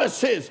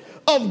promises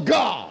of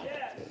God.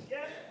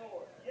 Yes,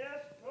 Lord. Yes,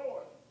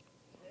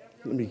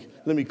 Lord.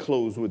 Let me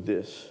close with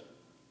this.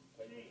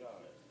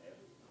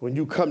 When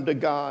you come to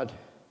God,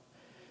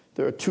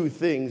 there are two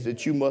things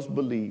that you must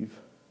believe.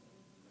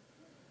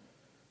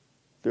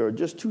 There are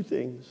just two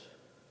things.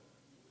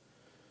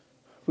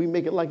 We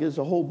make it like it's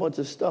a whole bunch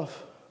of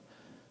stuff.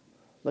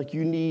 Like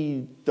you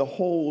need the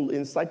whole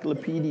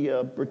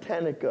Encyclopedia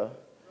Britannica.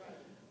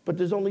 But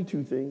there's only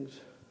two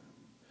things.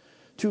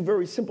 Two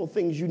very simple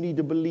things you need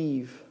to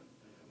believe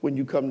when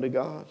you come to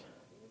God.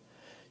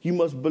 You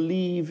must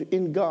believe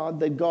in God,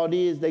 that God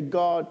is, that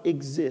God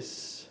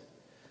exists.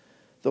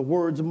 The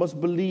words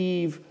must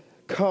believe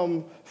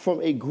come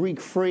from a Greek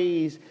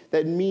phrase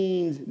that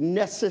means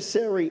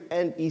necessary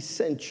and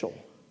essential.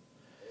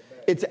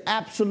 It's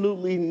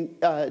absolutely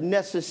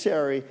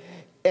necessary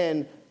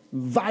and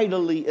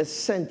vitally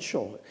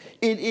essential.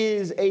 It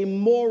is a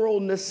moral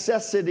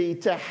necessity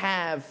to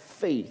have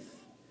faith.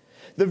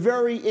 The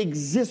very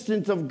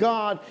existence of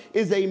God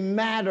is a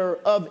matter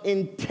of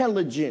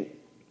intelligent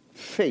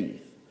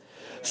faith,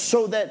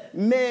 so that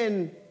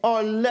men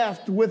are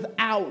left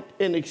without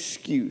an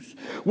excuse.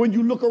 When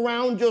you look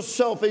around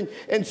yourself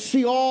and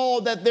see all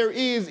that there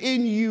is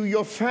in you,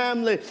 your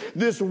family,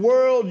 this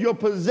world, your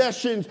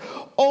possessions,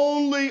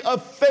 only a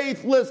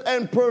faithless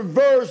and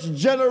perverse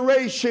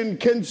generation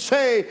can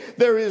say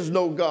there is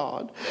no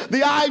God.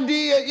 The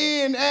idea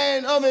in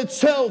and of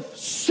itself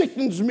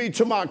sickens me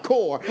to my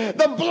core.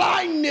 The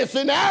blindness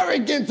and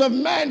arrogance of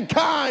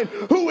mankind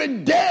who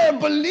would dare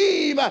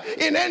believe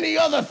in any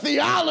other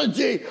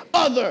theology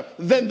other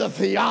than the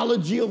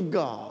theology of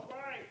God.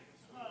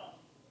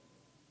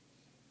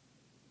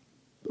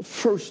 The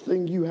first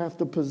thing you have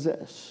to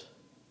possess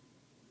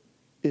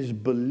is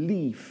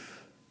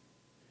belief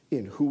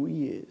in who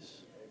he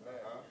is.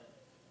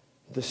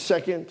 The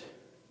second,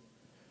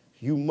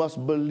 you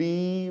must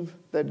believe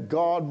that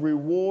God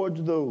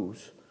rewards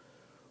those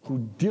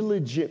who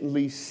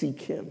diligently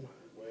seek him.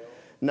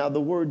 Now, the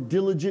word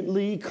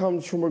diligently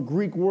comes from a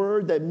Greek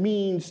word that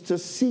means to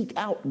seek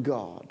out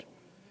God,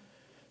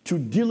 to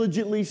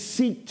diligently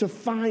seek to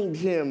find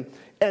him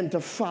and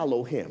to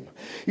follow him.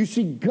 You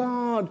see,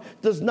 God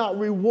does not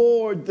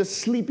reward the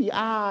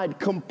sleepy-eyed,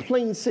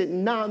 complacent,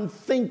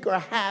 non-thinker,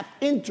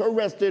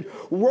 half-interested,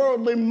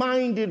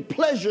 worldly-minded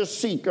pleasure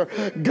seeker.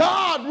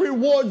 God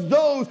rewards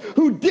those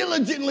who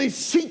diligently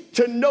seek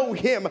to know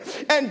him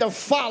and to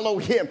follow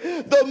him.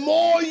 The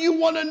more you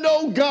want to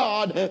know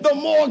God, the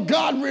more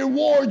God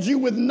rewards you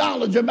with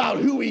knowledge about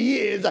who he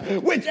is,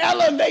 which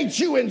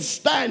elevates you in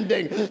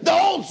standing. The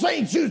old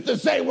saints used to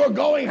say, we're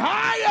going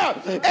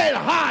higher and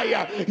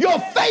higher. Your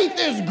faith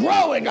is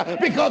growing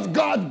because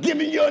God's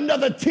giving you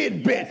another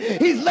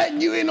tidbit. He's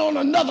letting you in on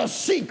another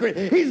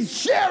secret. He's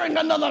sharing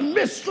another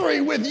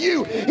mystery with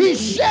you.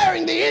 He's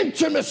sharing the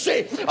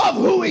intimacy of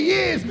who he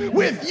is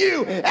with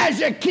you as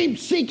you keep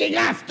seeking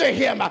after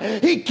him.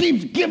 He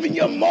keeps giving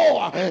you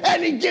more,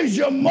 and he gives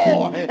you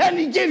more, and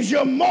he gives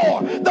you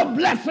more. The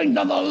blessings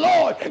of the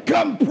Lord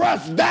come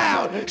pressed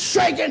down,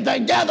 shaken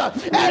together,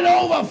 and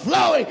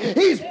overflowing.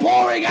 He's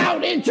pouring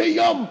out into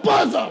your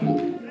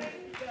bosom.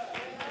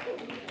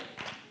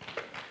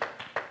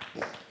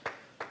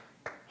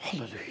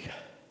 Hallelujah.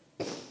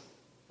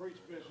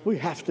 We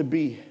have to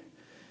be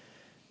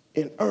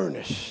in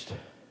earnest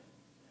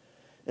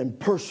and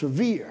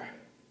persevere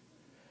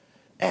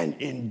and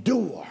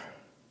endure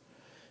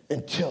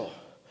until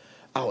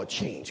our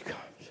change comes.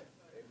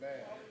 Amen.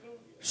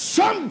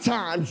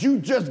 Sometimes you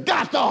just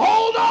got to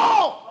hold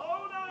on.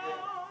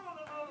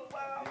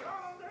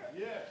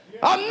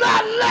 I'm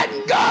not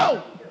letting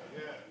go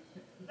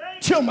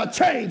till my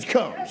change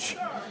comes.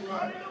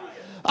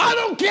 I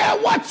don't care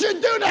what you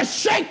do to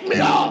shake me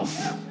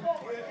off.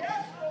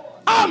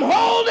 I'm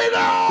holding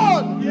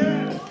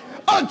on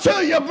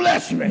until you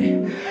bless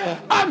me.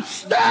 I'm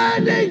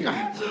standing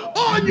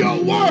on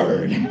your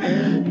word.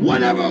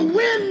 Whatever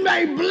wind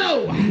may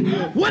blow,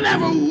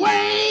 whatever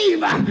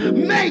wave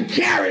may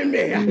carry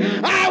me,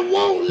 I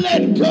won't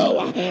let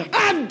go.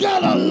 I've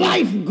got a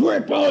life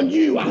grip on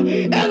you,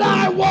 and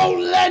I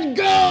won't let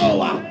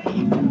go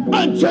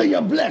until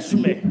you bless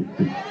me.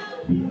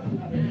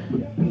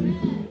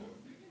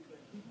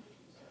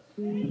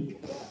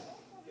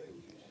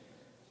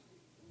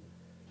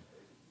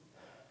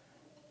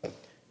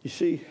 You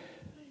see,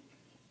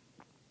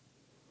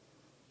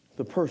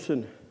 the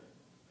person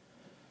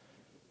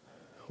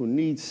who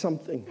needs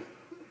something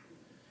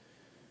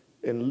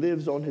and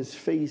lives on his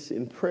face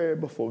in prayer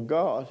before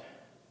God,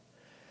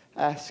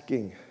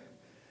 asking,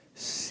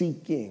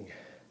 seeking,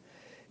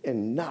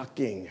 and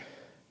knocking,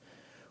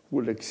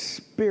 will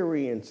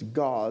experience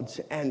God's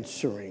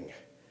answering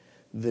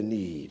the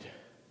need.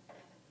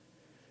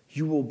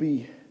 You will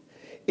be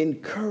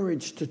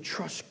encouraged to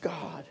trust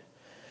God.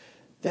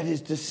 That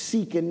is to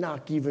seek and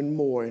knock even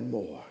more and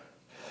more.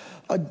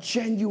 A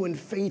genuine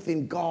faith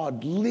in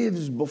God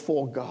lives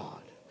before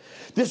God.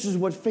 This is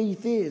what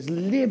faith is,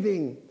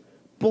 living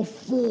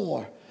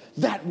before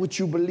that which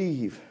you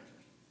believe.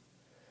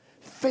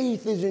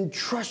 Faith is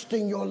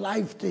entrusting your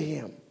life to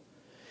Him.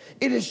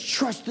 It is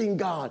trusting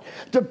God,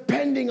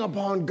 depending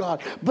upon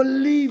God,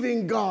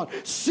 believing God,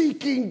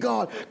 seeking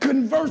God,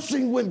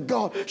 conversing with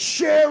God,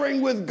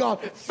 sharing with God,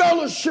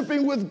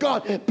 fellowshipping with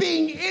God,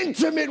 being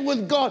intimate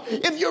with God.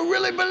 If you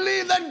really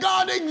believe that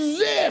God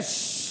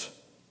exists,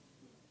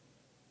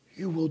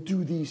 you will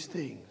do these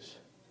things.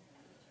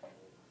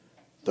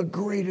 The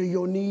greater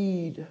your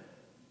need,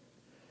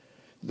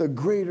 the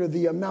greater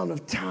the amount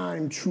of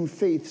time true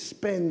faith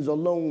spends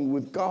alone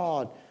with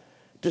God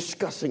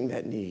discussing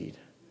that need.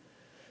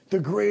 The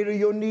greater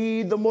your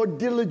need, the more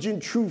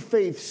diligent true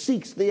faith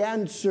seeks the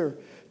answer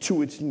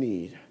to its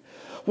need.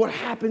 What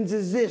happens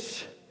is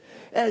this: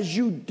 as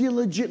you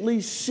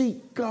diligently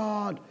seek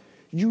God,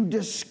 you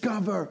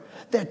discover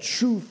that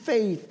true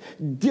faith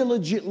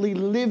diligently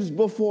lives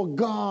before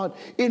God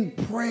in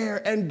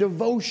prayer and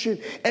devotion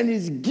and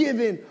is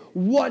given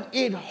what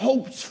it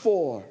hopes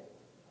for.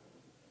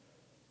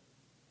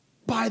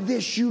 By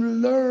this, you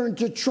learn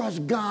to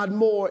trust God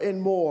more and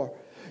more.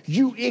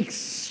 You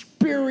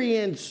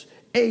experience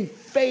a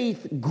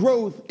faith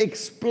growth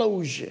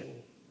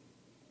explosion.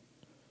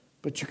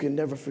 But you can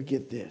never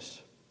forget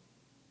this: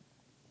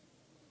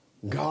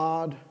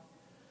 God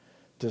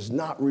does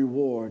not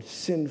reward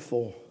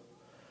sinful,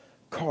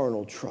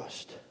 carnal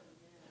trust,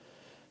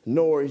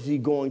 nor is He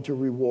going to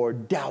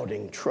reward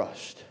doubting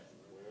trust.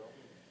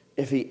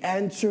 If He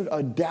answered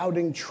a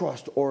doubting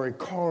trust or a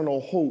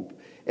carnal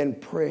hope and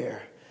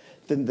prayer,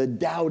 then the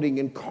doubting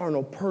and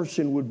carnal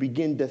person would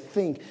begin to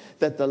think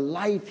that the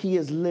life he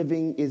is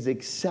living is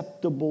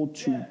acceptable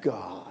to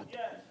God.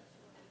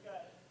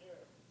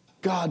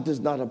 God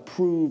does not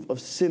approve of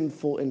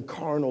sinful and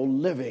carnal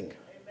living,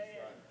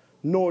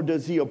 nor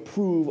does He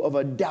approve of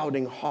a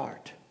doubting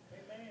heart.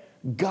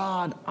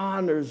 God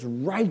honors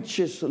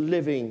righteous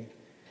living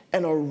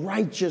and a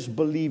righteous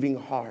believing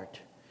heart.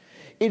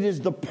 It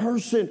is the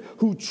person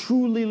who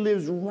truly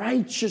lives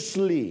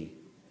righteously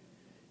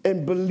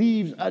and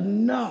believes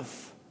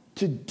enough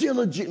to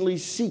diligently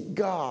seek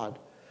God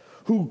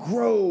who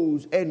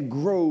grows and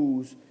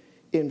grows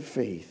in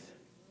faith.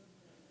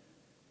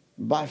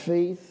 By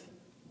faith,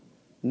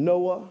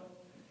 Noah,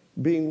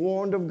 being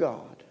warned of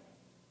God,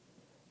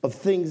 of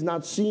things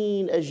not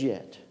seen as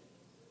yet,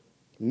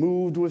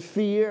 moved with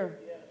fear,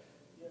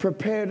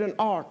 prepared an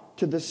ark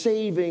to the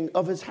saving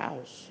of his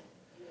house,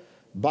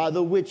 by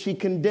the which he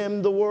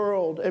condemned the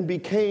world and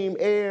became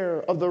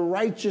heir of the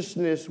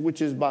righteousness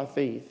which is by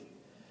faith.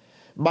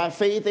 By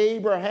faith,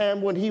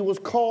 Abraham, when he was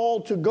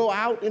called to go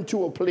out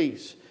into a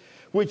place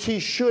which he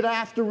should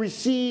after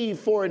receive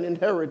for an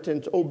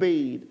inheritance,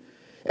 obeyed.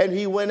 And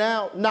he went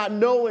out, not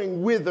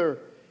knowing whither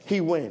he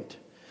went.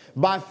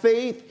 By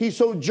faith, he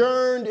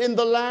sojourned in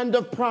the land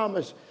of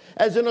promise,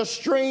 as in a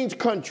strange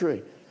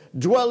country,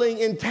 dwelling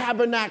in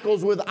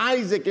tabernacles with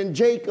Isaac and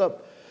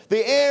Jacob,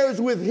 the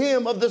heirs with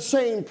him of the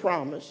same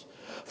promise.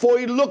 For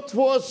he looked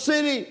for a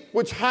city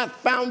which hath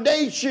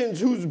foundations,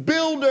 whose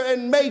builder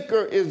and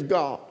maker is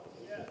God.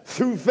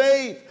 Through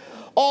faith,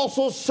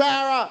 also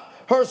Sarah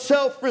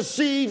herself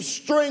received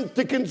strength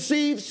to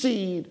conceive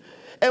seed,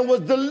 and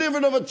was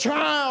delivered of a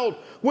child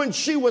when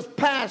she was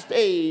past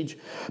age,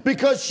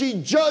 because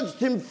she judged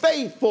him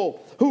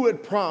faithful who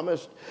had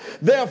promised.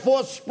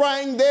 Therefore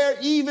sprang there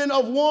even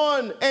of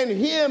one, and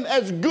him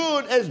as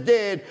good as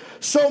dead,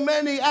 so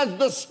many as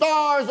the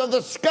stars of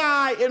the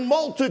sky in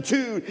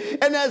multitude,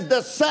 and as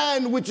the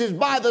sand which is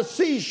by the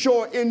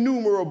seashore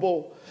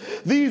innumerable.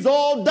 These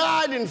all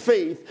died in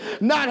faith,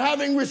 not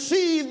having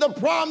received the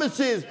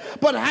promises,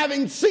 but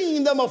having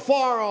seen them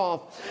afar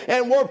off,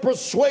 and were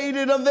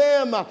persuaded of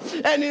them,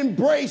 and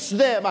embraced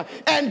them,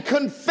 and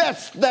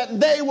confessed that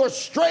they were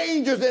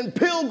strangers and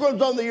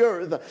pilgrims on the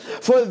earth.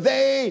 For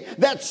they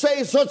that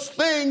say such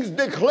things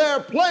declare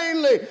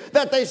plainly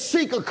that they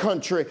seek a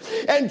country.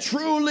 And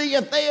truly,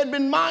 if they had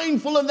been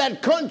mindful of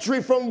that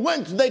country from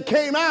whence they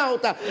came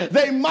out,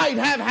 they might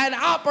have had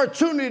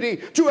opportunity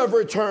to have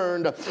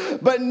returned.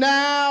 But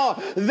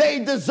now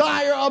they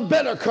desire a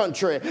better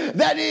country,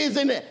 that is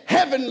in a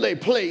heavenly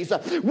place.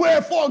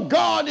 Wherefore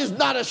God is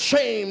not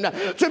ashamed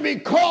to be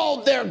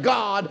called their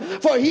God,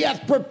 for he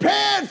hath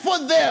prepared for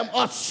them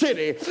a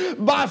city.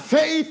 By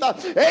faith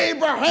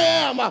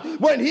Abraham,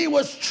 when he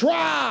was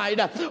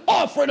tried,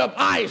 offered up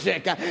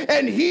Isaac,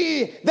 and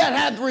he that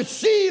hath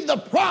received the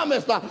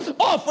promise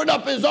offered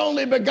up his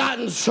only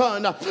begotten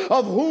son,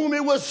 of whom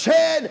it was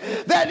said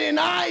that in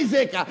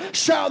Isaac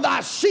shall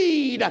thy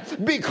seed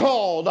be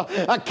called,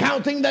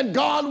 accounting that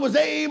God was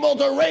able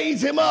to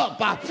raise him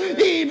up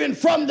even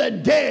from the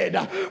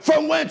dead,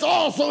 from whence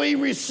also he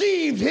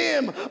received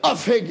him a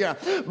figure.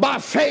 By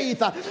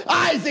faith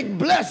Isaac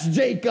blessed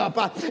Jacob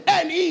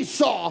and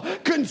Esau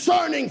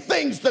concerning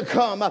things to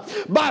come.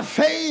 By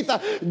faith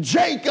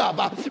Jacob,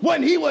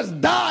 when he was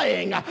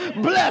dying,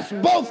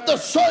 blessed both the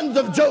sons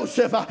of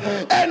Joseph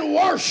and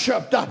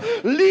worshiped,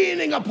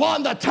 leaning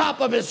upon the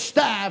top of his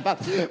staff.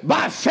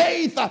 By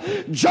faith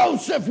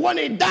Joseph, when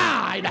he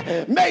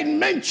died, made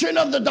mention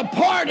of the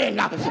departing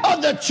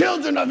of the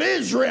children of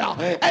Israel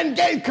and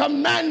gave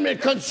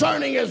commandment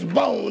concerning his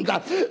bones.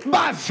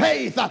 By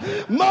faith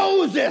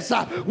Moses,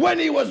 when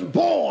he was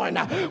born,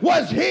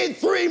 was hid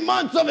 3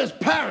 months of his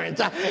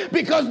parents,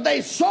 because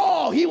they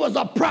saw he was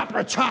a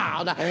proper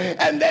child,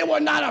 and they were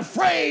not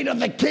afraid of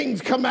the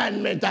king's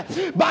commandment.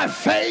 By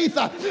faith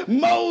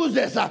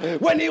Moses,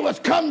 when he was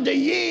come to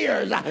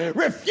years,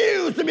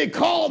 refused to be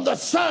called the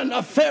son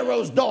of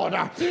Pharaoh's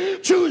daughter,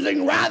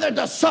 choosing rather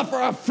to suffer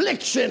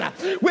affliction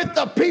with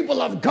the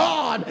people of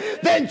God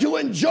than to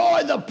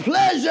enjoy the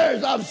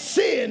pleasures of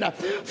sin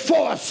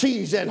for a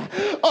season,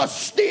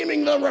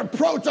 esteeming the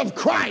reproach of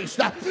Christ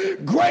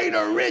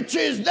greater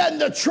riches than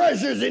the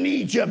treasures in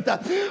Egypt,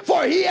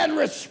 for he had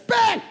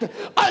respect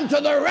unto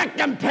the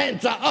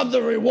recompense of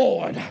the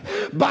reward.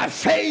 By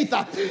faith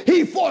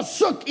he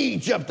forsook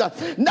Egypt,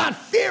 not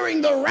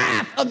fearing the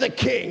wrath of the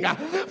king,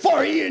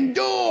 for he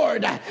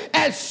endured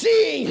as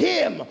seeing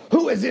him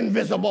who is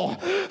invisible.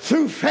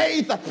 Through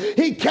faith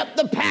he kept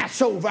the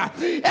Passover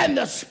and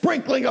the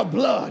sprinkling of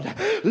blood,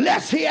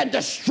 lest he had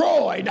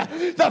destroyed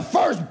the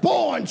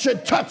firstborn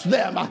should touch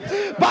them.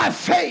 By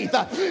faith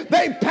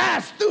they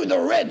passed through the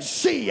Red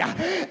Sea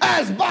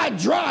as by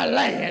dry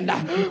land,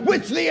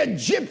 which the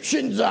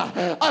Egyptians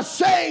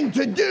essaying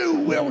to do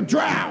were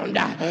drowned.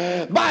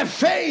 By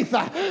faith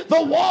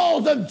the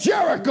walls of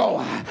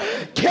Jericho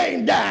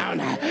came down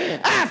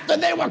after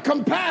they were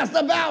compassed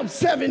about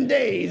 7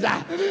 days.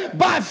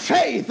 By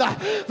faith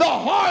the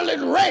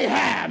harlot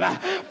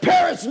Rahab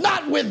perished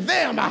not with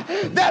them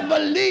that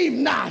believed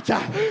not,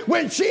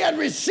 when she had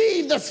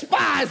received the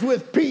spies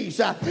with peace.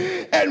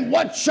 And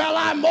what shall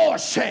I more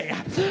say?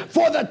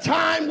 For the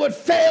time would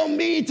fail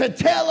me to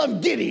tell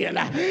of Gideon,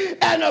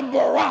 and of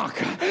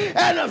Barak,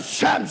 and of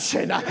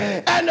Samson,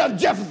 and of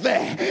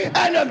Jephthah,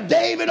 and of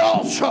David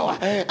also,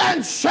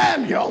 and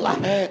Samuel,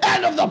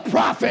 and of the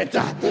prophets,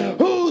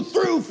 who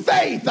through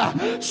faith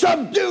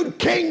subdued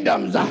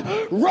kingdoms,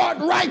 wrought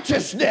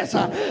righteousness,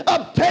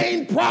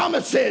 obtained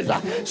promises,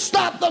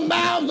 stopped the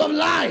mouths of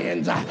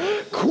lions,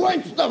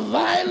 quenched the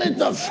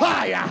violence of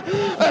fire,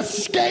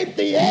 escaped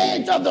the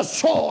edge of the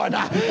sword,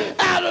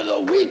 out of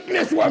the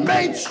weakness were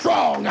made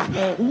strong,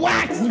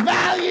 waxed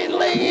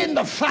valiantly in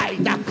the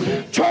fight,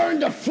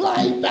 turned to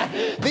flight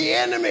the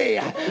enemy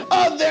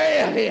of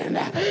their alien.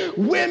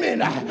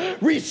 Women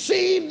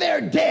received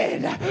their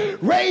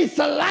dead, raised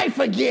to life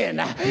again,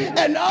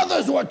 and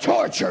others were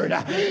tortured,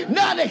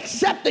 not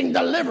accepting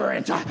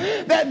deliverance,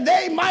 that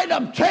they might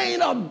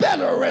obtain a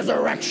better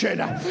resurrection.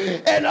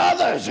 And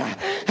others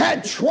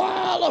had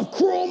trial of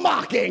cruel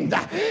mockings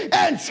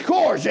and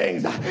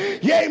scourgings,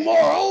 yea,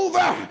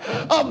 moreover,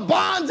 of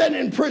bonds and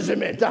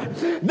imprisonment.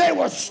 They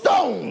were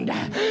stoned,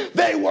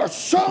 they were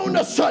sown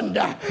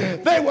asunder,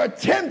 they were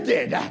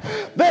tempted,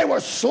 they were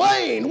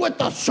slain with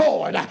the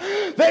sword,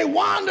 they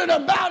wandered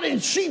about in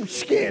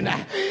sheepskin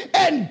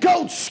and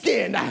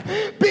goatskin,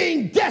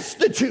 being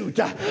destitute,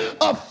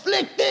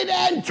 afflicted,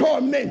 and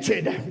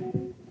tormented,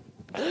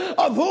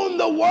 of whom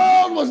the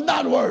world was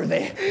not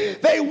worthy.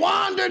 They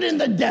wandered in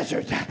the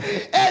desert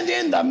and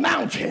in the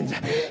mountains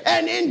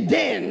and in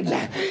dens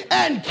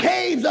and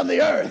caves of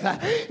the earth,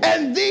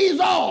 and these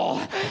all,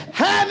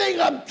 having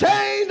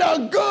obtained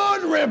a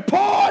good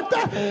report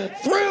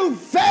through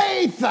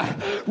faith,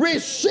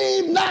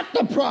 received not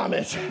the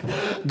promise,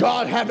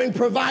 God having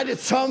provided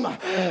some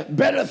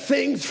better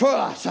things for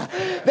us,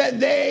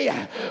 that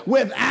they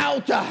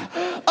without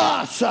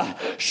us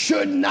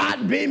should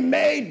not be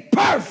made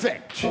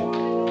perfect.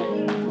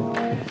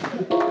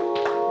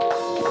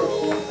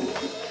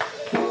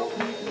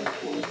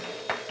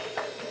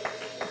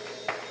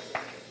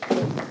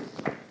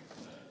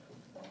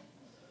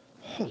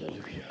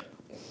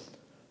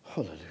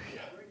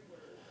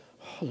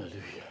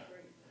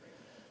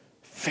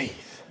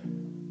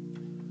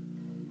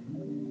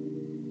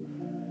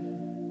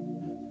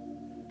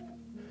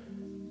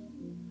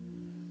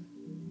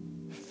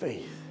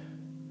 faith.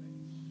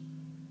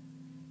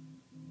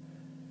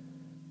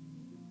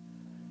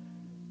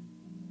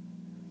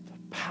 The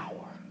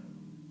power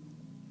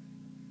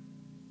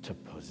to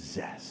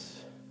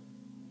possess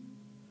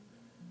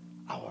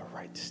our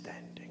right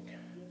standing.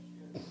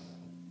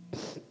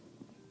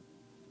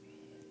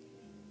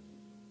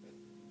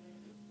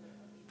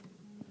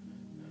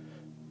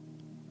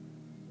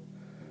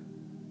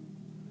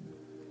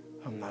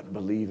 I'm not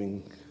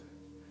believing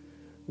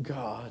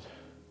God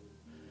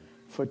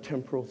for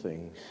temporal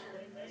things.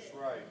 That's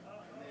right.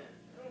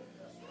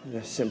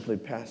 That simply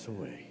pass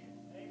away.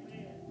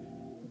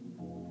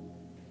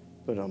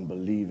 But I'm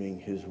believing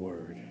his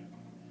word,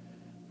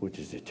 which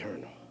is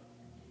eternal.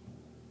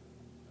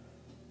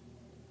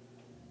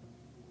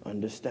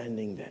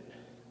 Understanding that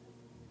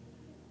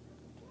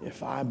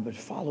if I but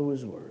follow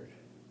his word,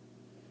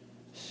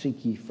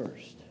 seek ye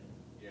first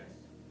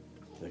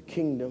the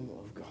kingdom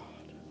of God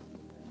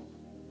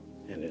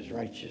and his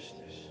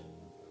righteousness,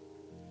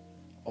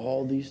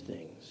 all these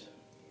things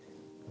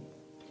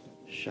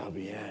shall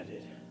be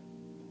added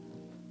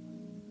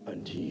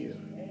unto you.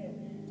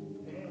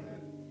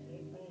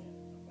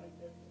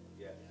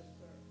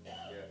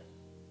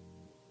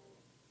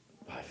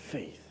 By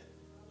faith.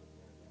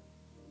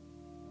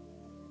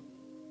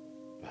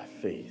 By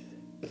faith.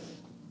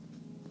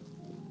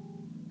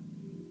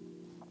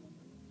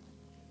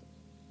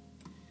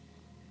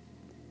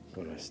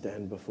 When I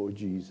stand before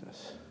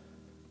Jesus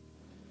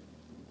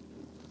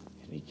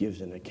and he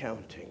gives an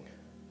accounting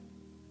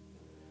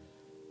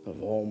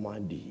of all my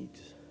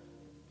deeds,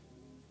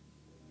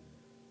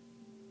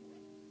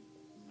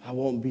 I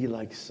won't be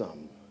like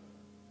some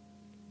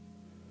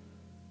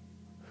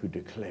who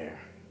declare,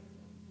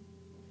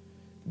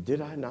 did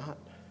I not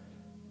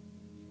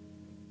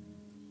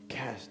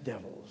cast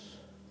devils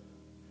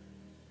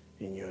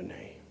in your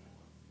name?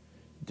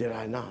 Did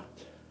I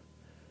not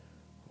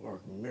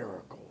work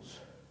miracles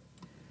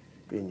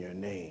in your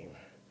name?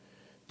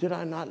 Did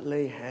I not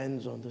lay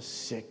hands on the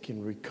sick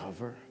and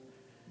recover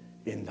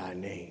in thy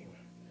name?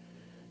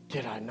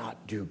 Did I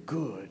not do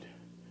good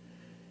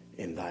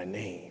in thy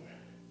name?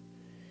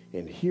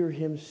 And hear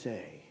him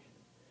say,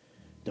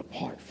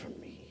 depart from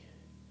me,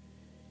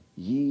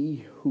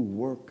 ye who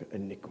work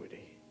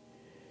iniquity.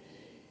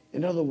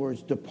 In other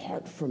words,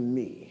 depart from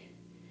me,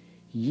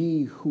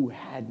 ye who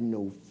had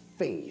no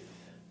faith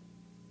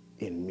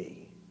in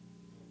me,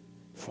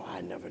 for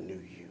I never knew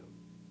you.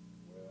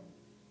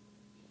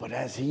 But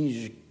as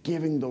he's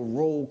giving the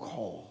roll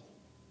call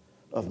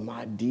of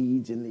my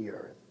deeds in the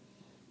earth,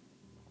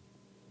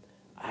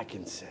 I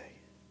can say,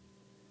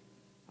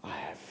 I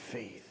have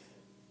faith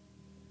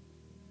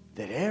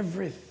that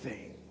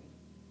everything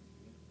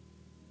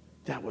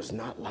that was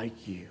not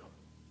like you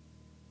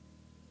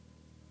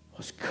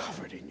was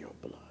covered in your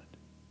blood.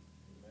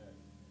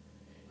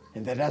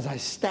 And that as I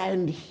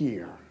stand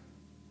here,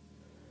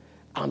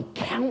 I'm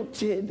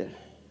counted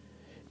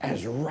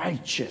as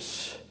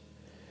righteous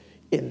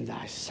in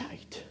thy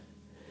sight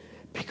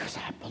because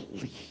I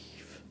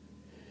believe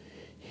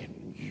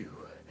in you,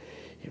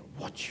 in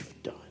what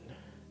you've done,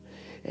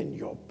 and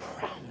your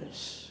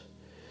promise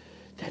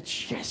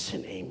that's yes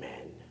and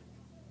amen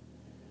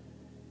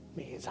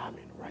means I'm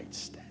in right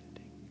standing.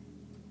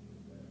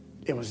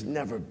 It was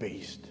never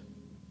based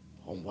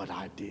on what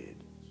I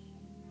did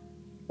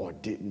or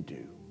didn't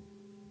do.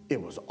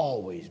 It was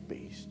always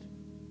based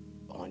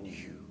on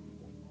you.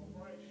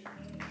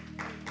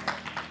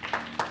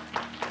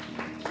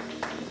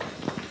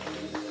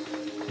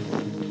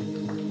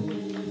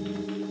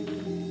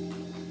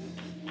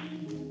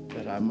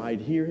 That I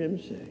might hear him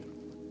say,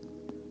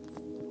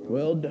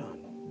 well done,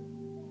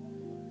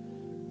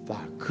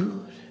 thy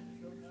good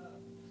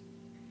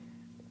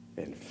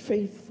and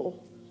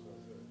faithful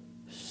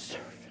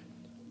servant.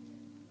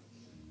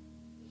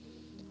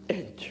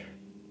 Enter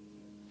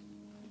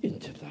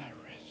into thy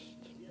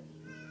rest.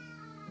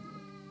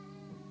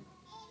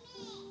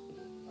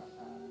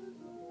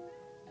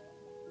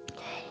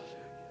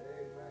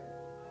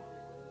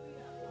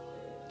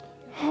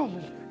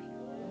 Hallelujah.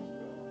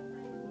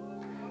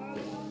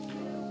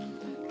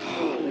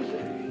 Hallelujah.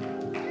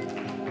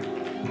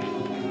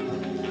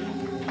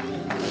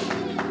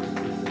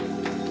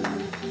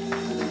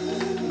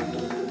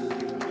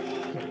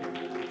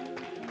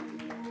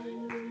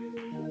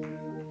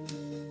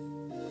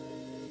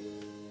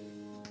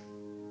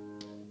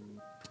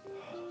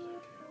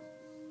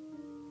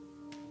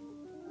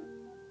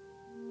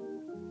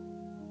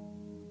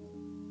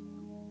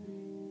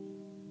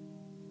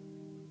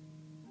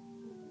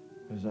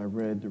 As I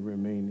read the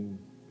remaining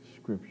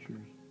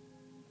scriptures,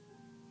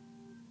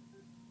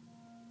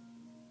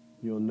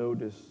 you'll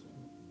notice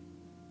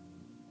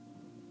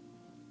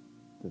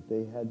that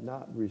they had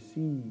not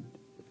received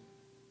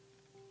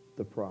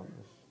the promise,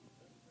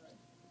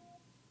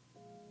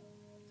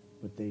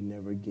 but they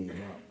never gave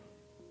up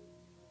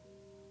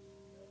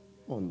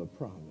on the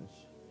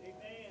promise. Amen.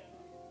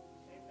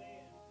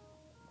 Amen.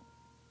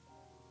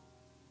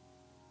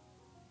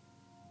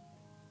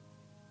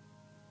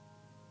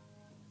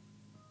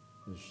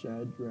 The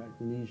Shadrach,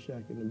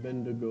 Meshach, and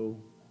Abednego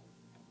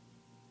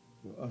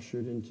were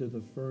ushered into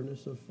the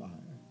furnace of fire.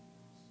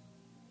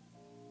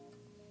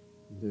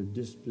 Their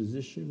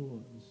disposition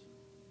was,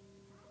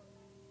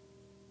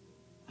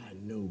 I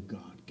know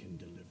God can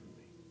deliver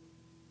me.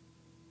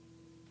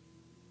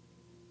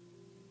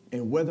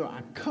 And whether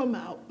I come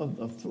out of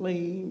the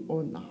flame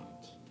or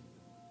not,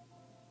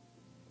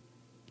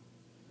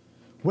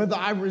 whether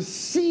I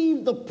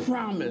receive the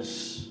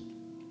promise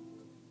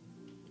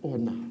or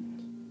not,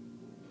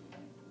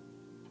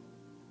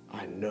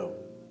 I know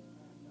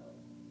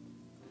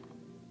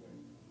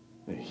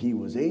that he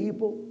was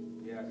able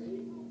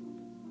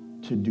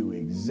to do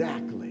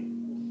exactly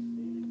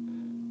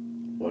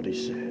what he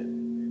said.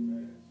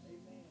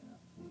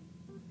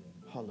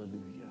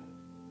 Hallelujah.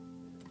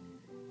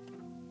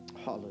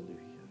 Hallelujah.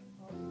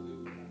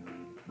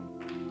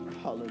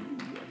 Hallelujah.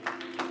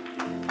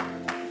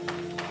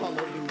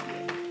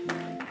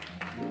 Hallelujah.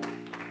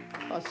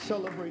 I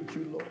celebrate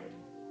you, Lord.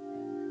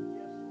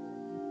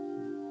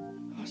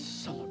 I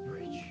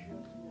celebrate you.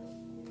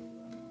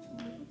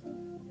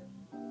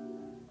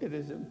 It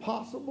is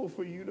impossible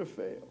for you to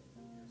fail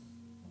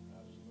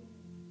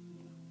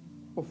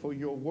or for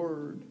your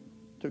word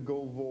to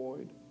go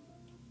void.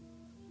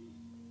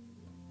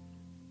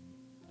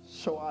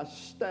 So I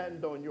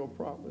stand on your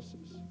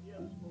promises.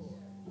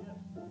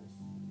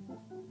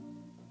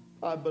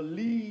 I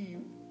believe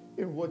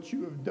in what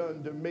you have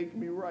done to make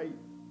me right,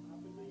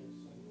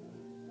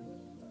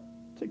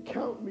 to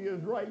count me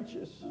as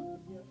righteous,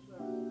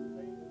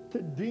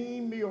 to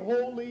deem me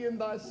holy in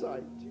thy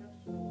sight,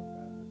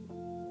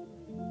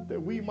 that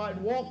we might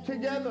walk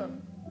together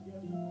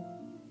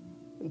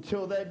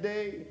until that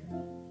day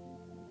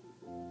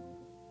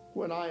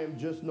when I am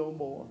just no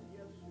more.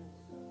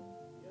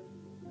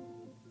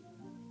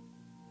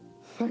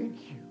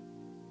 Thank you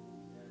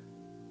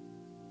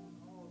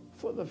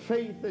for the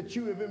faith that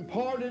you have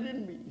imparted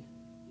in me.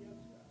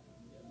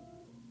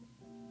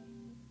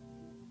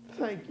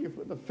 Thank you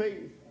for the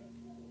faith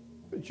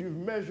that you've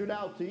measured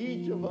out to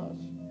each of us.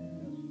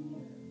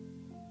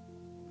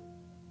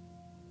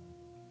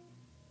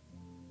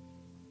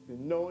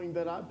 And knowing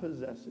that I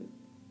possess it,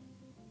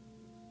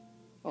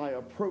 I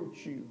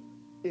approach you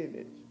in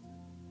it,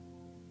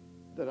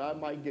 that I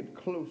might get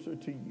closer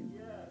to you.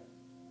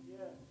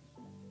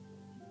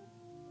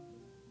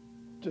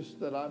 Just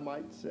that I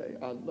might say,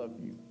 I love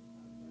you.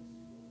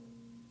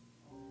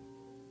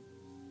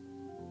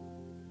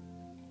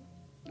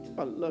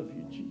 I love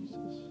you,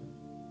 Jesus.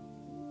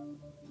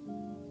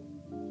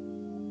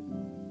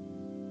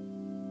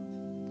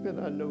 And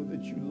I know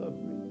that you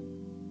love me.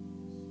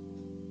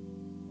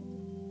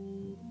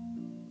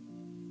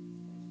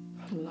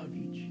 I love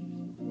you,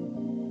 Jesus.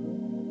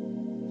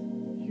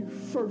 You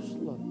first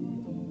loved me.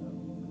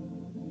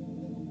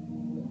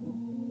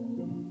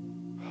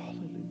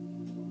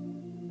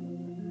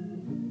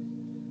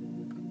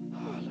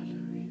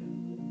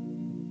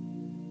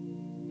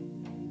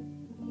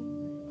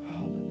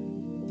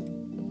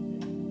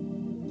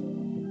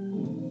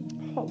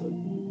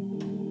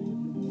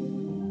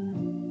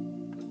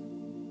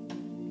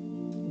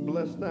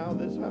 Bless now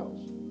this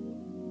house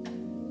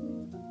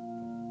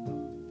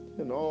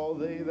and all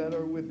they that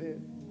are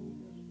within,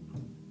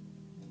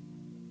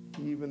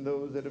 even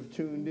those that have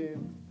tuned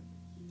in.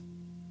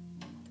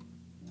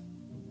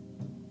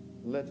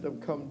 Let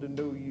them come to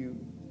know you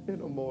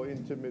in a more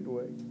intimate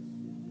way.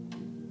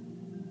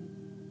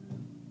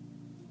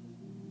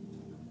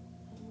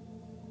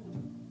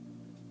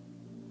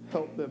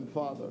 Help them,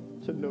 Father,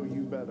 to know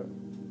you better.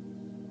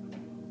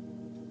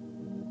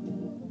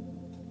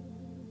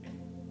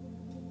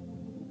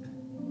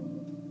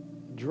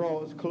 Draw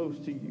us close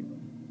to you.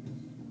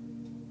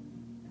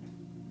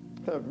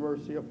 Have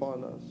mercy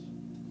upon us.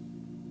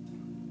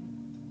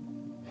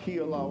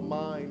 Heal our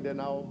mind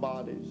and our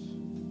bodies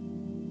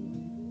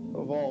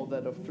of all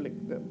that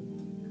afflict them.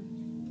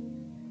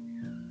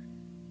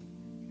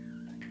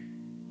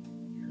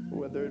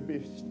 Whether it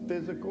be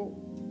physical,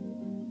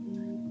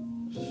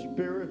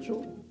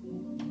 spiritual,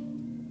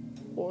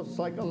 or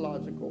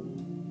psychological.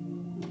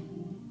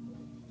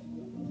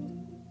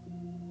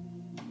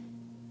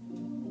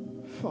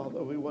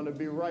 Father, we want to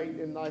be right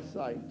in thy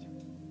sight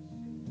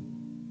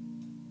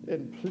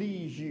and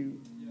please you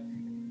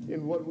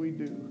in what we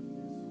do.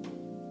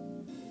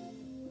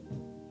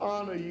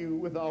 Honor you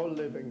with our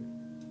living.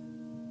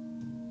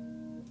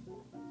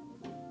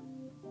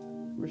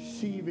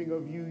 Receiving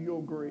of you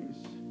your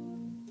grace.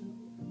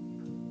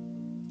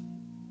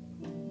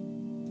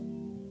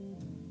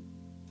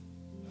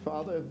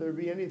 Father, if there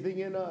be anything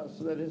in us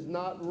that is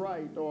not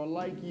right or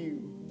like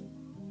you,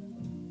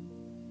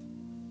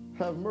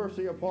 have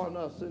mercy upon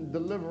us and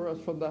deliver us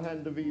from the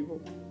hand of evil.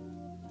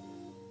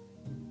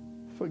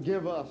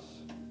 Forgive us.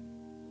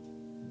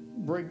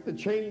 Break the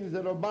chains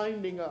that are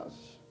binding us.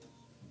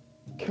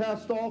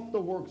 Cast off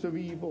the works of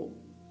evil,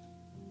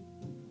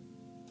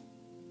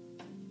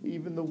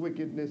 even the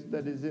wickedness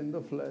that is in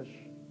the flesh.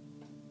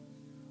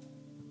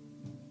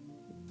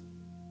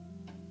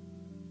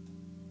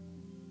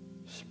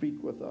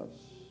 Speak with us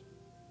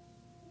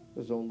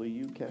as only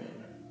you can,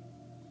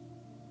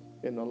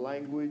 in a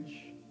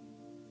language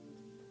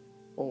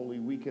only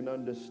we can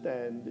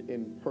understand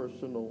in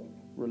personal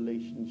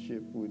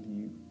relationship with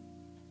you.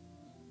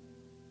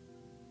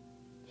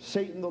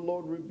 Satan, the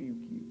Lord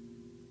rebuke you.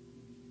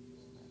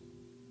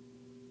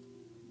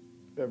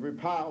 Every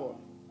power,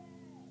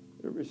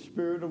 every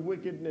spirit of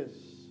wickedness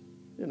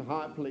in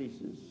high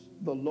places,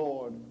 the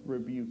Lord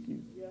rebuke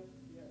you.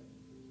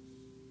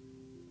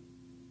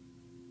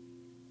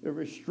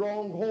 Every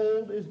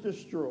stronghold is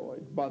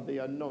destroyed by the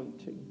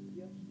anointing.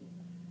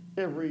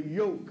 Every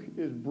yoke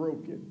is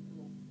broken.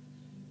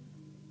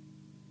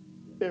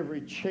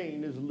 Every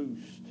chain is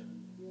loosed.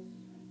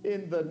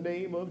 In the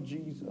name of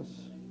Jesus.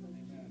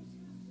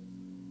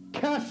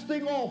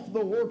 Casting off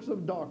the works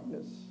of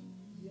darkness.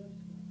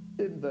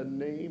 In the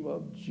name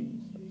of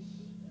Jesus.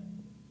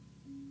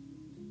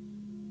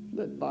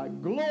 Let thy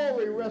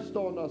glory rest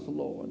on us,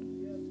 Lord.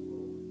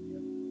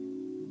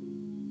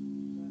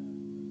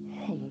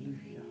 Hallelujah.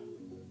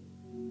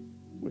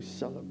 We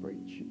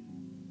celebrate you.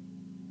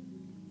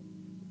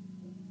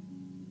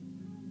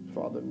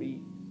 Father,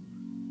 meet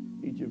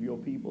each of your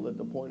people at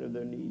the point of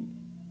their need.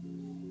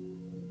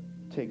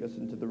 Take us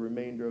into the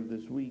remainder of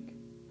this week.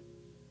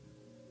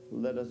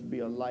 Let us be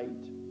a light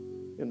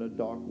in a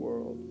dark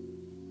world.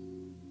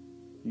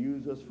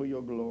 Use us for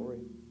your glory.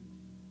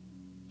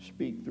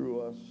 Speak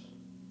through us.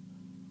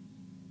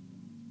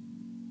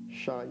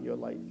 Shine your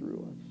light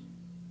through us.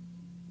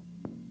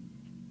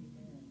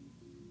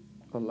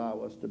 Allow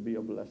us to be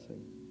a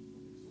blessing.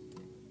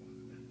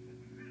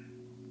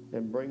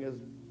 And bring us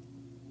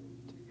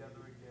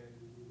together again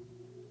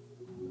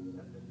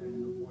at the next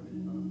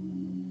appointed time.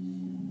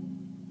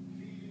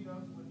 Feeding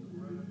us with the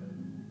bread of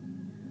heaven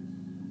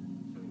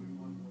till we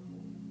want no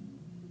more.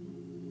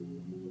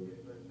 In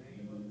the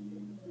name of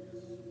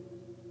Jesus,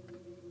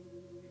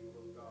 people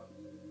of God.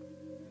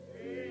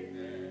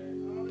 Amen.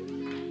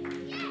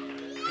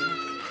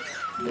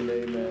 And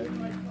amen.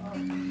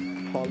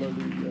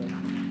 Hallelujah.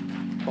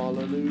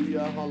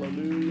 Hallelujah,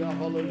 hallelujah,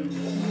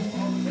 hallelujah.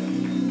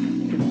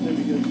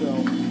 Consider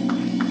yourself